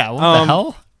what? Yeah. What the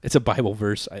hell? It's a Bible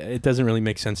verse. It doesn't really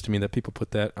make sense to me that people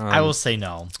put that. I will say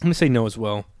no. I'm gonna say no as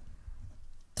well.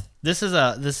 This is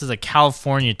a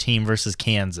California team versus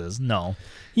Kansas. No.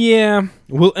 Yeah.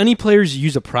 Will any players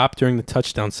use a prop during the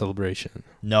touchdown celebration?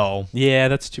 No. Yeah,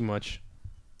 that's too much.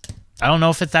 I don't know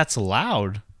if that's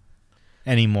allowed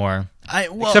anymore.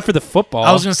 Except for the football.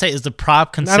 I was gonna say, is the prop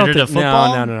I don't considered think, a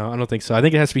football? No. I don't think so. I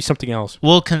think it has to be something else.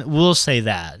 We'll say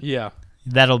that. Yeah.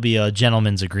 That'll be a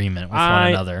gentleman's agreement with one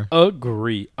another. I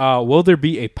agree. Will there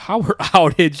be a power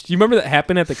outage? Do you remember that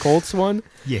happened at the Colts one?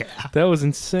 Yeah. That was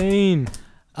insane.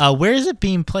 Where is it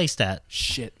being placed at?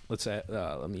 Shit.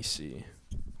 Let me see.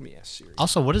 Let me ask Siri.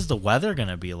 Also, what is the weather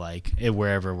gonna be like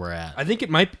wherever we're at? I think it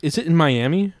might. Is it in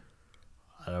Miami?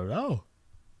 I don't know.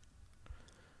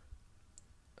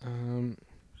 Yeah,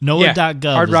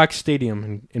 NOAA.gov. Hard Rock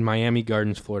Stadium in Miami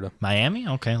Gardens, Florida. Miami?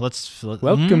 Okay, let's.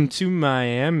 Welcome to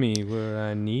Miami, where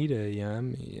I need a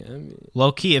yummy.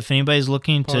 Low key, if anybody's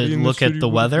looking to Party in the look at city the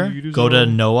with weather, the heat is go to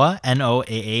on.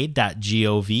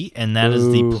 NOAA.gov, and that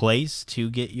is the Boo. place to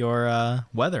get your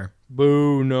weather.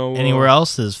 Boo, no. Anywhere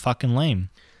else is fucking lame.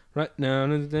 Right now,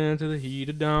 down to the heat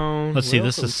of dawn. Let's see,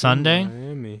 this Welcome is to Sunday?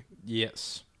 Miami.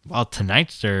 Yes. Well,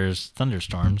 tonight there's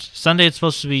thunderstorms. Sunday it's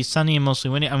supposed to be sunny and mostly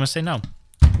windy. I'm going to say no.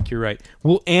 I think you're right.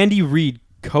 Will Andy Reid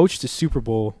coach the Super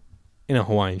Bowl in a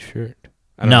Hawaiian shirt?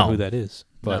 I don't No. know who that is,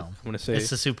 but No. I'm going to say It's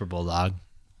the Super Bowl, dog.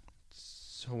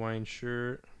 Hawaiian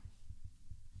shirt.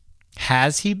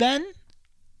 Has he been?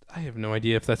 I have no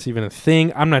idea if that's even a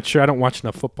thing. I'm not sure. I don't watch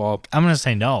enough football. I'm gonna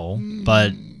say no,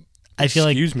 but I feel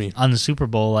Excuse me. on the Super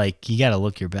Bowl, like you got to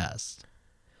look your best.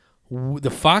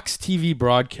 The Fox TV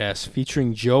broadcast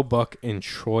featuring Joe Buck and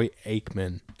Troy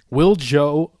Aikman. Will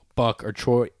Joe Buck or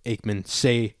Troy Aikman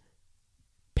say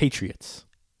Patriots?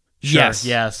 Sure.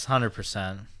 Yes,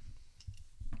 100%.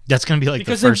 That's gonna be like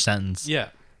Because the first sentence. Yeah.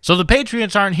 So the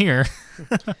Patriots aren't here.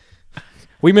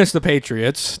 We miss the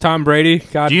Patriots. Tom Brady,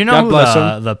 God, Do you know God who bless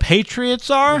him. the Patriots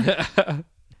are?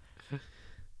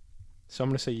 So I'm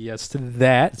going to say yes to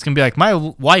that. It's gonna be like my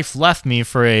wife left me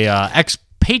for a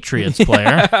ex-Patriots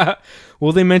player.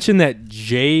 Will they mention that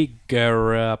Jay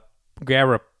Garoppolo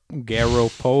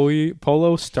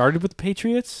started with the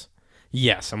Patriots?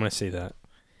 Yes, I'm going to say that.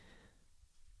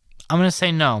 I'm gonna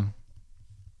say no.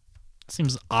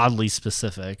 Seems oddly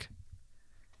specific.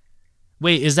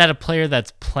 Wait, is that a player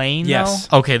that's playing? Yes.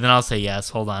 Though? Okay, then I'll say yes.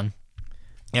 Hold on.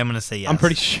 Yeah, I'm gonna say yes. I'm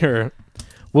pretty sure.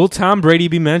 Will Tom Brady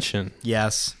be mentioned?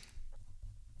 Yes.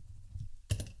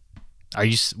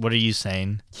 What are you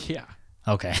saying? Yeah.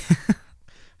 Okay.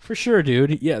 For sure,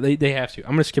 dude. Yeah, they have to. I'm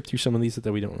going to skip through some of these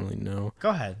that we don't really know. Go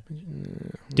ahead.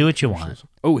 Do what you want.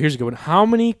 Oh, here's a good one. How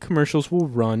many commercials will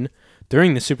run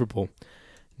during the Super Bowl?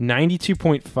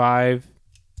 92.5,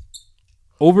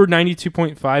 over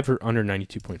 92.5 or under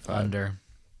 92.5? Under.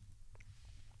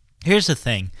 Here's the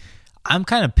thing. I'm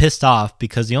kind of pissed off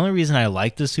because the only reason I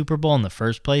liked the Super Bowl in the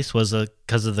first place was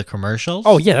because of the commercials.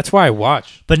 Oh, yeah, that's why I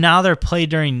watch. But now they're played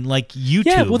during, like, YouTube.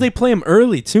 Yeah, well, they play them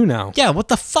early, too, now. Yeah, what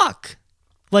the fuck?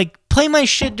 Like, play my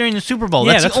shit during the Super Bowl.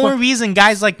 Yeah, That's that's the only reason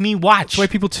guys like me watch. That's why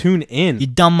people tune in. You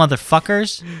dumb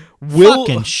motherfuckers.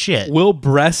 Fucking shit. Will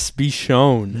breasts be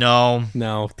shown? No.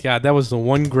 No. God, that was the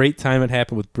one great time it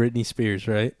happened with Britney Spears,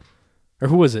 right? Or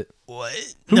who was it? What?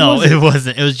 Who No, was it? it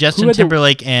wasn't. It was Justin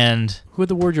Timberlake and... Who had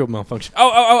the wardrobe malfunction?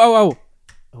 Oh.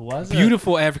 Who was it?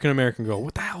 Beautiful African-American girl.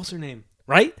 What the hell's her name?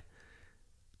 Right?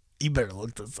 You better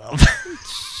look this up.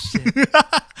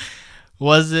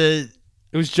 Was it...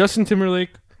 It was Justin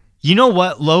Timberlake. You know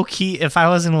what? Low-key, if I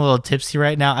wasn't a little tipsy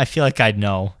right now, I feel like I'd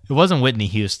know. It wasn't Whitney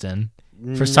Houston.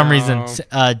 For some reason.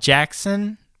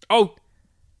 Jackson? Oh.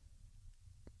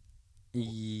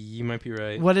 You might be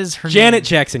right. What is her name? Janet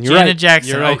Jackson. You're right. Janet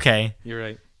Jackson. You're right. Okay. You're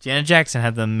right. Janet Jackson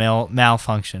had the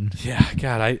malfunction. Yeah,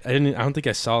 God, I don't think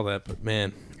I saw that, but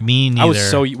man. Me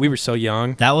neither. We were so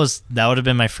young. That would have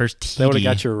been my first TD. That would have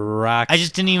got your rocks. I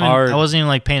just didn't even. hard. I wasn't even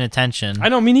like paying attention. I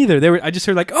know, me neither. I just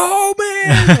heard like, oh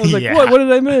man. I was like, Yeah. what? What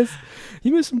did I miss?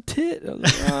 You missed some tit. I was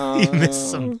like, oh. You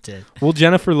missed some tit. Will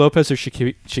Jennifer Lopez or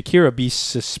Shakira be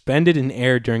suspended in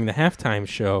air during the halftime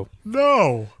show?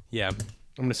 No. Yeah, I'm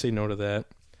gonna say no to that.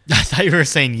 I thought you were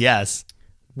saying yes.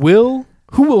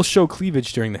 Who will show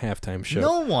cleavage during the halftime show?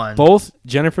 No one. Both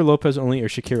Jennifer Lopez only or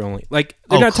Shakira only. Like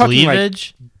they're not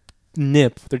cleavage? talking like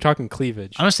nip. They're talking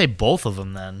cleavage. I'm gonna say both of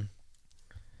them then.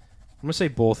 I'm gonna say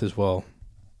both as well.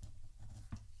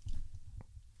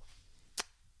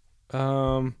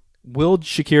 Will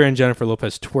Shakira and Jennifer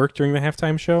Lopez twerk during the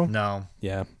halftime show? No.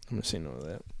 Yeah, I'm gonna say no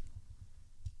to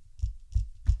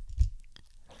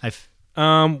I've.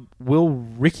 that. Will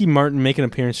Ricky Martin make an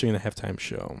appearance during the halftime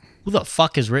show? Who the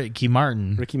fuck is Ricky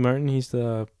Martin? Ricky Martin, he's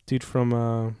the dude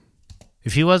from.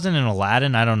 If he wasn't in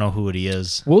Aladdin, I don't know who he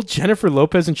is. Will Jennifer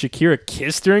Lopez and Shakira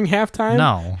kiss during halftime?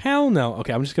 No. Hell no.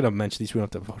 Okay, I'm just gonna mention these. We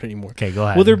don't have to vote anymore. Okay, go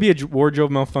ahead. Will there be a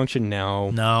wardrobe malfunction? No.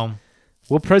 No.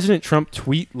 Will President Trump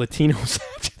tweet Latinos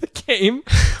after the game?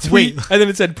 Wait. And then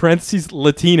it said parentheses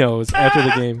Latinos after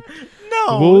the game.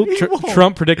 No. Will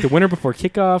Trump predict the winner before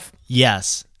kickoff?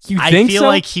 Yes. You I think feel so?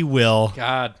 like he will.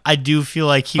 God. I do feel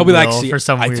like he I'll will be like, see, for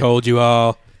some I weird... told you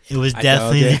all. It was I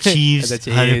definitely told the you. Chiefs. The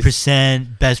Chiefs.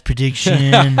 100% best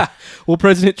prediction. Will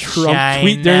President Trump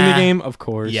tweet during the game? Of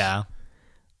course. Yeah.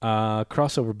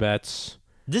 Crossover bets.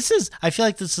 I feel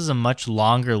like this is a much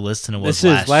longer list than it was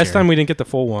Last year. time we didn't get the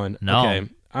full one. No. Okay.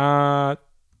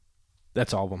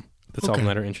 That's all of them. That's all of them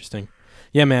Okay. that are interesting.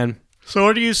 Yeah, man. So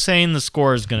what are you saying the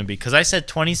score is going to be? Because I said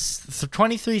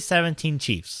 23-17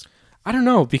 Chiefs. I don't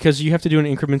know, because you have to do it in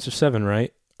increments of 7,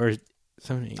 right? Or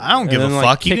 7, 8. I don't give a then,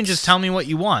 fuck. You can kicks. just tell me what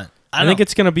you want. I think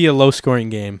it's going to be a low-scoring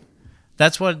game.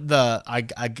 That's what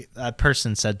that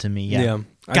person said to me. Yeah.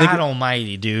 I think God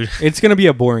almighty, dude. it's going to be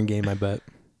a boring game, I bet.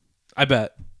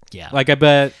 Yeah. Like, I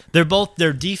bet.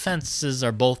 Their defenses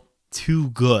are both too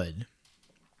good.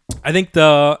 I think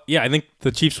the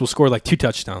Chiefs will score like 2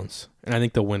 touchdowns, and I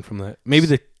think they'll win from that. Maybe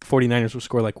the 49ers will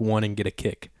score like 1 and get a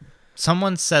kick.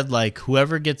 Someone said like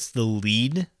whoever gets the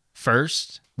lead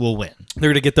first will win.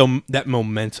 They're going to get that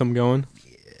momentum going.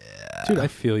 Yeah. Dude, I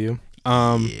feel you.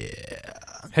 Yeah.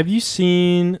 Have you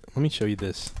seen... Let me show you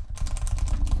this.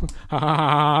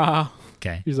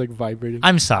 Okay. He's like vibrating.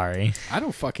 I'm sorry. I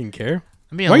don't fucking care.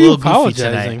 I'm being Why a are you little goofy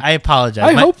apologizing? today. I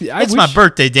apologize. It's my wish-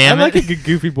 birthday, damn I it. like a good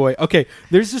goofy boy. Okay,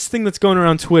 there's this thing that's going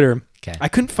around Twitter. Okay. I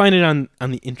couldn't find it on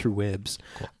the interwebs.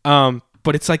 Cool.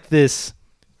 But it's like this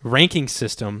ranking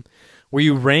system where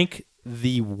you rank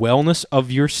the wellness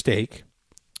of your steak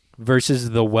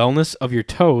versus the wellness of your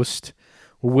toast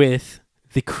with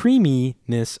the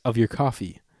creaminess of your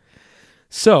coffee.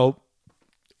 So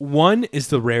 1 is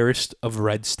the rarest of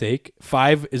red steak.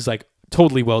 5 is like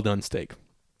totally well done steak.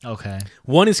 Okay.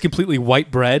 1 is completely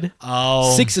white bread.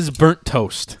 Oh. 6 is burnt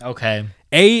toast. Okay.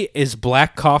 A is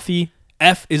black coffee.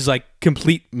 F is like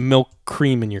complete milk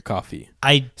cream in your coffee.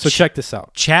 So check this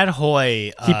out. Chad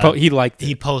Hoy. He liked it.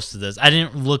 He posted this. I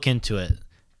didn't look into it.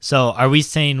 So are we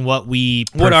saying what we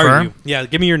prefer? What are you? Yeah,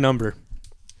 give me your number.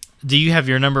 Do you have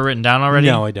your number written down already?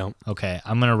 No, I don't. Okay.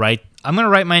 I'm gonna write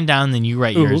mine down, then you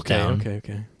write yours down.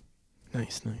 Okay.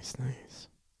 Nice.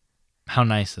 How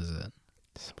nice is it?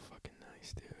 So fucking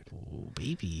nice, dude. Oh,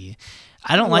 baby.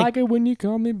 I don't like it when you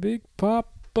call me Big Papa.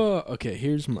 Okay,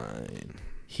 here's mine.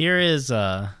 Here is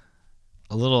a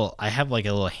little. I have like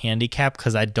a little handicap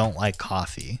because I don't like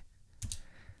coffee.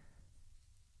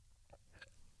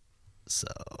 So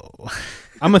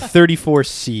I'm a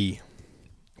 34C,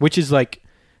 which is like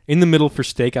in the middle for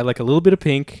steak. I like a little bit of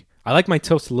pink. I like my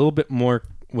toast a little bit more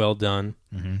well done.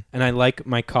 Mm-hmm. And I like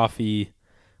my coffee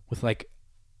with like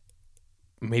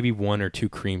maybe 1 or 2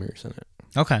 creamers in it.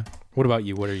 Okay. What about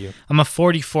you? What are you? I'm a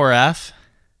 44F.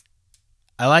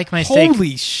 I like my steak.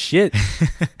 Holy shit.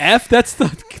 F, that's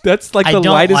like I the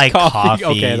don't lightest like coffee. coffee.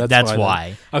 Okay, that's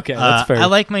why. Okay, that's fair. I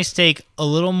like my steak a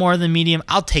little more than medium.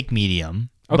 I'll take medium.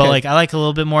 Okay. But like I like a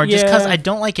little bit more just because Yeah. I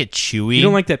don't like it chewy. You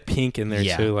don't like that pink in there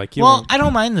Yeah. too. Like you Well, don't- I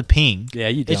don't mind the pink. Yeah,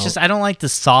 you don't. It's just I don't like the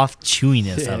soft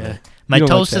chewiness of Yeah. it. My You don't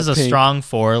like toast that is a pink. strong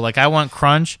 4. Like I want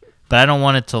crunch, but I don't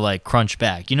want it to like crunch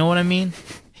back. You know what I mean?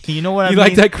 You know what I mean? You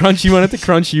like that crunch? You want it to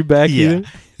crunch you back? Yeah. either?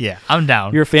 Yeah, I'm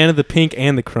down. You're a fan of the pink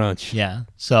and the crunch. Yeah.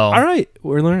 So All right,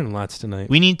 we're learning lots tonight.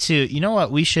 we need to. You know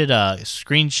what? We should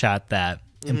screenshot that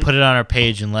and put it on our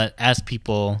page and ask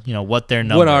people. You know what their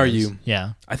number. What are is. you?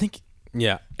 Yeah. I think.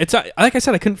 Yeah, it's like I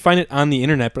said, I couldn't find it on the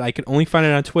internet, but I could only find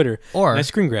it on Twitter. Or and I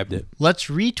screen grabbed it. let's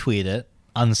retweet it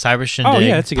on the Cyber Shindig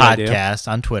that's a good idea. podcast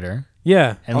on Twitter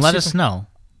Yeah, and I'll let see us if know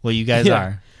what you guys Yeah.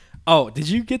 are. Oh, did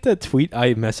you get that tweet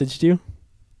I messaged you?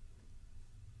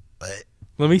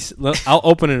 What? I'll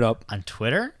open it up. On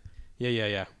Twitter?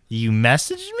 Yeah. You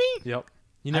messaged me? Yep.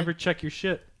 You never check your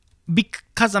shit.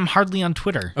 Because I'm hardly on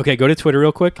Twitter. Okay, go to Twitter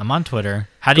real quick. I'm on Twitter.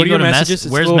 How do you to go to your messages?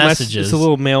 It's Where's a little messages? It's a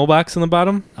little mailbox on the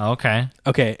bottom. Oh, okay.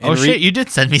 Okay. Oh, shit. You did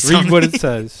send me Read something. what it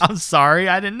says. I'm sorry.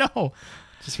 I didn't know.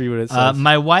 Just read what it says.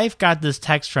 My wife got this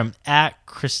text from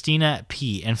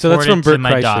 @Christina_P and So that's forwarded from it to Bert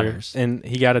my Kreischer, daughters. and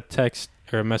he got a text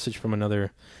or a message from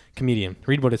another comedian.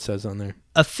 Read what it says on there.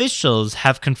 Officials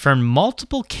have confirmed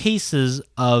multiple cases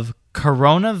of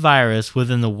coronavirus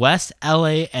within the West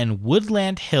LA and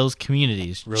Woodland Hills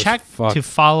communities. Roast Check fuck. to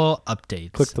follow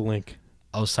updates. Click the link.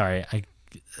 Oh, sorry.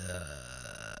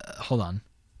 Hold on.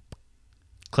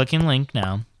 Clicking link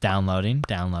now. Downloading.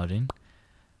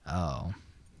 Oh.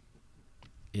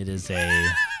 It's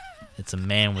a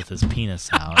man with his penis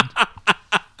out.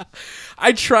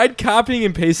 I tried copying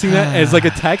and pasting that as like a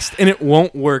text, and it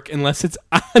won't work unless it's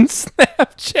on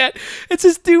Snapchat. It's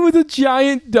this dude with a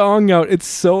giant dong out. It's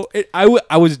so... I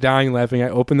was dying laughing. I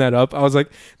opened that up. I was like,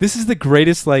 this is the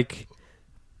greatest, like...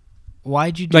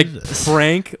 Why'd you do like this?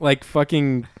 prank, like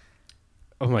fucking...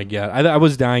 Oh my god. I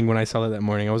was dying when I saw that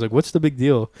morning. I was like, what's the big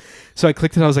deal? So I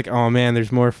clicked it. I was like, oh man,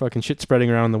 there's more fucking shit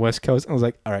spreading around the West Coast. I was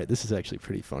like, all right, this is actually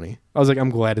pretty funny. I was like, I'm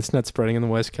glad it's not spreading on the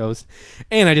West Coast.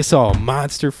 And I just saw a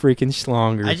monster freaking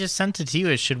schlonger. I just sent it to you.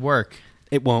 It should work.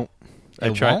 It won't.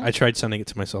 It won't? I tried sending it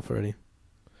to myself already.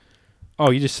 Oh,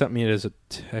 you just sent me it as a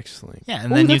text link. Yeah,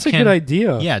 and Ooh, then that's you a good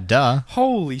idea. Yeah, duh.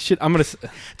 Holy shit. I'm going to...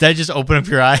 Did I just open up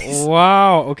your eyes?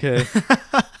 Wow. Okay.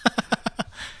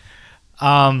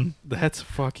 Um, That's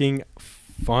fucking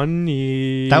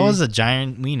funny. that was a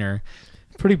giant wiener.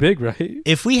 pretty big, right?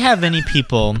 If we have any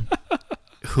people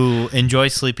who enjoy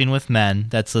sleeping with men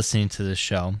that's listening to this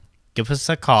show, give us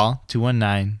a call,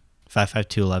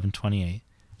 219-552-1128.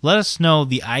 Let us know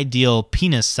the ideal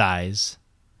penis size.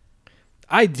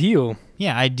 Ideal.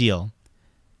 Yeah, ideal.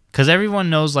 Because everyone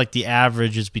knows like the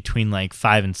average is between like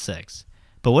 5 and 6.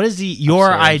 But what is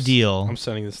your ideal I'm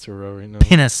sending this to Ro right now.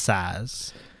 penis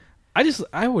size?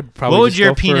 I would probably. What would just your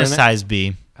go for penis size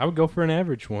be? I would go for an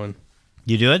average one.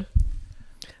 You do it?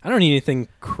 I don't need anything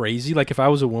crazy. Like if I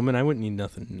was a woman, I wouldn't need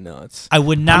nothing nuts. I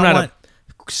would not want.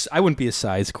 I wouldn't be a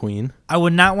size queen. I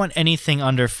would not want anything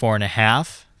under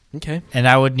 4.5. Okay. And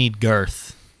I would need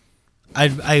girth.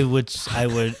 I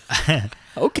would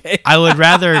Okay. I would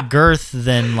rather girth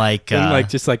than like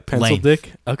just like pencil length.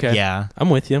 dick. Okay. Yeah. I'm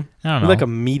with you. I don't know. Like a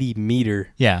meaty meter.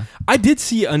 Yeah. I did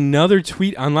see another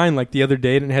tweet online like the other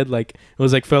day, and it had like, it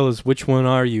was like, fellas, which one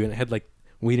are you? And it had like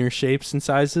wiener shapes and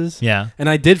sizes. Yeah. And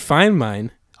I did find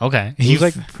mine. Okay. It was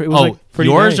like pretty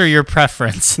yours nice. or your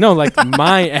preference? No, like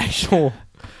my actual.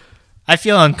 I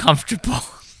feel uncomfortable.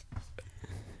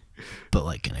 But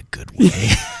like in a good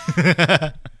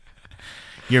way.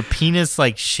 Your penis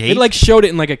like shape. It like showed it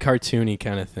in like a cartoony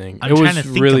kind of thing. I'm it trying was to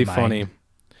think really of mine. funny.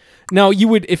 No, you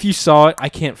would if you saw it. I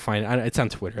can't find it. It's on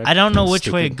Twitter. I don't know which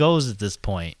Stupid. way it goes at this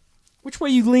point. Which way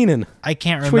you leaning? I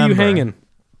can't Which remember. way you hanging?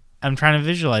 I'm trying to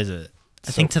visualize it. I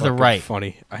So think to the fucking right.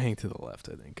 Funny. I hang to the left.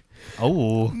 I think.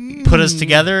 Oh, put us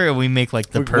together and we make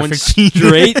like the One perfect team.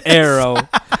 straight arrow.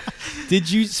 Did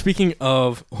you? Speaking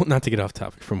of, well, not to get off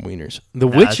topic from wieners, The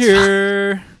That's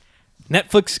Witcher.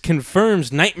 Netflix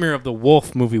confirms Nightmare of the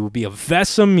Wolf movie will be a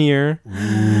Vesemir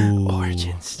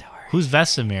origin story. Who's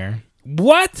Vesemir?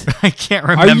 What? I can't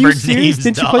Are remember you serious? names.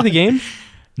 Didn't you dog. play the game?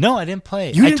 No, I didn't play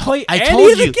it. You didn't play I any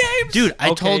told of the you, games? dude. I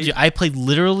Okay. told you. I played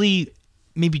literally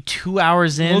maybe 2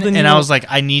 hours in, Well, then and you I won't- was like,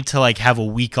 I need to like have a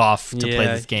week off to play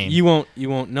this game. You won't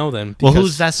know then. Well, because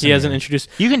who's Vesemir? He hasn't introduced.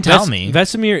 You can tell me.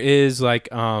 Vesemir is like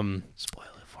Spoil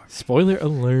it for me. spoiler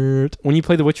alert. When you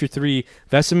play The Witcher 3,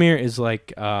 Vesemir is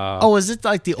like Oh, is it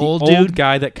like the the old old dude?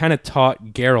 guy that kind of taught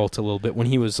Geralt a little bit when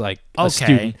he was like a Okay.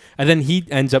 student, and then he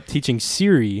ends up teaching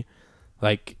Ciri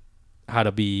like how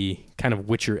to be kind of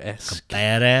Witcher-esque.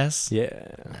 Badass.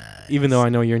 Yeah. Even though I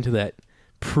know you're into that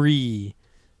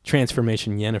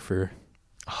pre-transformation Yennefer.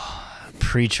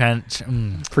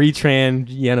 Pre-tran. Pre-tran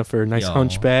Yennefer, nice Yo,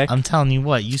 hunchback. I'm telling you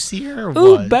what. You see her or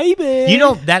Ooh, what? baby. You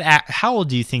know that. How old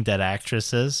do you think that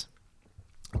actress is?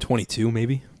 22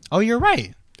 maybe. Oh, you're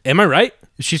right. Am I right?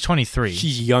 She's 23.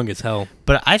 She's young as hell.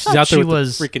 But I She's thought out there she with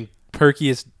was. the freaking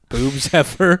perkiest boobs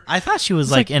ever. I thought she was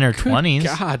It's like in her good 20s.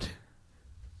 God.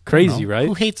 Crazy, right?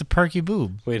 Who hates a perky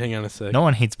boob? Wait, hang on a sec. No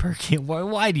one hates perky.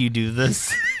 Why do you do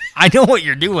this? I know what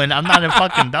you're doing. I'm not a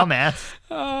fucking dumbass.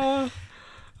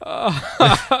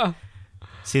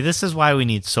 See, this is why we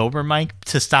need sober Mike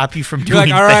to stop you from You're doing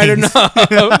like, all right, things.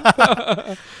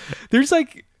 enough. There's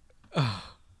like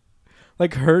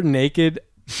her naked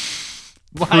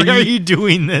Why are you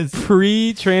doing this?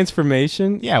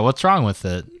 pre-transformation. Yeah, what's wrong with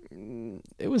it?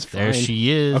 It was fine. There she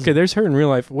is. Okay, there's her in real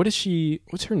life. What's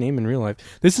her name in real life?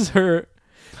 This is her.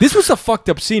 This was a fucked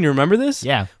up scene. You remember this?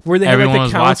 Yeah. Where they had Everyone like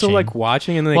was the council watching. like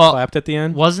watching and then they Well, clapped at the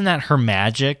end. Wasn't that her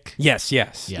magic? Yes. Yeah,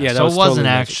 That so was it wasn't totally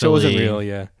magic. So it wasn't actually- real.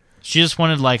 Yeah. She just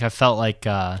wanted like I felt like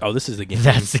Oh, this is the game.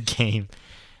 that's the game.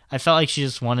 I felt like she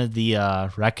just wanted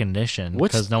the recognition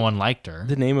What's because no one liked her.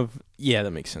 the name of. Yeah, that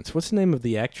makes sense. What's the name of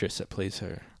the actress that plays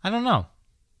her? I don't know.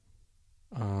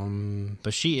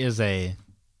 But she is a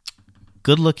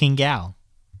good-looking gal.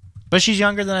 But she's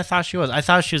younger than I thought she was. I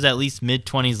thought she was at least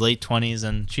mid-20s, late 20s,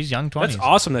 and she's young 20s. That's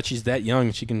awesome that she's that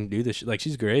young. She can do this. Like,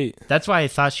 she's great. That's why I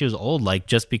thought she was old, like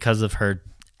just because of her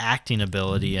acting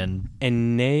ability and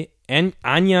And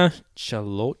Anya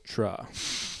Chalotra.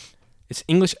 It's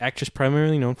English actress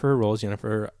primarily known for her role as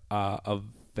Yennefer of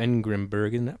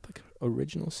Vengrenberg in that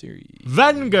original series.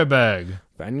 Vangerberg.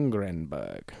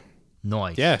 Vengrenberg.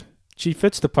 Nice. Yeah, she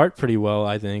fits the part pretty well,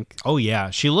 I think. Oh yeah,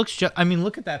 she looks. I mean,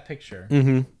 look at that picture.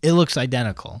 Mm-hmm. It looks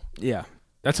identical. Yeah,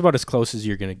 that's about as close as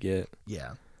you're gonna get.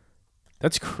 Yeah.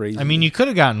 That's crazy. I mean, you could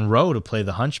have gotten Roe to play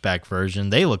the Hunchback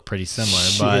version. They look pretty similar,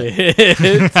 but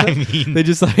Shit. I mean, they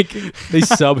just like they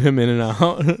sub him in and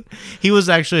out he was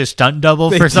actually a stunt double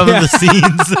for some of the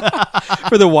scenes.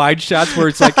 for the wide shots where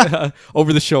it's like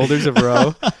over the shoulders of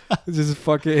Roe. It's just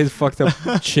fucking his fucked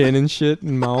up chin and shit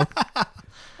and mouth.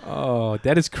 Oh,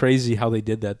 that is crazy how they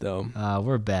did that though.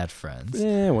 We're bad friends.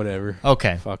 Yeah, whatever.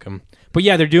 Okay. Fuck them. But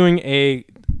yeah, they're doing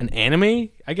an anime,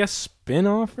 I guess,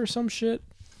 spin-off or some shit,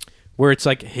 where it's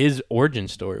like his origin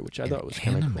story, which I thought was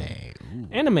kind of cool. Ooh.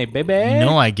 Anime, baby. You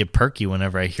know I get perky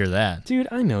whenever I hear that. Dude,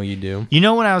 I know you do. You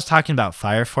know when I was talking about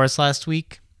Fire Force last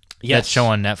week? Yes. That show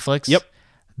on Netflix? Yep.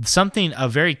 A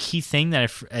very key thing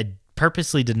that I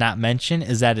purposely did not mention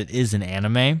is that it is an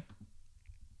anime.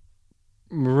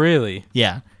 Really?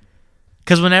 Yeah.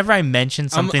 Because whenever I mention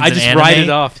something, I just write it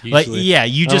off, Like, usually. yeah,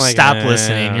 you I'm just like, stop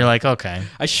listening. You're like, okay.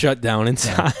 I shut down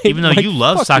inside. Even though Like, you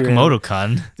love fuck your anime.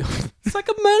 Sakamoto-kun. It's like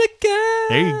America.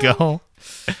 There you go.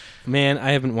 Man,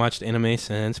 I haven't watched anime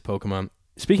since Pokemon.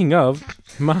 Speaking of,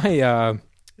 my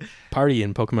party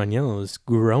in Pokemon Yellow is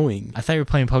growing. I thought you were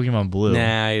playing Pokemon Blue.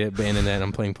 Nah, I abandoned that.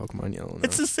 I'm playing Pokemon Yellow now.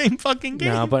 It's the same fucking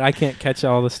game. No, but I can't catch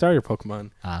all the starter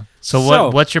Pokemon. So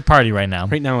what's your party right now?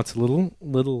 Right now it's a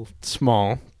little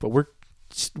small, but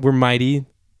we're mighty.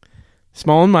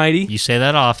 Small and mighty. You say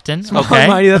that often. Small Okay.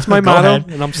 and mighty, that's my Go motto,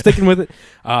 ahead. and I'm sticking with it.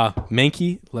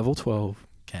 Mankey, level 12.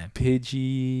 Okay.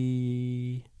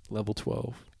 Pidgey, level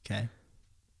 12. Okay.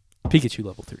 Pikachu,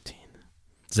 level 13.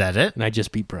 Is that it? And I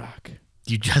just beat Brock.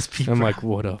 You just beat I'm Brock. like,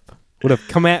 what up? What up?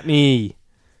 Come at me.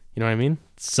 You know what I mean?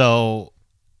 So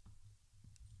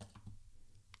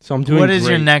I'm doing what is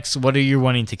your great. next? What are you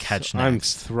wanting to catch I'm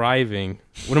next? thriving.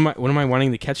 What am I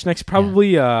wanting to catch next?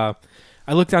 Probably I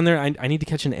looked down there. I need to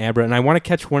catch an Abra, and I want to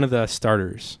catch one of the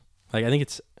starters. Like I think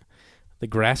it's the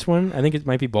grass one. I think it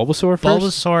might be Bulbasaur first.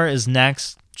 Bulbasaur is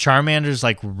next. Charmander's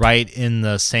like right in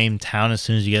the same town as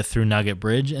soon as you get through Nugget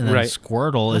Bridge, and then Right.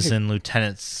 Squirtle is in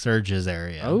Lieutenant Surge's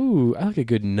area. Oh, I like a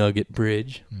good Nugget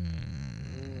Bridge.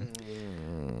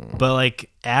 But like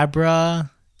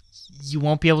Abra, you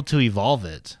won't be able to evolve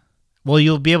it. Well,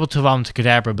 you'll be able to evolve into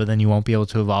Kadabra, but then you won't be able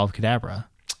to evolve Kadabra.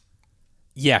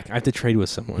 Yeah, I have to trade with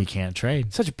someone. You can't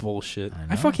trade. Such bullshit. I I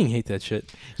know. fucking hate that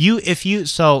shit. You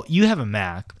have a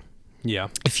Mac. Yeah.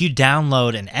 If you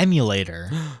download an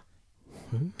emulator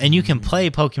and you can play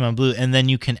Pokemon Blue, and then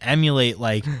you can emulate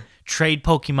like trade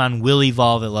Pokemon will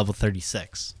evolve at level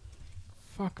 36.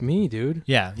 Fuck me, dude.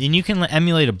 Yeah, and you can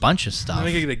emulate a bunch of I stuff.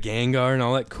 think I get the Gengar and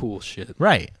all that cool shit.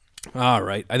 Right. All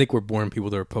right. I think we're boring people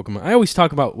that are Pokemon. I always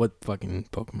talk about what fucking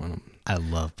Pokemon. I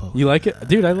love Pokemon. You like it?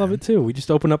 Dude, I love it too. We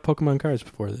just opened up Pokemon cards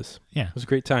before this. Yeah. It was a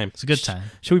great time. It's a good time.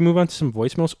 Should we move on to some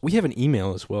voicemails? We have an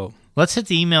email as well. Let's hit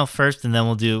the email first, and then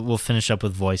we'll finish up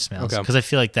with voicemails Okay. because I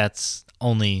feel like that's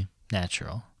only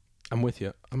natural. I'm with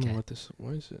you. I'm Okay. gonna let this.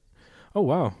 What is it? Oh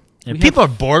wow. If We people are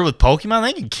bored with Pokemon,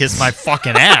 they can kiss my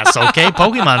fucking ass, okay?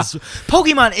 Pokemon is the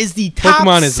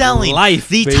Pokemon is top-selling, life,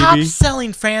 the baby.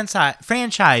 top-selling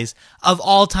franchise of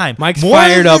all time. Mike's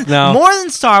fired up now. More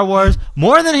than Star Wars,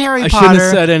 more than Harry I shouldn't Potter,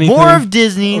 have said anything. more of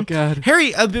Disney. Oh, God.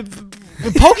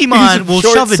 Pokemon He's will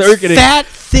shove its short-circuiting. fat,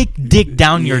 thick dick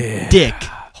down your dick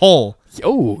hole.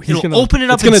 Oh, he's It'll gonna open it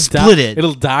up it's gonna and split it.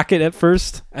 It'll dock it at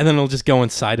first, and then it'll just go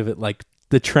inside of it like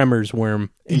the Tremors worm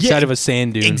inside Yeah, of a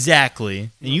sand dune.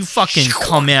 Exactly. And you fucking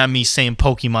come at me saying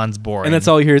Pokemon's boring. And that's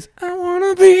all you hear is, I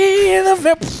wanna be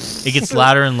the It gets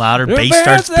louder and louder. the Bass best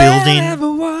starts that building. ever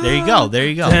was. There you go. There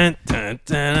you go. Dun, dun,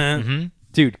 dun. hmm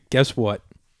Dude, guess what?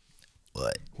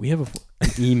 What? We have an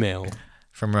email.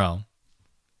 From Ro.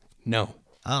 No.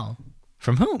 Oh.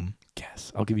 From whom?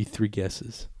 Guess. I'll give you 3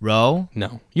 guesses. Ro?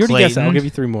 No. You already guessed it. I'll Clayton? give you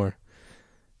 3 more.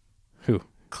 Who?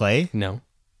 Clay? No.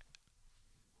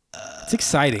 It's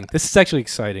exciting. This is actually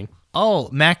exciting. Oh,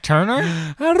 Mac Turner?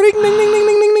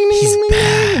 He's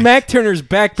back. Mac Turner's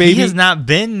back, baby. He has not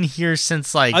been here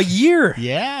since like a year.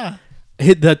 Yeah.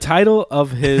 The title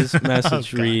of his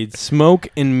message God. reads Smoke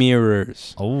and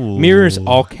Mirrors. Oh. Mirrors,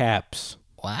 all caps.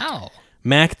 Wow.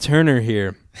 Mac Turner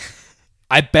here.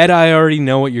 I bet I already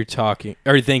know what you're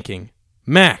thinking.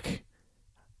 Mac,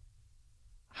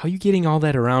 how you getting all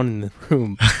that around in the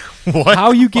room? What?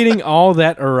 How you getting all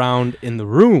that around in the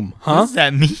room, What huh? does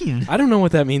that mean? I don't know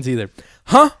what that means either.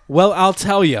 Huh? Well, I'll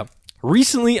tell you.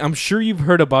 Recently, I'm sure you've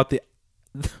heard about the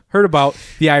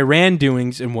Iran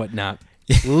doings and whatnot.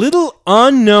 Little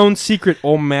unknown secret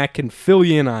old Mac can fill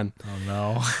you in on. Oh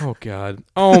no. Oh God.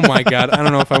 Oh my God. I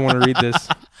don't know if I want to read this.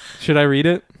 Should I read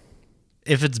it?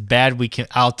 If it's bad,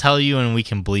 I'll tell you and we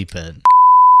can bleep it.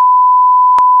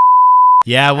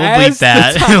 Yeah, we'll As bleep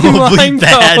that. the We'll bleep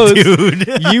that, timeline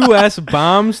dude. U.S.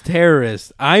 bombs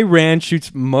terrorists. Iran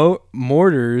shoots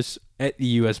mortars at the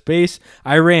U.S. base.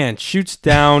 Iran shoots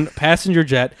down passenger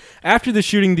jet. After the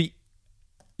shooting, the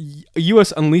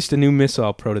U.S. unleashed a new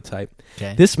missile prototype.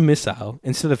 Okay. This missile,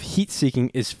 instead of heat-seeking,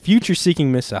 is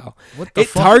future-seeking missile. What the It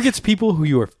fuck? targets people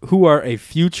who are a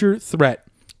future threat.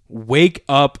 Wake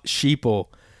up, sheeple.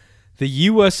 The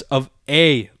U.S. of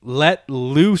A. Let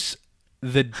loose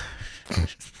the...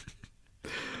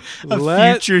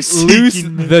 Let future-seeking loose the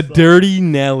missile. Dirty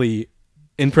Nelly,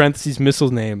 in parentheses, missile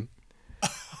name.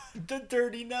 The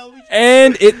Dirty Nelly.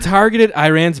 And it targeted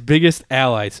Iran's biggest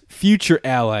allies, future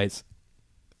allies.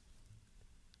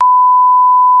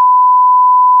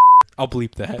 I'll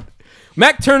bleep that.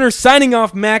 Mac Turner signing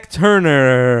off. Mac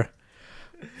Turner.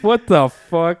 What the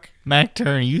fuck? Mac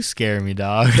Turner, you scare me,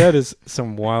 dog. That is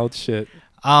some wild shit.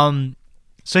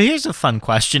 So here's a fun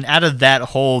question out of that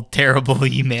whole terrible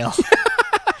email.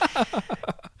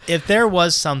 If there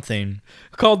was something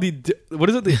Called what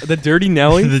is it? The Dirty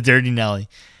Nelly? the Dirty Nelly,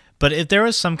 but if there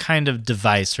was some kind of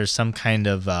device or some kind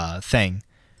of thing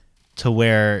to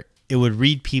where it would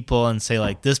read people and say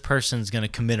like this person's going to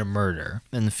commit a murder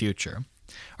in the future,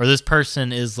 or this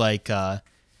person is like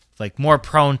more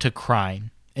prone to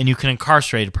crime, and you can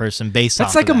incarcerate a person based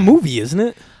That's off like of a that. movie, isn't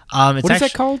it? What is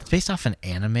that called? It's based off an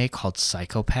anime called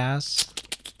Psychopaths.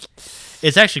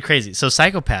 It's actually crazy. So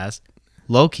Psychopaths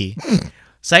low-key.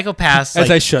 Psychopaths, As like,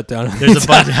 I shut down. there's a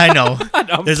bunch. I know. No,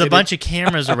 I'm there's a kidding. bunch of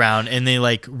cameras around, and they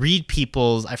like read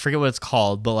people's. I forget what it's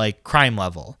called, but like crime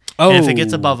level. Oh. And if it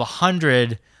gets above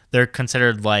 100, they're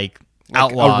considered like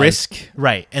outlaws. A risk.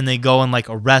 Right, and they go and like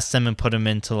arrest them and put them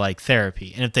into like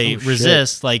therapy. And if they Oh, shit.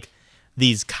 resist, like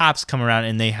these cops come around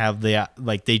and they have the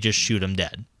like they just shoot them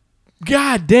dead.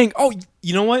 God dang. Oh,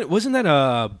 you know what? Wasn't that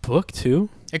a book too?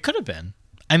 It could have been.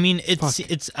 I mean,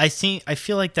 I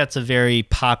feel like that's a very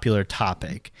popular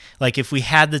topic. Like, if we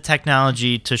had the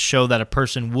technology to show that a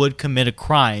person would commit a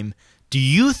crime, do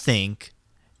you think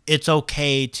it's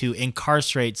okay to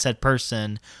incarcerate said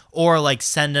person or like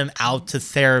send them out to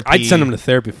therapy? I'd send them to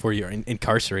therapy before you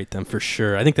incarcerate them for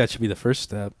sure. I think that should be the first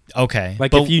step. Okay,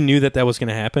 Like but if you knew that was going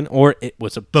to happen, or it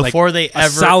was a before like, they a ever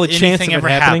solid chance of anything it ever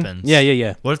happening. happens.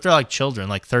 Yeah. What if they're like children,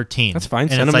 like 13? That's fine.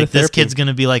 And Send it's them to like this therapy. kid's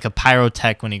gonna be like a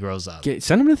pyrotech when he grows up.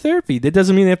 Send them to therapy. That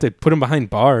doesn't mean they have to put them behind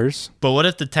bars. But what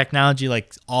if the technology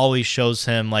like always shows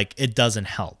him like it doesn't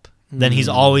help? Then he's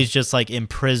always just like in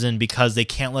prison because they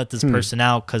can't let this person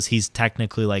out because he's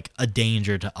technically like a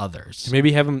danger to others.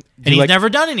 Maybe have him. And he's never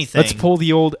done anything. Let's pull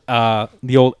the old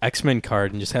X-Men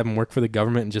card and just have him work for the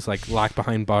government and just like lock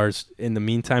behind bars in the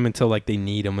meantime until like they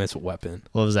need him as a weapon.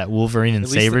 What was that? Wolverine and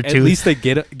At least- Sabretooth? At least they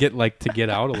get like to get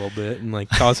out a little bit and like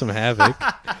cause some havoc.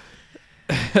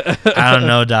 I don't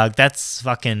know, dog. That's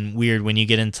fucking weird when you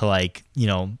get into like, you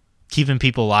know, keeping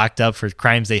people locked up for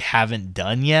crimes they haven't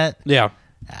done yet. Yeah.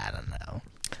 I don't know.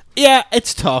 Yeah,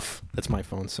 it's tough. That's my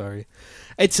phone. Sorry.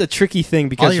 It's a tricky thing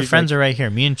because All your friends are right here.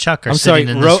 Me and Chuck are I'm sitting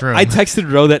sorry, in Ro, this room. I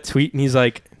texted Ro that tweet and he's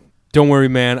like, "Don't worry,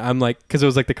 man." I'm like, because it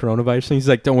was like the coronavirus thing. He's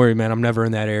like, "Don't worry, man. I'm never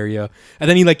in that area." And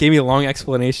then he like gave me a long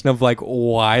explanation of like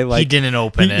why. Like he didn't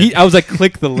open it. I was like,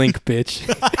 "Click the link, bitch."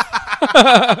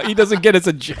 He doesn't get it's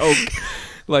a joke.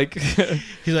 Like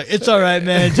He's like, "It's all right,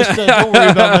 man. Just don't worry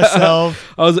about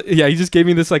myself." Yeah, he just gave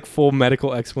me this like full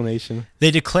medical explanation. They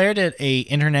declared it a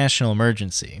international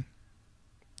emergency,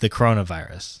 the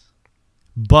coronavirus.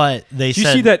 But they Did said,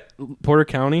 you see that Porter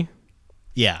County?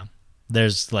 yeah,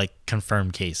 there's like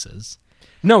confirmed cases.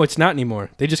 No, it's not anymore.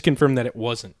 They just confirmed that it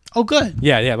wasn't. Oh, good.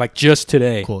 Yeah, like just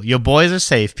today. Cool. Your boys are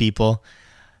safe, people.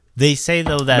 They say,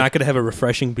 though, that I'm not going to have a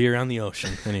refreshing beer on the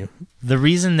ocean. Anyway. the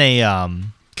reason they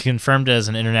confirmed it as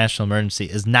an international emergency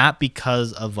is not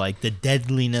because of like the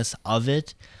deadliness of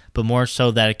it, but more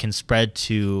so that it can spread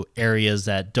to areas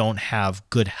that don't have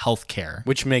good health care.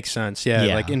 Which makes sense. Yeah,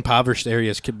 Yeah. like impoverished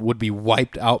areas would be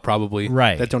wiped out probably.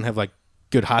 Right. That don't have like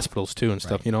good hospitals too and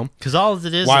stuff, you know? Because all of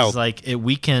it is Wild. like it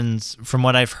weakens, from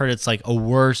what I've heard, it's like a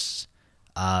worse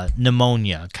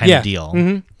pneumonia kind of deal.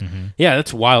 Mm-hmm. Yeah,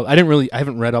 that's wild. I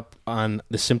haven't read up on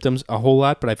the symptoms a whole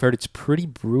lot, but I've heard it's pretty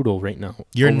brutal right now.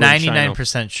 You're over in China.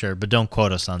 99% sure, but don't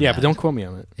quote us on that. Yeah, but don't quote me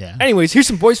on it. Yeah. Anyways, here's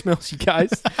some voicemails, you guys.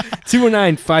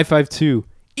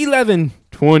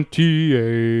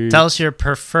 219-552-1128. Tell us your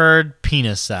preferred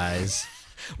penis size.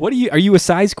 Are you a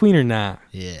size queen or not?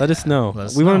 Yeah. Let us know. Let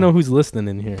us We want to know. know who's listening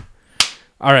in here.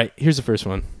 All right, here's the first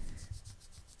one.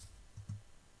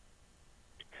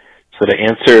 So to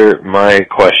answer my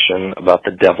question about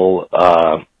the devil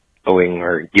owing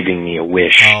or giving me a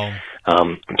wish, Oh,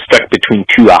 I'm stuck between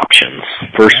two options.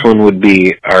 First one would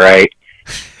be, all right,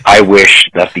 I wish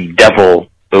that the devil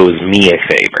owes me a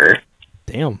favor.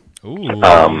 Damn. ooh.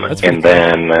 That's pretty And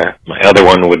then my other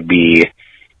one would be,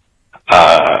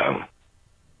 I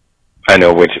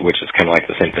know which is kind of like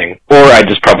the same thing. Or I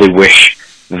just probably wish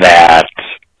that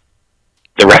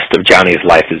the rest of Johnny's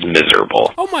life is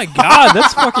miserable. Oh my God,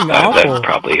 that's fucking awful. That'd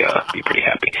probably be pretty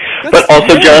happy. That's But also,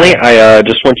 terrible. Johnny, I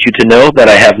just want you to know that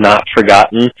I have not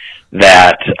forgotten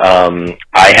that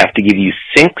I have to give you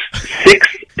six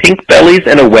pink bellies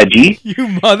and a wedgie. You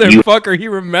motherfucker, he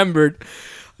remembered.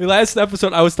 The last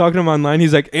episode, I was talking to him online.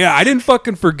 He's like, "Yeah, I didn't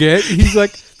fucking forget." He's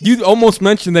like, "You almost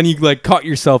mentioned," then you like caught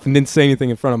yourself and didn't say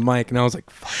anything in front of Mike, and I was like,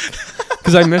 "Fuck,"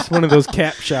 because I missed one of those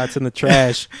cap shots in the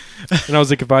trash, and I was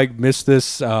like, "If I miss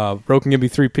this, Bro can give me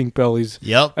 3 pink bellies."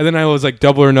 Yep. And then I was like,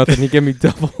 double or nothing. He gave me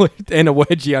double and a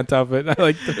wedgie on top of it. And I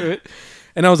like threw it.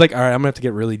 And I was like, all right, I'm going to have to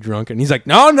get really drunk. And he's like,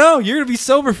 no, you're going to be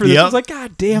sober for this. I was like,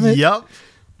 God damn it. Yep.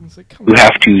 I was like, come You on.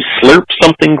 have to slurp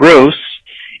something gross,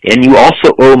 and you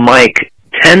also owe Mike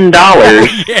 $10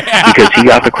 because he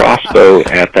got the crossbow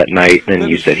at that night, and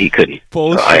you said he couldn't. So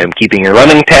Bullshit. I am keeping a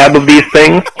running tab of these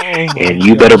things, Oh my and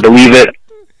you better believe it.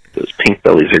 Those pink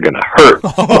bellies are gonna hurt.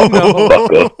 Oh, no.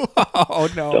 Bucko, Oh,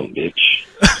 no. dumb bitch.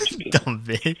 Dumb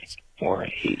bitch. Or I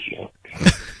hate you.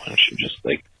 Why don't you just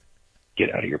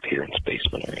get out of your parents'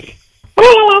 basement already?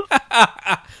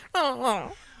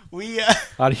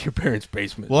 out of your parents'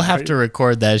 basement. We'll have to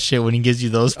record that shit when he gives you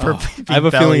those purple. I have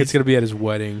a feeling it's gonna be at his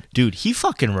wedding. Dude, he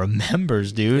fucking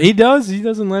remembers, dude. He does. He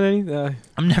doesn't let any.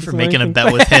 I'm never making a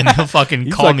bet with him. He'll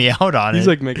fucking call me out on it. He's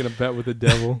like making a bet with the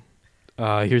devil.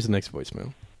 Here's the next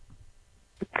voicemail.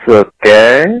 What's up,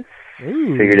 guys?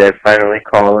 Ooh. Figured I'd finally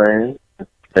call in.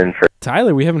 Been for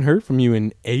Tyler, we haven't heard from you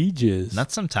in ages.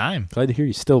 Not some time. Glad to hear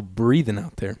you still breathing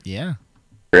out there. Yeah.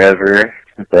 forever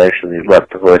since I actually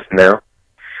left the voicemail.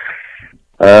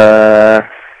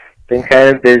 Been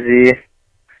kind of busy.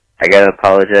 I gotta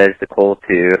apologize to Cole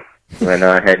too. I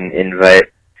know I had an invite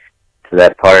to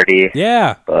that party.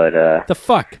 Yeah. But the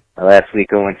fuck? my last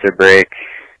week of winter break,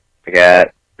 I got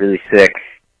really sick.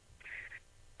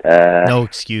 No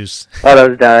excuse. Thought I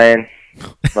was dying.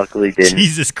 Luckily didn't.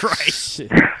 Jesus Christ.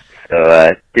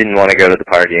 So didn't want to go to the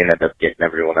party and ended up getting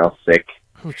everyone else sick.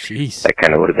 Oh jeez. That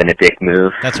kind of would have been a dick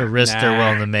move. That's a risk they're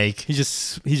willing to make. He's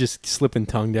just slipping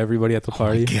tongue to everybody at the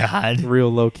party. Oh, God. Real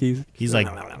low key. He's like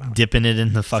dipping it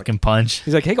in the fucking punch.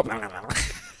 He's like, hey, go.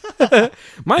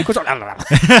 Mike, what's up?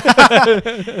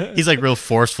 He's like real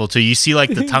forceful too. You see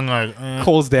like the tongue like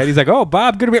Cole's dad. He's like, oh,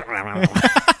 Bob, good to be.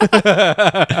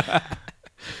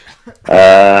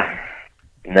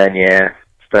 And then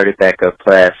started back up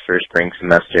class for spring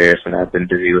semester, so I've been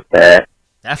busy with that.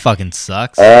 that fucking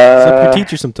sucks. Suck your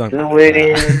teacher some tongue. Still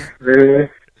waiting for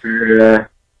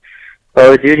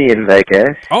Call of Duty invite,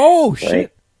 guys. Oh shit!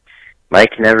 Like,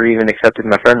 Mike never even accepted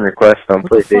my friend request on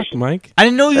What the PlayStation. fuck, Mike? I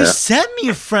didn't know you Yeah. sent me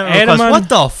a friend Add him request. on- What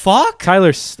the fuck?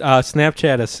 Tyler,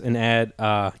 Snapchat us and add.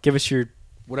 Give us your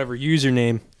whatever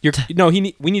username.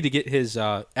 We need to get his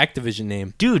Activision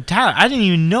name. Dude, Tyler, I didn't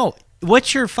even know.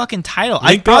 What's your fucking title?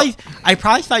 Link I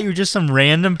probably thought you were just some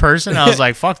random person. I was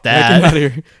like, fuck Get him out that. of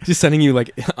here. Just sending you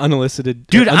like unsolicited.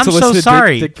 Dude, I'm so unsolicited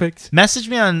sorry. Dick pics. Message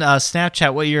me on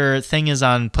Snapchat what your thing is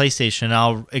on PlayStation. And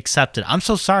I'll accept it. I'm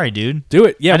so sorry, dude. Do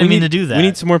it. Yeah, I didn't we mean need to do that. We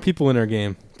need some more people in our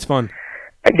game. It's fun.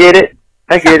 I get it.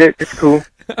 It's cool.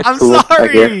 It's I'm cool, I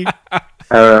sorry. guess. I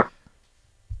don't know.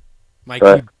 Mike,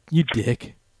 But- you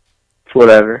dick. It's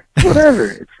whatever.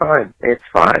 It's fine. It's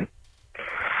fine.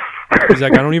 He's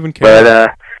like, I don't even care.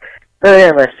 But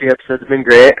yeah, last few episodes have been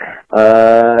great.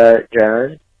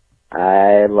 John,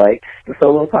 I liked the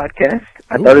solo podcast.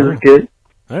 I thought it was good.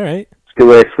 All right. It's a good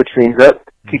way to switch things up,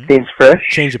 keep things fresh.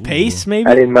 Change of pace, maybe.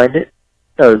 I didn't mind it.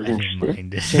 That was I didn't interesting.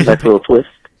 mind it. Nice little twist.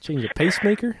 Change of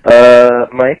pacemaker.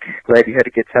 Mike, glad you had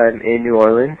a good time in New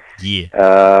Orleans.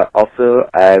 Yeah. Also,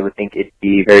 I would think it'd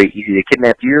be very easy to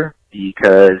kidnap you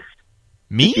because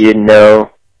Me? you didn't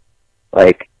know,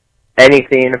 like,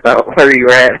 anything about where you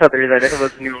were at other than it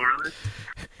was New Orleans.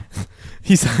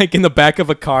 He's like in the back of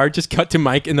a car. Just cut to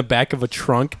Mike in the back of a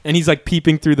trunk, and he's like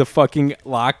peeping through the fucking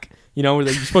lock. You know, where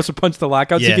you're supposed to punch the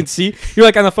lock out so you Yeah. can see. You're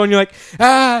like on the phone. You're like,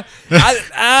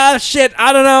 shit.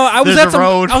 I don't know. I was There's a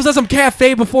road. I was at some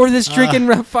cafe before this,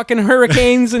 drinking fucking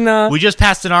hurricanes, and We just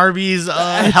passed an Arby's.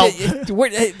 Help.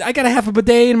 I got a half a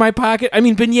bidet in my pocket. I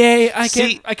mean beignet.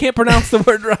 I can't pronounce the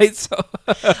word right. So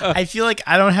I feel like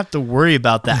I don't have to worry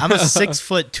about that. I'm a 6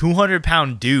 foot,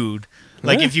 200-pound dude.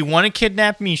 Like, Yeah. if you want to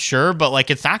kidnap me, sure, but like,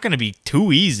 it's not going to be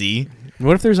too easy.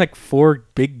 what if there's like 4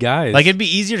 big guys? Like, it'd be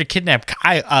easier to kidnap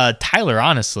Tyler,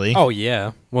 honestly. oh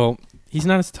yeah. Well, he's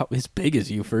not as big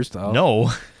as you. First off,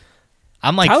 No,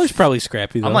 I'm like Tyler's probably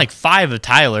scrappy though. I'm like 5 of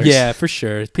Tyler's. yeah, for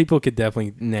sure. People could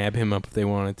definitely nab him up if they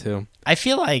wanted to. I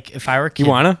feel like if I were You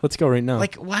wanna? Let's go right now.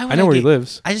 like, why would I know where he get-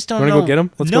 lives. I just don't Wanna know. go get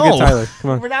him? Let's no. go get Tyler. Come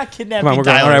on. We're not kidnapping Come on, we're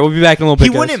going. Tyler. All right, we'll be back in a little bit. He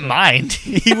guys. wouldn't mind.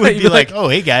 He would be You're like, "Oh,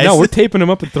 hey guys." No, we're taping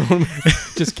him up and throwing him.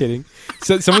 Just kidding.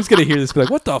 So someone's gonna hear this and be like,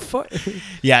 "What the fuck?"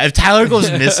 yeah. If Tyler goes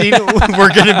missing,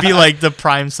 we're gonna be like the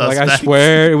prime Like suspect. I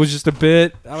swear, it was just a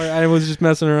bit. I was just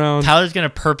messing around. Tyler's gonna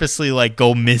purposely like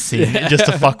go missing just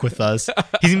to fuck with us.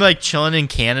 He's gonna be like chilling in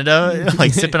Canada,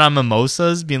 like sipping on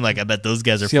mimosas, being like, "I bet those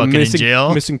guys are See, a fucking in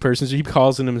jail." Missing persons. He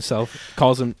calls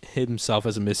himself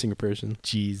as a missing person.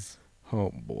 Jeez.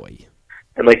 Oh boy.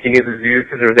 And, like, you knew the zoo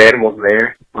because there was animals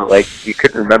there. But, like, you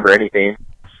couldn't remember anything.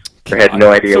 Or had no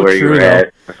idea So where you true, were though.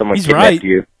 at. If someone He's kidnapped right.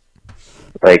 you.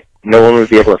 Like, no one would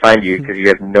be able to find you because you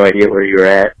had no idea where you were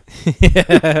at.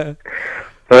 Yeah.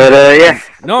 But, yeah.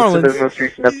 New Orleans. This is the most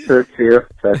recent episode, too.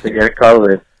 So I think I'd call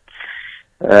it.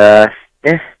 Yeah.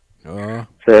 Oh,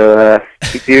 So,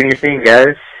 keep doing your thing,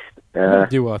 guys.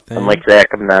 do a thing. Unlike Zach,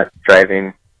 I'm not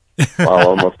driving while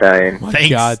almost dying My Thanks,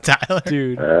 God, Tyler.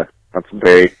 dude. on some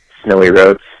very snowy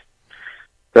roads.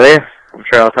 So, yeah. I'm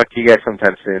sure I'll talk to you guys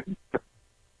sometime soon.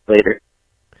 Later.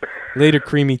 Later,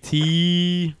 creamy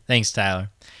tea. Thanks, Tyler.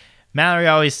 Mallory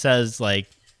always says, like,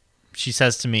 she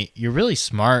says to me, "You're really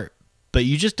smart, but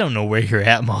you just don't know where you're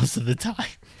at most of the time."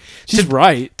 She's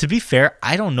right. To be fair,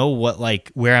 I don't know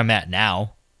where I'm at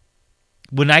now.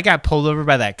 when I got pulled over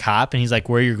by that cop and he's like,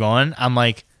 "Where you going?" I'm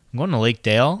like, "I'm going to Lake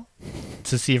Dale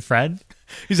to see a friend."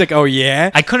 He's like, "Oh yeah."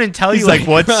 I couldn't tell you like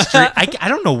what street. I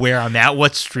don't know where I'm at,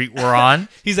 what street we're on.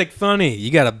 He's like, "Funny,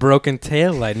 you got a broken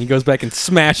tail light," and he goes back and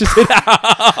smashes it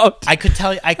out. I could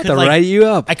tell you. I could to like write you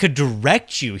up. I could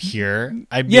direct you here.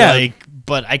 I'd be Yeah. like,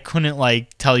 but I couldn't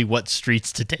like tell you what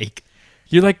streets to take.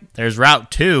 You're like There's Route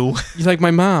 2. you're like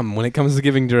my mom when it comes to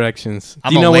giving directions.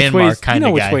 I'm Do you a know which landmark ways? Do you kinda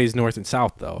know which guy. way is north and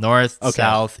south though? North, Okay.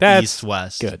 south, That's east,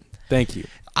 west. Good. Thank you.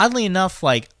 Oddly enough,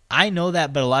 like I know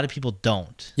that, but a lot of people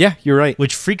don't, Yeah, you're right.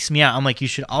 which freaks me out. I'm like, you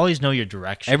should always know your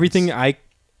directions. Everything I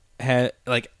had,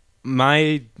 like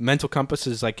my mental compass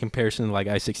is like comparison to like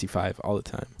I-65 all the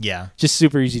time. Yeah, Just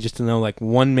super easy just to know like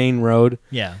one main road.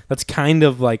 yeah. That's kind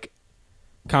of like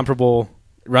comparable.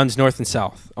 Runs north and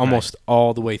south almost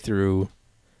all the way through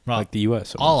Well, like the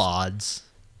U.S. all almost. odds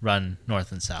run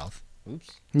north and south.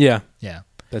 Yeah, Yeah,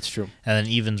 that's true. and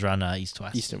then evens run east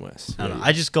west. East and west. I don't know. Yeah,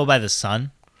 I just go by the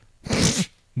sun.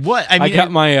 What I I mean,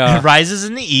 got my it rises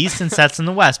in the east and sets in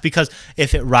the west because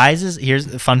if it rises, here's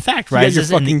the fun fact: you got your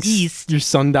rises in the fucking east. your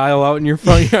sundial out in your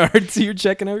front yard, so you're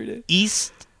checking every day.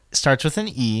 East starts with an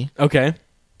E. Okay.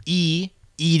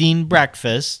 Eating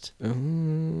breakfast.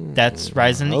 That's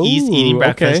rising in the east, eating Ooh,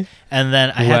 breakfast. okay. And then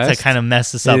I had to West kind of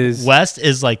mess this up. is- West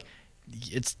is like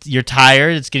you're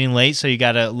tired, it's getting late, so you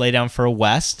gotta lay down for a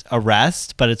rest,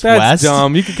 but it's That's west.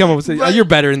 dumb. You could come up with oh, you're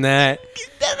better than that.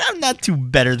 I'm not too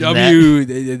better than that.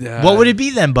 W. What would it be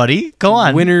then, buddy? Go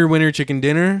on. Winter chicken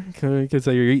dinner because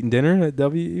you're eating dinner at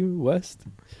W West.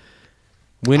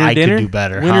 Winter I could dinner. do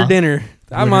better, Winter huh? dinner.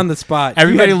 I'm Winter- on the spot.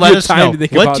 Everybody You had let good us time know. to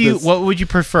think about this. What would you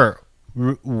prefer?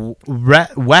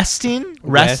 Resting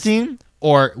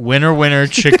or winter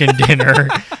chicken dinner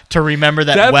to remember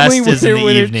that Definitely West is in the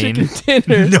winter evening. chicken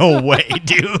dinner. No way,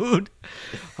 dude.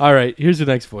 All right, here's the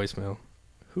next voicemail.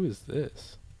 Who is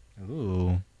this?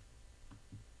 Ooh.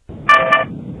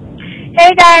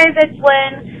 Hey guys, it's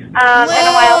Lynn. Been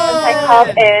a while since I called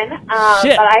in,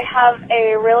 Shit. but I have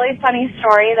a really funny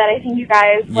story that I think you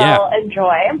guys Yeah. will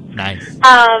enjoy. Nice.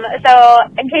 So,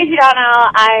 in case you don't know,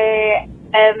 I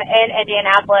am in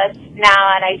Indianapolis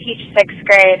now, and I teach 6th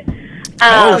grade.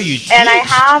 You And I teach?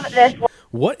 have this.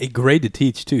 What a grade to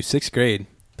teach too. 6th grade.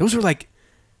 Those were like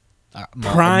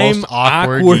Most prime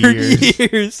awkward years.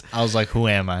 years. I was like, who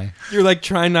am I? You're like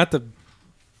trying not to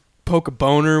poke a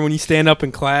boner when you stand up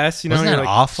in class. You know, Wasn't You're that like,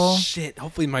 awful? Shit.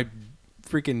 Hopefully my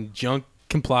freaking junk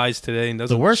complies today and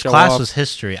doesn't. The worst show class off. was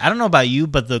history. I don't know about you,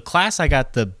 but the class I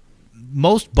got the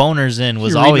most boners in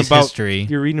was You're reading always about- history.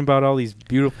 You're reading about all these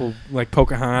beautiful like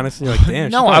Pocahontas, and you're like,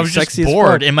 damn. No, she's I probably was just sexy as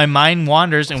bored, fuck. and my mind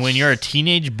wanders. And when you're a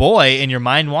teenage boy and your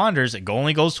mind wanders, it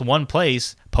only goes to one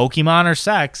place: Pokemon or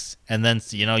sex. And then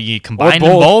you Or combine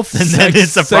them both, and then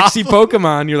it's a sexy problem.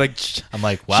 Pokemon. You're like, I'm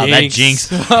like, wow, that jinx.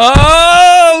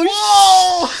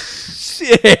 Oh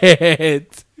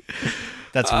shit!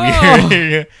 That's Oh.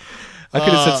 weird. I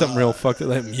could have said something real fucked up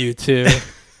like Mewtwo.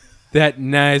 That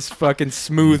nice fucking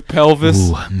smooth pelvis.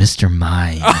 Ooh, Mr.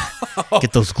 Mime.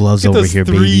 Get those gloves Get over those here,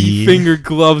 baby. 3-finger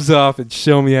gloves off and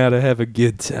show me how to have a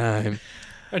good time.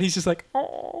 And he's just like,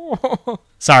 oh.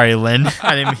 Sorry, Lynn.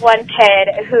 I didn't. One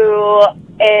kid who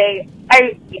I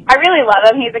really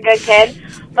love him. He's a good kid,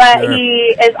 but Sure. he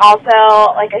is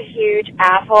also like a huge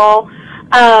asshole.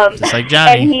 Just like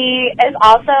Johnny. And he is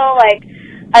also like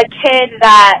a kid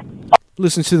that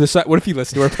Listen to the side. What if he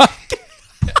listened to our podcast?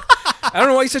 I don't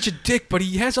know why he's such a dick, but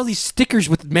he has all these stickers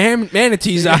with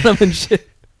manatees on them and shit.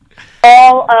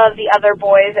 all of the other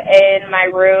boys in my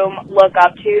room look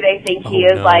up to. They think he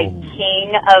is no. like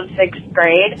king of 6th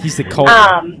grade. He's the cult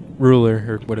ruler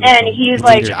or whatever. And he's The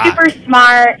like leader. super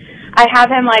smart. I have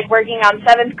him like working on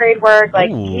 7th grade work.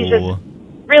 Like he's just Ooh.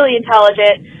 really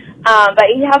intelligent. But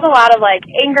he has a lot of like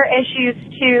anger issues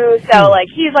too. So like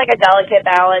he's like a delicate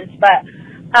balance. But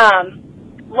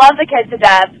love the kid to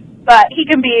death. But he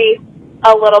can be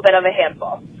a little bit of a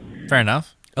handful. Fair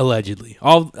enough. Allegedly.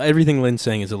 Everything Lynn's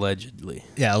saying is allegedly.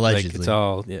 Yeah, allegedly. Like, it's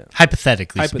all, yeah.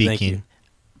 Hypothetically Thank you. speaking.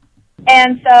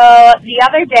 And so the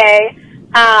other day,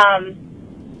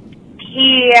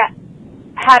 he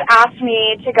had asked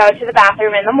me to go to the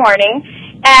bathroom in the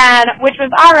morning, and which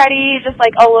was already just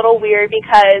like a little weird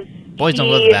because Boys don't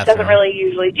go to the he bathroom. doesn't really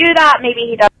usually do that. Maybe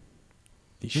he does.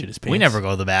 He shit his pants. We never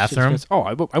go to the bathroom. Oh,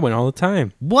 I went all the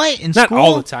time. What? In Not school?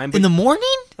 all the time, but- In the morning?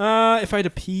 If I had to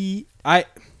pee, I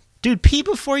Dude, pee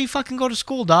before you fucking go to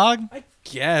school, dog.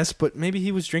 guess, but maybe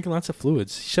he was drinking lots of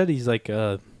fluids. He said he's like,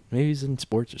 maybe he's in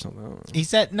sports or something. I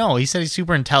don't know. He said he's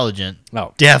super intelligent.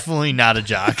 Oh. Definitely not a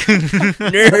jock.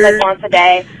 like once a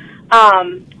day.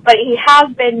 But he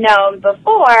has been known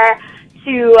before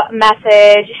to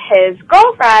message his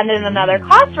girlfriend in another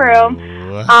classroom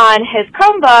on his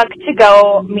Chromebook to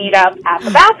go meet up at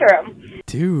the bathroom.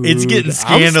 Dude, It's getting I'm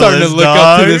starting to scandalous, look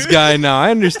up to dog. this guy now.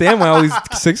 I understand why all these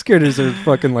sixth graders are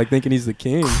fucking like thinking he's the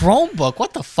king. Chromebook?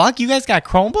 What the fuck? You guys got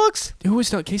Chromebooks? Who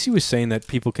was Casey was saying that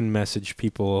people can message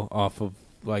people off of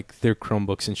like their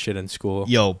Chromebooks and shit in school.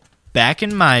 Yo, back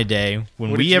in my day,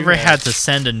 when What did we you ever have? had to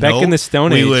send a Back note, in the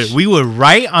Stone Age. we would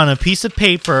write on a piece of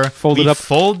paper, Fold it we'd up.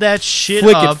 fold that shit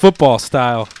Flick up, it football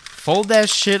style. fold that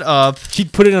shit up.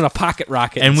 She'd put it in a pocket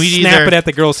rocket and And we'd snap either- it at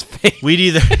the girl's face.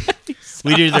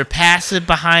 We'd either pass it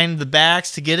behind the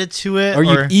backs to get it to it, Or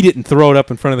you'd eat it and throw it up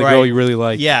in front of the Right. girl you really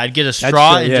like. yeah, I'd get a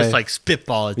straw shit, and yeah. just like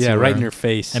spitball it to Yeah, her. right in her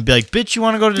face. And be like, bitch, you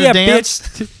want to go to the yeah, dance?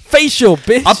 bitch. Facial,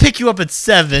 bitch. I'll pick you up at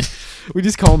 7. We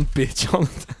just call him bitch all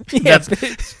the time. Yeah, That's-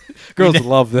 bitch. Girls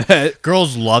love that.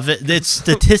 Girls love it. It's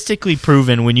statistically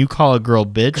proven when you call a girl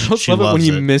bitch, Girls she love it loves when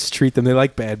you it. mistreat them. They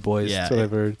like bad boys. Yeah. That's what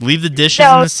I've heard. Leave the dishes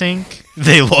So- in the sink.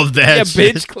 They love that Yeah,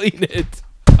 shit. bitch, clean it.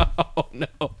 Oh, no.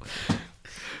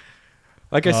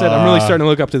 Like I said, I'm really starting to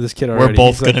look up to this kid already. We're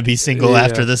both He's like- going to be single Yeah.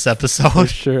 after this For episode.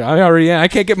 sure. I already am. I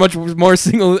can't get much more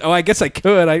single. Oh, I guess I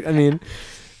could. I mean,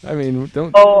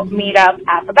 don't. Go meet up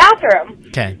at the bathroom.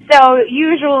 Okay. So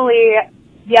usually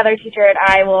the other teacher and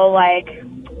I will like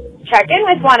check in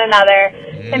with one another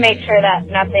to make sure that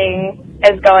nothing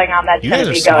is going on that's You going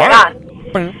guys to are be going smart.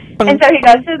 on. And so he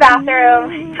goes to the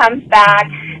bathroom, comes back,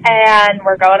 and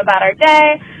we're going about our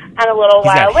day. And a little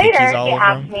He's got while later, hickeys all he over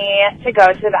asked him? me to go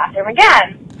to the bathroom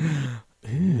again.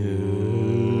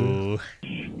 Ooh.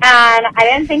 And I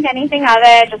didn't think anything of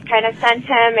it, just kind of sent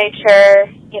him, made sure,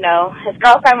 his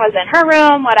girlfriend was in her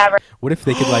room, whatever. What if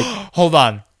they could like? Hold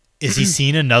on. Is he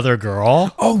seeing another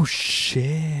girl? Oh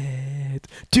shit,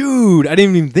 dude! I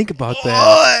didn't even think about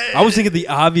that. I was thinking the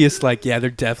obvious, like, yeah, they're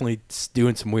definitely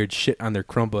doing some weird shit on their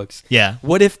Chromebooks. Yeah.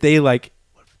 What if they like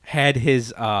had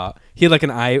his he had like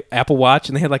an Apple Watch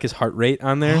and they had like his heart rate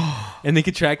on there and they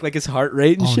could track like his heart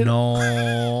rate and Oh, shit.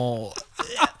 no.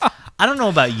 I don't know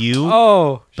about you,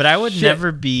 Oh, but I would shit.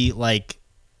 never be like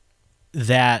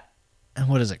that.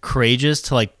 What is it? Courageous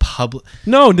to like public?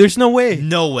 No, there's no way.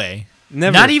 No way.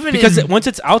 Never. Not even because in- once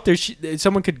it's out there,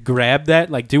 someone could grab that,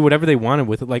 like do whatever they wanted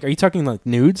with it. Like, are you talking like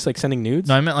nudes, like sending nudes?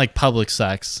 No, I meant like public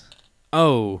sex.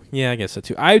 Oh, yeah, I guess so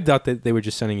too. I thought that they were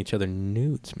just sending each other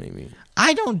nudes, maybe.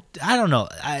 I don't know.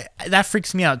 That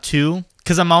freaks me out too,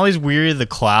 because I'm always weary of the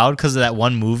cloud because of that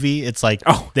one movie. It's like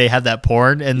they had that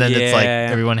porn, and then it's like Yeah.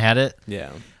 everyone had it. Yeah.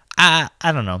 I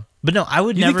don't know, but no, I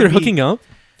would You never. think they're be- hooking up?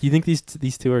 Do you think these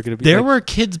two are going to be? There like, were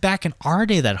kids back in our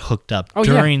day that hooked up Oh,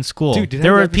 yeah. during school. Dude, did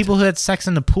there I were ever people who had sex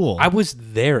in the pool. I was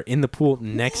there in the pool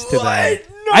next to that.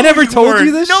 No, I never you told weren't.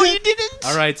 you this. No, shit? you didn't.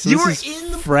 All right, so You this were is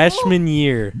in the freshman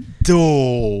year,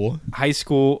 pool. high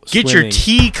school. Get swimming. your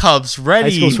teacups High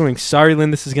ready. school swimming. Sorry, Lynn.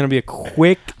 This is going to be a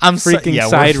quick freaking yeah, we're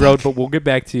side road, fucking- but we'll get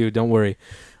back to you. Don't worry.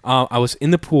 I was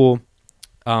in the pool.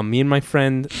 Me and my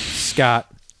friend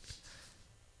Scott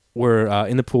were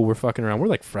in the pool. We're fucking around. We're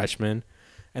like freshmen,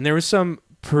 and there was some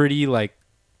pretty like,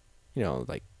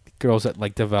 like girls that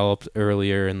like developed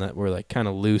earlier and that were like kind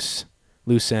of loosey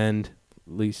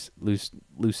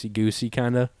goosey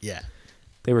kind of. Yeah.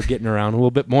 They were getting around a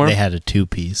little bit more. They had a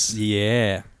 2-piece.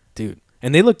 Yeah, dude.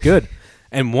 And they look good.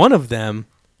 And one of them,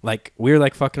 like, we were,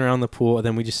 like, fucking around the pool, and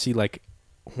then we just see, like,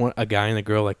 a guy and a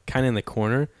girl, like, kind of in the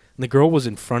corner. And the girl was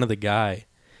in front of the guy. And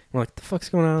we're like, what the fuck's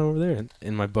going on over there?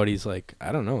 And my buddy's like,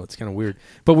 I don't know. It's kind of weird.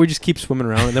 But we just keep swimming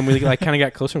around. And then we, like, kind of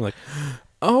got closer. And we're like,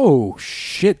 oh,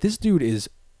 shit. This dude is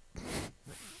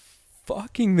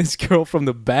fucking this girl from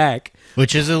the back.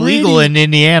 Which is illegal in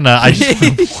Indiana. I just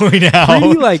want to point out.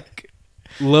 Pretty, like,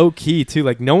 low key too.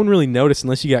 Like no one really noticed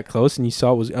unless you got close and you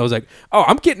saw it was. I was like, oh,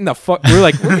 I'm getting the fuck.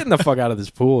 We're getting the fuck out of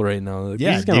this pool right now. Like,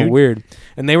 Yeah, this is kind of dude. weird.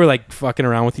 And they were like fucking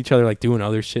around with each other, like doing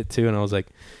other shit too. And I was like,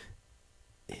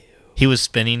 He was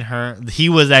spinning her. He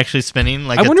was actually spinning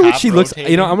like. I a wonder what top she looks.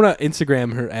 rotating. I'm gonna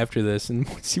Instagram her after this and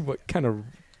see what kind of.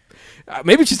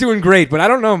 Maybe she's doing great, but I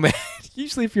don't know, man.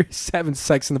 Usually, if you're having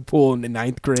sex in the pool in the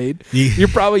 9th grade,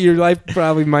 your life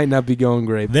probably might not be going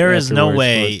great. There is no afterwards,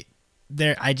 way.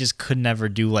 There, I just could never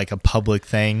do like a public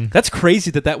thing. That's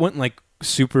crazy that went like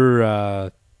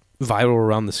super viral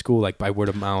around the school, like by word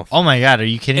of mouth. Oh my god, are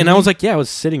you kidding? And me? I was like, yeah, I was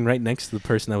sitting right next to the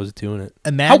person that was doing it.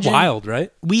 Imagine- how wild,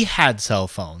 right? we had cell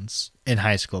phones in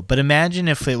high school, but imagine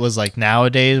if it was like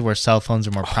nowadays where cell phones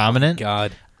are more prominent.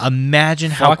 God,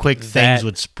 Imagine how Fuck quick that. things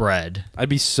would spread. I'd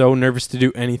be so nervous to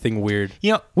do anything weird.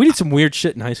 You know, We did some weird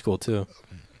shit in high school too.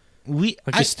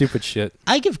 Just stupid shit.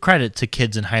 I give credit to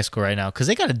kids in high school right now because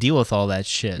they got to deal with all that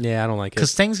shit. Yeah, I don't like it.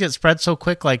 Because things get spread so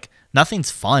quick, like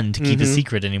nothing's fun to keep a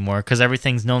secret anymore because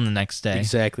everything's known the next day.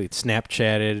 Exactly. It's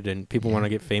Snapchatted and people want to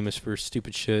get famous for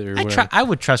stupid shit or whatever. I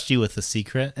would trust you with a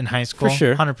secret in high school. For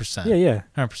sure. 100%. Yeah.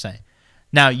 100%.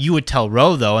 Now, you would tell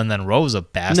Ro, though, and then Ro's a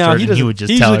bastard. No, he would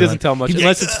just he tell usually everyone. doesn't tell much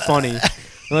unless it's funny.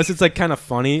 Unless it's like kind of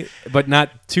funny, but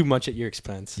not too much at your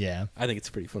expense. Yeah. I think it's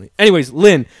pretty funny. Anyways,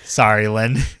 Lynn. Sorry,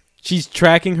 Lynn. She's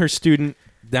tracking her student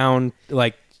down,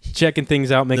 like checking things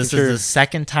out, making sure. This is the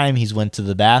second time he's went to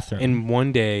the bathroom. In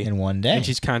one day. And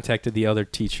she's contacted the other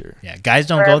teacher. Yeah, guys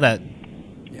don't go that.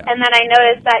 Yeah. And then I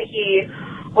noticed that he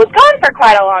was gone for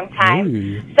quite a long time.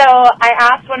 Ooh. So I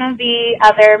asked one of the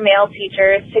other male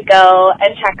teachers to go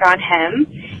and check on him.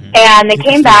 And they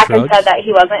came back and said that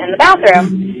he wasn't in the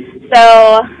bathroom. So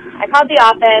I called the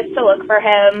office to look for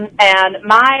him, and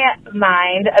my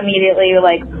mind immediately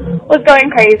was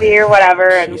going crazy or whatever.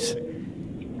 And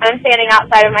I'm standing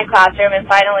outside of my classroom, and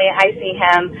finally I see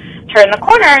him turn the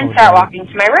corner and start walking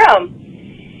to my room.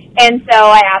 And so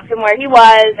I asked him where he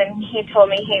was, and he told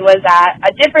me he was at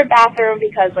a different bathroom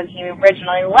because when he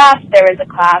originally left, there was a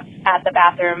class at the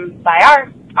bathroom by our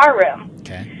room.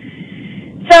 Okay.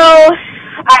 So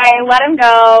I let him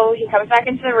go. He comes back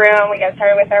into the room. We get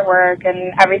started with our work,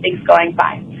 and everything's going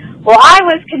fine. Well, I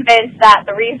was convinced that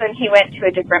the reason he went to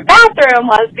a different bathroom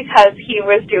was because he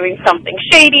was doing something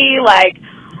shady, like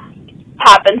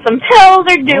popping some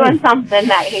pills or doing something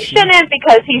that he shouldn't,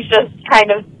 because he's just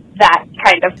kind of that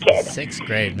kind of kid. 6th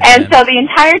grade, man. And so the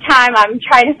entire time I'm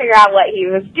trying to figure out what he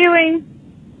was doing.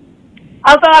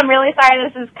 Also, I'm really sorry.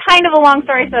 This is kind of a long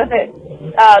story, so if it...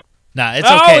 Nah, it's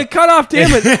okay. Oh, it cut off, damn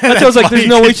it. That was like, there's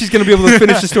no way she's going to be able to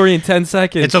finish the story in 10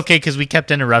 seconds. It's okay because we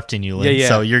kept interrupting you, Lynn, Yeah.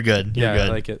 so you're good. You're good. I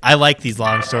like it. I like these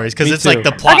long stories because Me it's too. like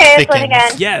the plot Okay, thickens. Lynn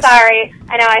again. Yes. Sorry.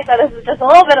 I know I said this is just a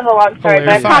little bit of a long story, Oh, but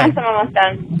I you're promise fine. I'm almost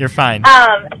done. You're fine.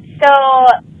 So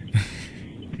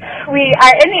we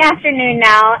are in the afternoon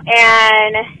now,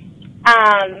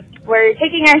 and we're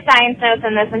taking our science notes,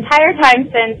 and this entire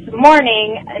time since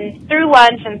morning and through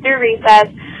lunch and through recess,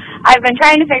 I've been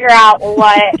trying to figure out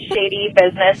what shady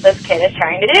business this kid is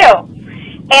trying to do.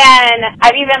 And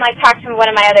I've even talked to one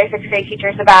of my other 6th grade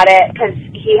teachers about it because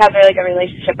he has a really good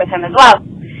relationship with him as well.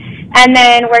 And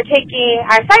then we're taking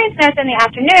our science notes in the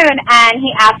afternoon, and he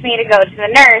asked me to go to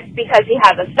the nurse because he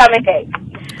has a stomach ache.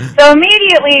 So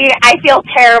immediately I feel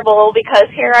terrible because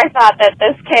here I thought that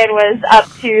this kid was up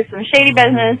to some shady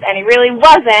business, and he really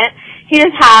wasn't. He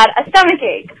just had a stomach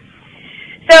ache.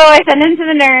 So I send him to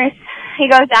the nurse. He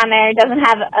goes down there, doesn't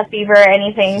have a fever or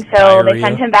anything, so they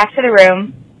send him back to the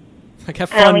room.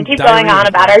 And we keep going on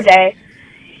about our day.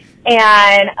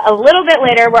 And a little bit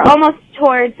later, we're almost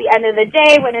towards the end of the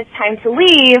day when it's time to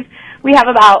leave. We have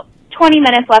about 20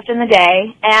 minutes left in the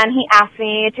day, and he asked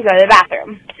me to go to the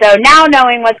bathroom. So now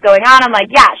knowing what's going on, I'm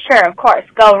like, yeah, sure, of course,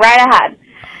 go right ahead.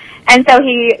 And so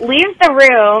he leaves the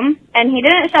room, and he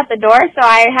didn't shut the door, so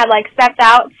I had stepped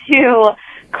out to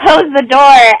close the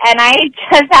door, and I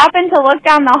just happened to look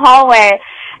down the hallway,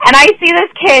 and I see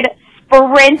this kid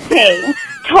sprinting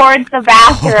towards the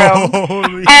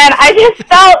bathroom. And I just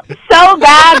felt so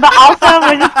bad, but also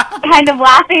was just kind of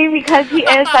laughing because he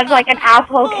is such an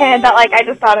asshole kid that I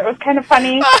just thought it was kind of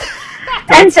funny.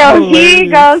 And so he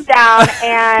goes down,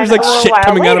 and a little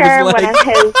while later, one of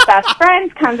his best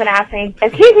friends comes and asks me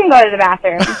if he can go to the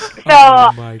bathroom.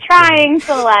 So trying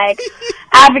to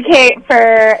advocate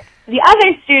for the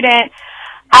other student,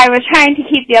 I was trying to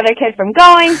keep the other kid from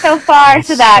going so far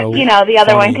so that, the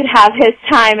other one could have his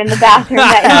time in the bathroom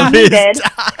that he needed.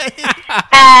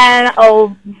 And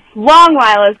a long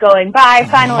while is going by.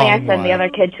 Finally, I send the other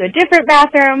kid to a different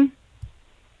bathroom.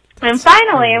 And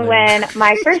finally, when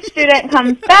my first student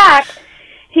comes back,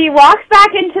 he walks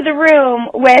back into the room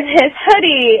with his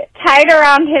hoodie tied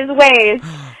around his waist.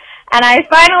 And I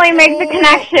finally make the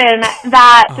connection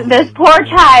that this poor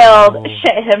child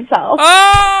shit himself.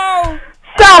 Oh!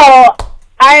 So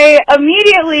I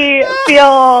immediately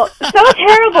feel so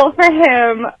terrible for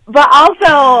him, but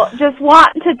also just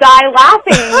want to die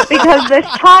laughing because this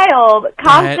child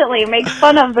constantly makes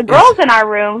fun of the girls in our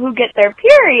room who get their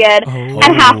period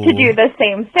and have to do the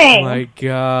same thing. Oh my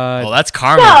God. Well, that's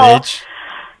karma, bitch.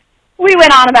 We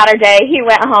went on about our day. He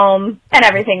went home, and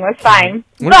everything was fine.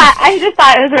 But I just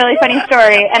thought it was a really funny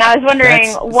story, and I was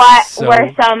wondering what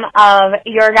were some of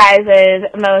your guys'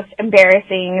 most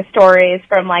embarrassing stories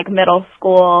from middle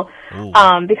school,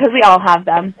 because we all have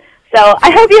them. So I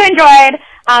hope you enjoyed.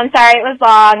 I'm sorry it was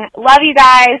long. Love you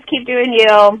guys. Keep doing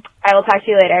you. I will talk to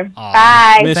you later. Aw.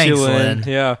 Bye. Miss you, Thanks, Lynn. Lynn.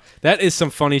 Yeah, that is some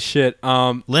funny shit.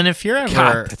 Lynn, if you're ever,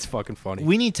 God, that's fucking funny.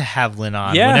 we need to have Lynn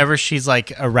on Yeah. whenever she's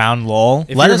like around Lowell.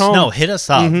 If Let you're us home. know. Hit us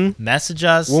up. Mhm. Message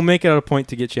us. We'll make it a point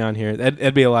to get you on here.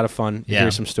 That'd be a lot of fun to Yeah.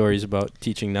 hear some stories about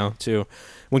teaching now too.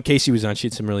 When Casey was on, she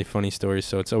had some really funny stories,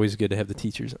 so it's always good to have the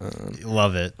teachers on.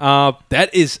 Love it. That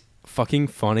is fucking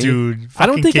funny, Dude, I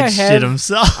don't think kid I shit have.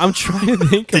 himself. I'm trying to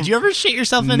think. Did you ever shit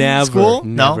yourself in Never, school?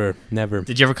 never, No. never.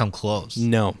 Did you ever come close?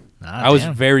 No, Ah, I was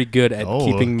damn. very good at Oh.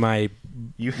 keeping my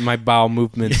You- my bowel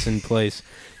movements in place.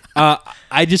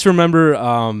 I just remember.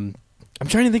 I'm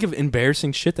trying to think of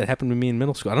embarrassing shit that happened to me in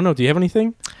middle school. I don't know. Do you have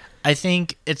anything? I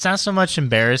think it's not so much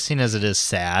embarrassing as it is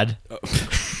sad.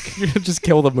 You're gonna just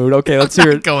kill the mood. Okay, let's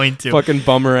hear it. Going to. Fucking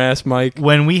bummer ass Mike.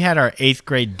 When we had our 8th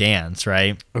grade dance,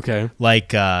 right? Okay.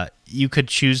 Like, you could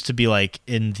choose to be like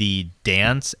in the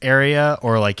dance area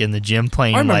or like in the gym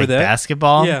playing remember like that.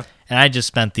 basketball. Yeah. And I just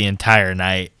spent the entire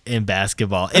night in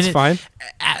basketball. That's And fine.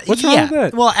 What's wrong with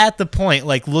that? Well, at the point,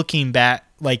 like looking back,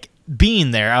 like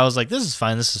being there, I was like, this is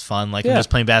fine. This is fun. Like, Yeah. I'm just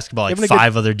playing basketball, like Having a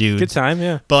 5 other dudes. Good time,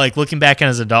 yeah. But like looking back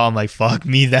as an adult, I'm like, fuck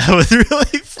me. That was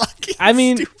really fucking I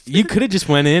mean, stupid. you could have just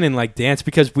went in and like danced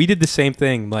because we did the same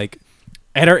thing. Like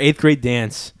at our 8th grade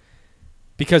dance,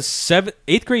 because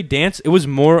 8th grade dance, it was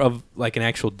more of like an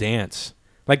actual dance.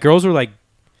 Like girls were like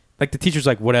the teachers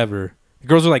like whatever. The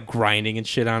girls were like grinding and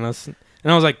shit on us, and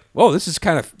I was like, whoa, this is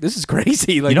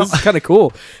crazy. Like You know- this is kind of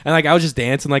cool. And like I was just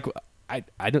dancing. Like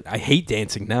I hate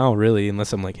dancing now really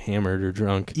unless I'm like hammered or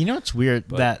drunk. You know what's weird?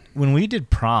 That when we did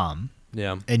prom,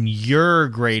 Yeah. and your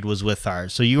grade was with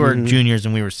ours. So you were Mhm. juniors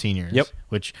and we were seniors. Yep.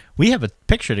 Which we have a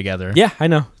picture together. Yeah, I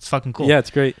know. It's fucking cool. Yeah, it's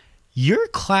great. Your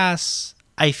class,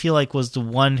 I feel like, was the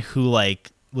one who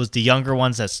like was the younger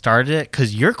ones that started it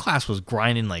because your class was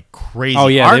grinding like crazy. Oh,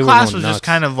 yeah, Our they were class going was just nuts.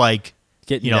 kind of like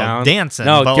Getting you know, down. dancing,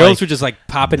 No, but, girls like, were just like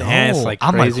popping no, ass like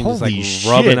I'm like, crazy, just like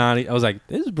holy rubbing shit. on it. I was like,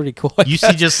 this is pretty cool. I You see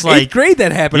guess. just, 8th like- grade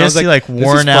that happened. you I was see like, like this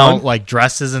worn is out fun. like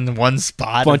dresses in one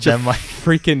spot. Bunch and of then, like,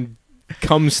 freaking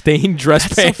cum stained dress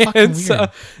That's so pants. fucking weird.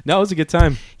 No, it was a good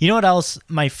time. you know what else?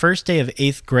 My first day of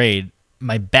 8th grade,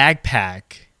 my backpack,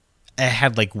 it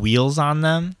had like wheels on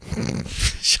them.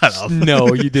 Shut up.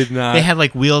 No, you did not. They had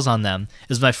like wheels on them. It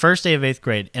was my first day of 8th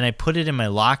grade, and I put it in my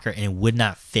locker, and it would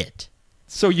not fit.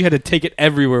 So you had to take it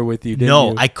everywhere with you, didn't No,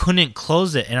 you? I couldn't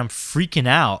close it, and I'm freaking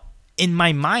out. In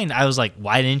my mind, I was like,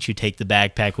 why didn't you take the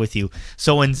backpack with you?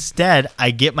 So instead,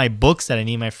 I get my books that I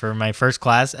need for my first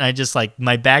class, and I just like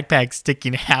my backpack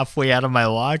sticking halfway out of my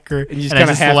locker. And you just I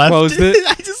kind of half left closed it.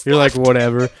 I just You're left like,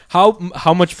 whatever.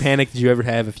 How much panic did you ever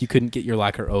have if you couldn't get your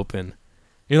locker open?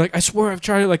 You're like, I swear I've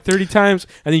tried it like 30 times.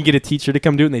 And then you get a teacher to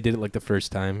come do it, and they did it like the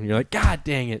first time. And you're like, God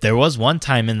dang it. There was one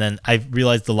time, and then I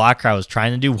realized the locker I was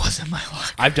trying to do wasn't my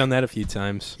locker. I've done that a few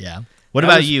times. Yeah. What That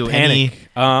about was you? Panic. Any?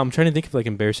 I'm trying to think of like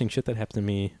embarrassing shit that happened to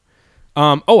me.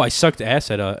 I sucked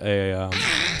ass at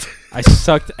I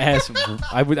sucked ass.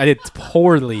 I did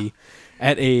poorly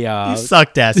at a. You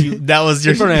sucked ass. That was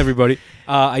your. in front of everybody.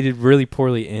 I did really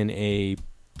poorly in a.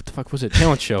 What the fuck was it?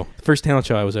 Talent show. The first talent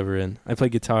show I was ever in. I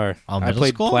played guitar. Oh, I middle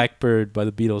played school? Blackbird by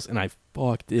the Beatles, and I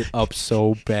fucked it up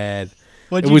so bad.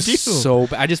 What'd It you was do? so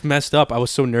bad. I just messed up. I was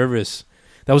so nervous.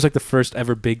 That was like the first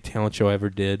ever big talent show I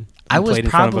ever did. I was played in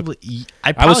front of a- probably.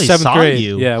 I I was probably 7th saw grade.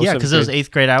 you. Yeah, I was yeah, 7th because it was grade.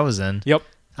 8th grade I was in. Yep.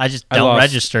 I just I don't lost.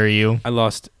 register you. I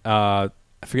lost. I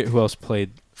forget who else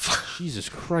played. Jesus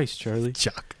Christ, Charlie!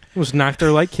 Chuck. Almost knocked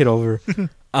our light kid over.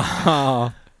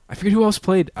 I forget who else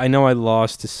played. I know I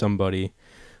lost to somebody.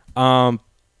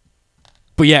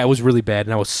 But yeah, it was really bad,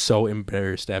 and I was so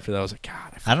embarrassed after that. I was like, God,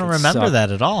 I don't fucking remember suck.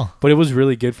 that at all. But it was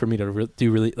really good for me to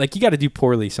do really like. You got to do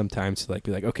poorly sometimes to like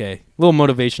be like, okay, a little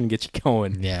motivation to get you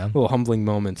going. Yeah. Little humbling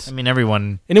moments. I mean,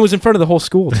 everyone. And it was in front of the whole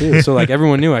school too, so like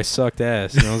everyone knew I sucked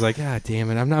ass, and I was like, God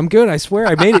damn it, I'm good. I swear,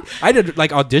 I made it. I did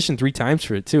like audition 3 times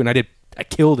for it too, and I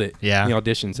killed it. Yeah. in the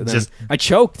auditions, and then Just- I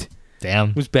choked.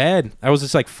 Damn. It was bad. I was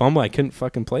just like fumble. I couldn't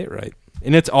fucking play it right,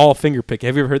 and it's all finger pick.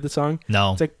 Have you ever heard the song?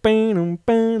 No. It's like bam,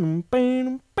 bam,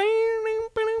 bam, bam,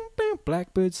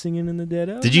 Blackbird singing in the dead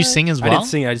of Did you night. sing as I well? didn't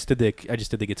sing. I just did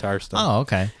the guitar stuff. Oh,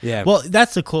 okay. Yeah. Well,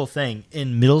 that's the cool thing.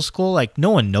 In middle school, like, no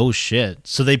one knows shit.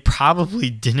 So they probably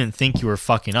didn't think you were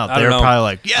fucking up. I They don't were know. probably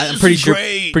like, yeah, I'm this pretty is sure.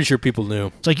 great. Pretty sure people knew.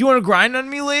 It's like, you want to grind on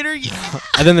me later? Yeah.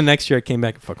 And then the next year I came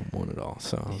back and fucking won it all.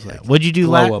 So I was like, What'd you do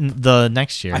glow up. the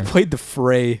next year? I played the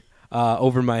Fray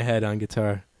over my head on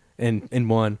guitar and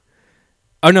won.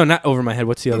 Oh no, not over my head.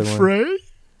 What's the other one? Fray?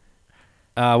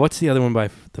 What's the other one by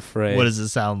the Fray? What does it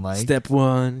sound like? Step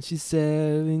 1, she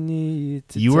said we need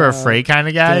to You were a talk. Fray kind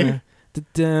of guy?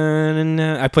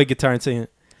 I played guitar and sang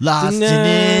it. Lost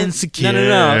and insecure.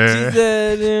 No.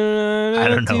 I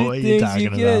don't know what you're talking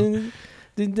about.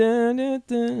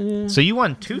 So you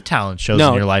won 2 talent shows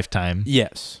in your lifetime.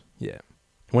 Yes. Yeah.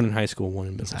 One in high school, one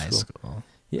in middle school.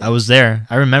 Yeah. I was there.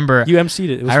 I remember. You emceed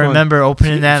it. It was I remember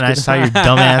opening that, and I saw your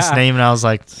dumbass name, and I was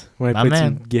like, when I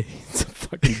played some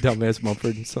fucking dumbass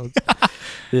Mumford songs.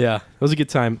 Yeah, it was a good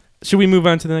time. Should we move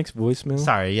on to the next voicemail?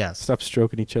 Sorry, yes. Stop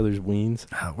stroking each other's weens.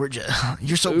 We're just.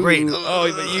 You're so great. Oh,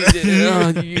 but you did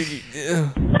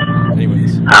it.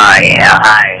 Anyways. Oh, yeah.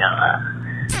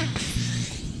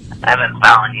 I've been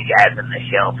following you guys on the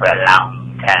show for a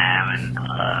long time, and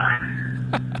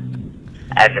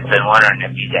I've just been wondering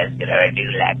if you guys could ever do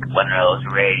like one of those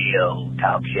radio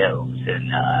talk shows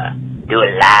and do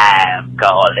a live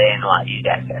call in while you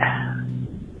guys are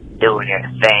doing your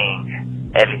thing.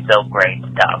 That'd be so great to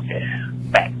talk to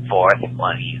back and forth.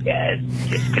 One of you guys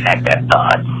just connect our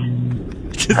thoughts.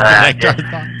 Just connect our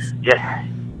thoughts.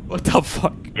 What the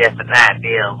fuck? Just an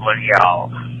idea of one of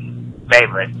y'all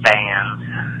favorite fans.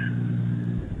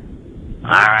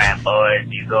 Alright, boys,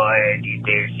 you go ahead, you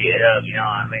tear shit up, you know what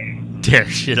I mean? Tear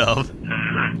shit up.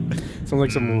 Sounds like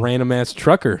some random ass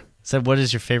trucker. Said, what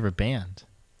is your favorite band?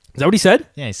 Is that what he said?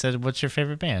 Yeah, he said, what's your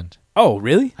favorite band? Oh,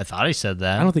 really? I thought he said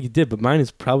that. I don't think he did, but mine is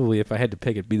probably, if I had to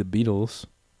pick, it'd be the Beatles.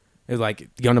 It was like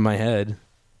gun to my head.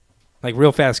 Like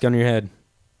real fast, gun to your head.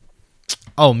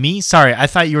 Oh, me? Sorry, I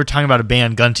thought you were talking about a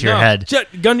band, gun to your head.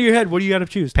 Gun to your head, what do you got to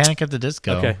choose? Panic at the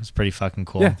Disco. Okay. It's pretty fucking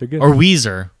cool. Yeah, they're good. Or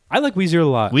Weezer. I like Weezer a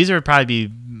lot. Weezer would probably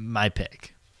be my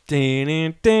pick. If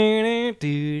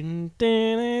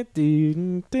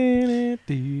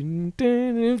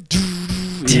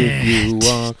you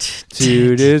want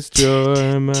to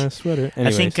destroy my sweater.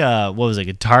 Anyways. I think, what was it,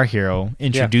 Guitar Hero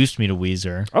introduced me to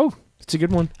Weezer. Oh, it's a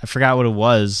good one. I forgot what it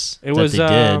was It was, they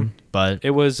did, but...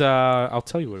 It was, I'll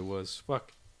tell you what it was.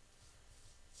 Fuck.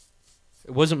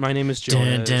 It wasn't My Name is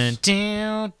Jonas. Say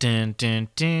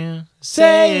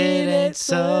it ain't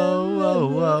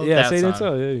so. Yeah, Say It Ain't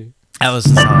So. Yeah. That was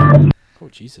the song. Oh,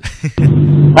 Jesus.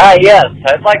 Yes,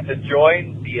 I'd like to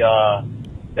join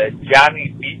the Johnny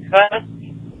Beat Fest.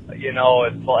 You know,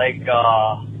 it's like,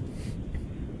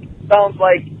 sounds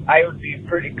like I would be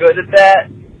pretty good at that.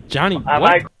 Johnny,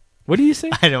 what do you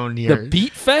say? I don't hear The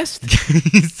Beat Fest?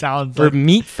 Sounds or like,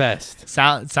 Meat Fest?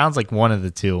 Sounds like one of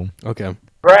the two. Okay.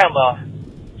 Grandma,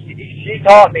 she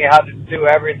taught me how to do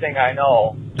everything I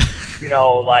know. You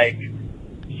know, like,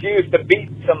 she used to beat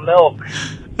some milk,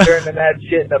 turning that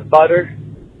shit into butter.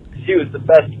 She was the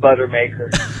best butter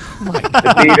maker.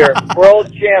 The beater.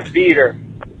 World champ beater.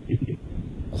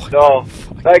 So,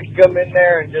 I could come in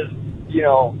there and just, you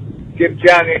know, give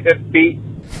Johnny a good beat.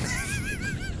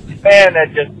 Man,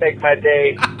 that just make my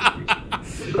day.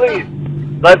 Please,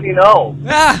 let me know.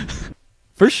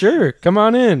 For sure. Come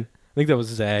on in. I think that was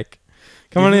Zach.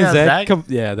 Come on in, Zach.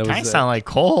 Yeah, that was Kind of sound like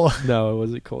Cole. No, it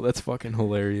wasn't Cole. That's fucking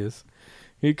hilarious.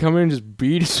 He'd come in and just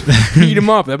beat him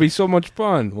up. That'd be so much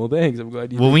fun. Well, thanks. I'm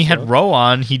glad you When did we so. had Ro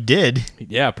on, he did.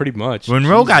 Yeah, pretty much. When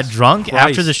Ro got drunk Christ.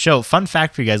 after the show, fun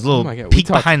fact for you guys, a little Oh my God, peek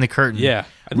behind the curtain. Yeah.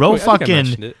 Ro I think I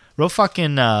mentioned it.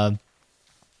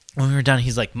 when we were done,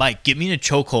 he's like, Mike, get me in a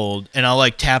chokehold, and I'll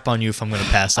like tap on you if I'm going to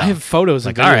pass out. I have photos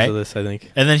like, and videos all right. of this, I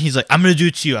think. And then he's like, I'm going to do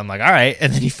it to you. I'm like, all right.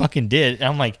 And then he fucking did. And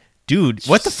I'm like, dude,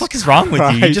 what the fuck is wrong with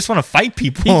you? You just want to fight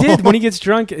people. He did when he gets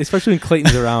drunk, especially when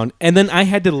Clayton's around. And then I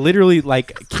had to literally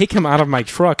like kick him out of my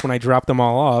truck when I dropped them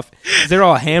all off. They're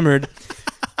all hammered.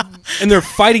 And they're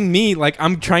fighting me like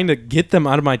I'm trying to get them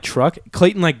out of my truck.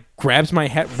 Clayton like grabs my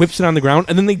hat, whips it on the ground,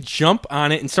 and then they jump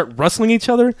on it and start wrestling each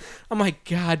other. I'm like,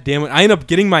 God damn it. I end up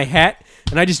getting my hat,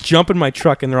 and I just jump in my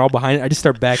truck, and they're all behind it. I just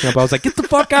start backing up. I was like, get the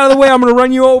fuck out of the way. I'm going to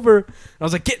run you over. And I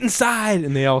was like, get inside.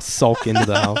 And they all sulk into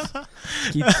the house.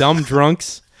 You dumb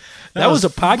drunks. That was a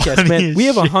podcast, man. We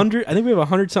have 100. I think we have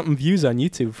 100-something views on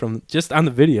YouTube from just on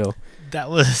the video. That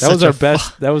was our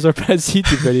best. That was our best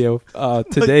YouTube video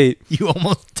to date. You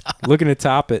almost died. Looking to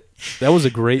top it. That was a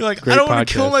great, You're like, great I don't podcast. want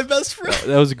to kill my best friend.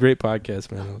 That was a great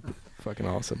podcast, man. Fucking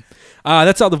awesome.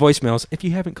 That's all the voicemails. If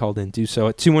you haven't called in, do so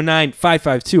at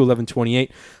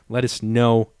 219-552-1128. Let us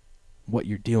know what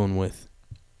you're dealing with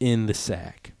in the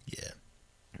sack. Yeah.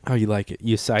 How you like it?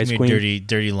 You a size Give me queen?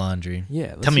 dirty laundry.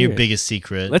 Yeah. Let's Tell me hear your it. biggest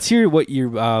secret. Let's hear what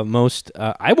your most.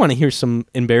 I want to hear some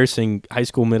embarrassing high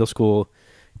school, middle school,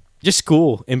 just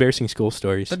embarrassing school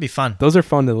stories. That'd be fun. Those are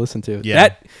fun to listen to.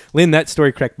 Yeah. That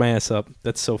story cracked my ass up.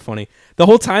 That's so funny. The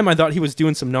whole time I thought he was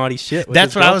doing some naughty shit. With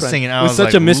That's his what I was girlfriend. thinking. I It was was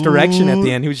such like, a misdirection at ooh.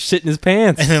 the end. He was shitting his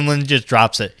pants. And then Lynn just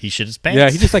drops it. He shit his pants.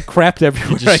 Yeah, he just like crapped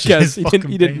everywhere. just I shit guess his he fucking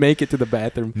didn't pants. make it to the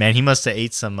bathroom. Man, he must have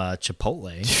ate some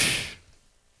Chipotle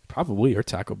Probably or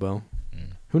Taco Bell.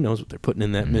 Who knows what they're putting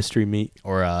in that mystery meat?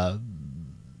 or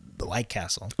the White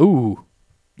Castle. Ooh.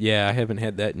 Yeah, I haven't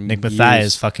had that in Nick years.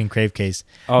 Mathias, fucking crave case.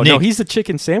 Oh, Nick, no, he's the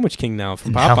chicken sandwich king now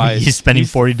from now Popeyes. he's spending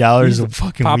 $40 he's a the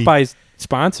fucking Popeyes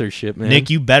sponsorship, man.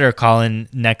 Nick, you better call in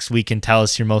next week and tell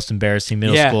us your most embarrassing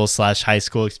middle school / high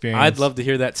school experience. I'd love to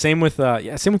hear that. Same with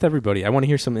same with everybody. I want to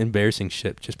hear some embarrassing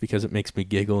shit just because it makes me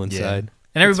giggle inside.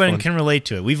 And everybody can relate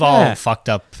to it. We've all fucked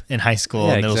up in high school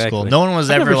and middle school. No one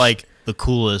was ever like the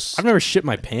coolest. I've never shit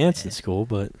my pants in school,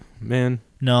 but man.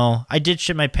 No, I did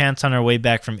shit my pants on our way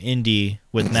back from Indy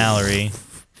with Mallory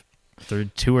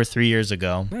 2 or 3 years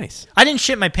ago. Nice. I didn't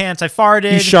shit my pants. I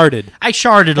farted. You sharted. I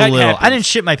sharted That a little. happens. I didn't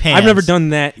shit my pants. I've never done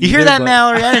that. You hear that,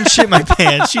 Mallory? I didn't shit my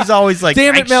pants. She's always like,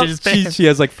 damn it, Mel. shit his pants. She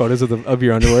has like photos of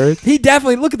your underwear. He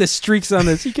definitely look at the streaks on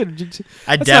this. He could.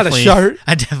 I that's not a shart.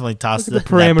 definitely tossed Look at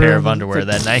that parameter pair of underwear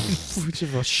that night. Which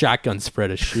is a shotgun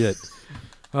spread of shit.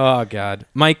 Oh God,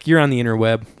 Mike, you're on the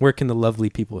interweb. Where can the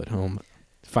lovely people at home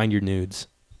find your nudes?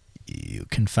 You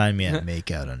can find me at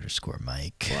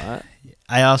makeout_Mike. What?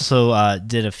 I also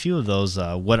did a few of those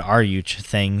what are you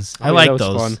things. Oh, I yeah, like that was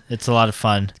those. fun. It's a lot of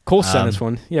fun. Cole sent us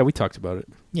one. Yeah, we talked about it.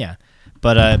 Yeah.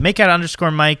 But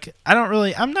makeout_Mike,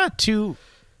 I'm not too...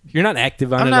 You're not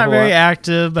active on it. I'm not very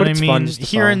active, but I it's fun mean, just to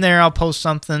here follow. and there I'll post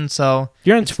something, so...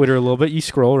 You're on Twitter a little bit. You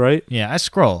scroll, right? Yeah, I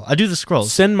scroll. I do the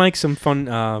scrolls. Send Mike some fun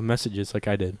messages like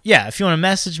I did. Yeah, if you want to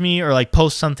message me or like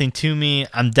post something to me,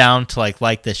 I'm down to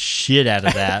like the shit out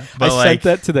of that. But I sent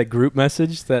that to that group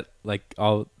message that like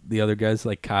all the other guys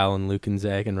like Kyle and Luke and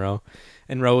Zach and Ro.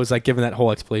 And Ro was like giving that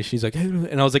whole explanation. He's like, hey,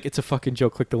 and I was like, it's a fucking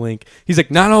joke. Click the link. He's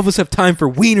like, not all of us have time for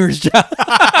wieners, John.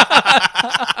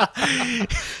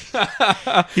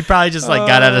 He probably just like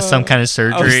got out of some kind of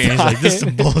surgery and he's like, this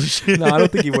is bullshit. No, I don't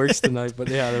think he works tonight, but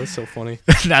yeah, that was so funny.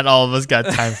 Not all of us got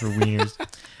time for wieners.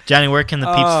 Johnny, where can the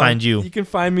peeps find you? You can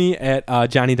find me at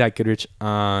Johnny.Goodrich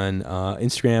on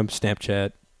Instagram,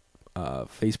 Snapchat,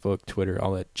 Facebook, Twitter,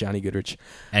 all that. Johnny Goodrich.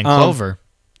 And Clover.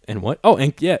 And what? Oh,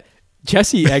 and yeah.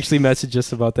 Jesse actually messaged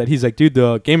us about that. He's like, dude,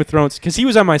 the Game of Thrones, because he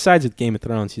was on my sides with Game of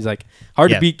Thrones. He's like, hard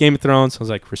to beat Game of Thrones. I was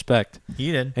like, respect.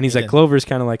 He did. And he's like, Clover's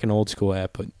kind of like an old school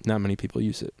app, but not many people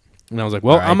use it. And I was like,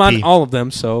 well, I'm on all of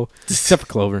them, so except for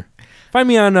Clover. Find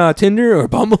me on Tinder or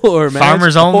Bumble or Match.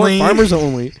 Farmers Only. Farmers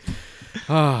Only.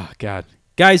 Oh, God.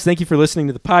 Guys, thank you for listening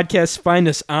to the podcast. Find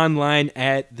us online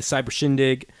at the Cyber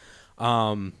Shindig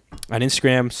on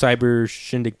Instagram, Cyber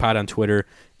Shindig Pod on Twitter.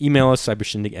 Email us,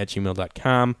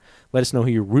 cybershindig@gmail.com. Let us know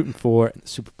who you're rooting for in the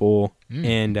Super Bowl.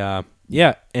 And,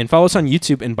 and follow us on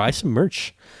YouTube and buy some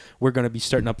merch. We're going to be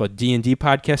starting up a D&D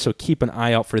podcast, so keep an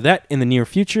eye out for that in the near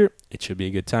future. It should be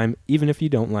a good time, even if you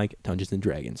don't like Dungeons &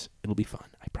 Dragons. It'll be fun,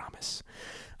 I promise.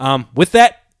 With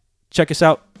that, check us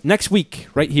out next week,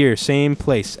 right here, same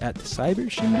place at the Cyber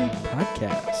Shindig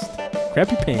Podcast. Grab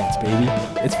your pants, baby.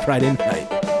 It's Friday night.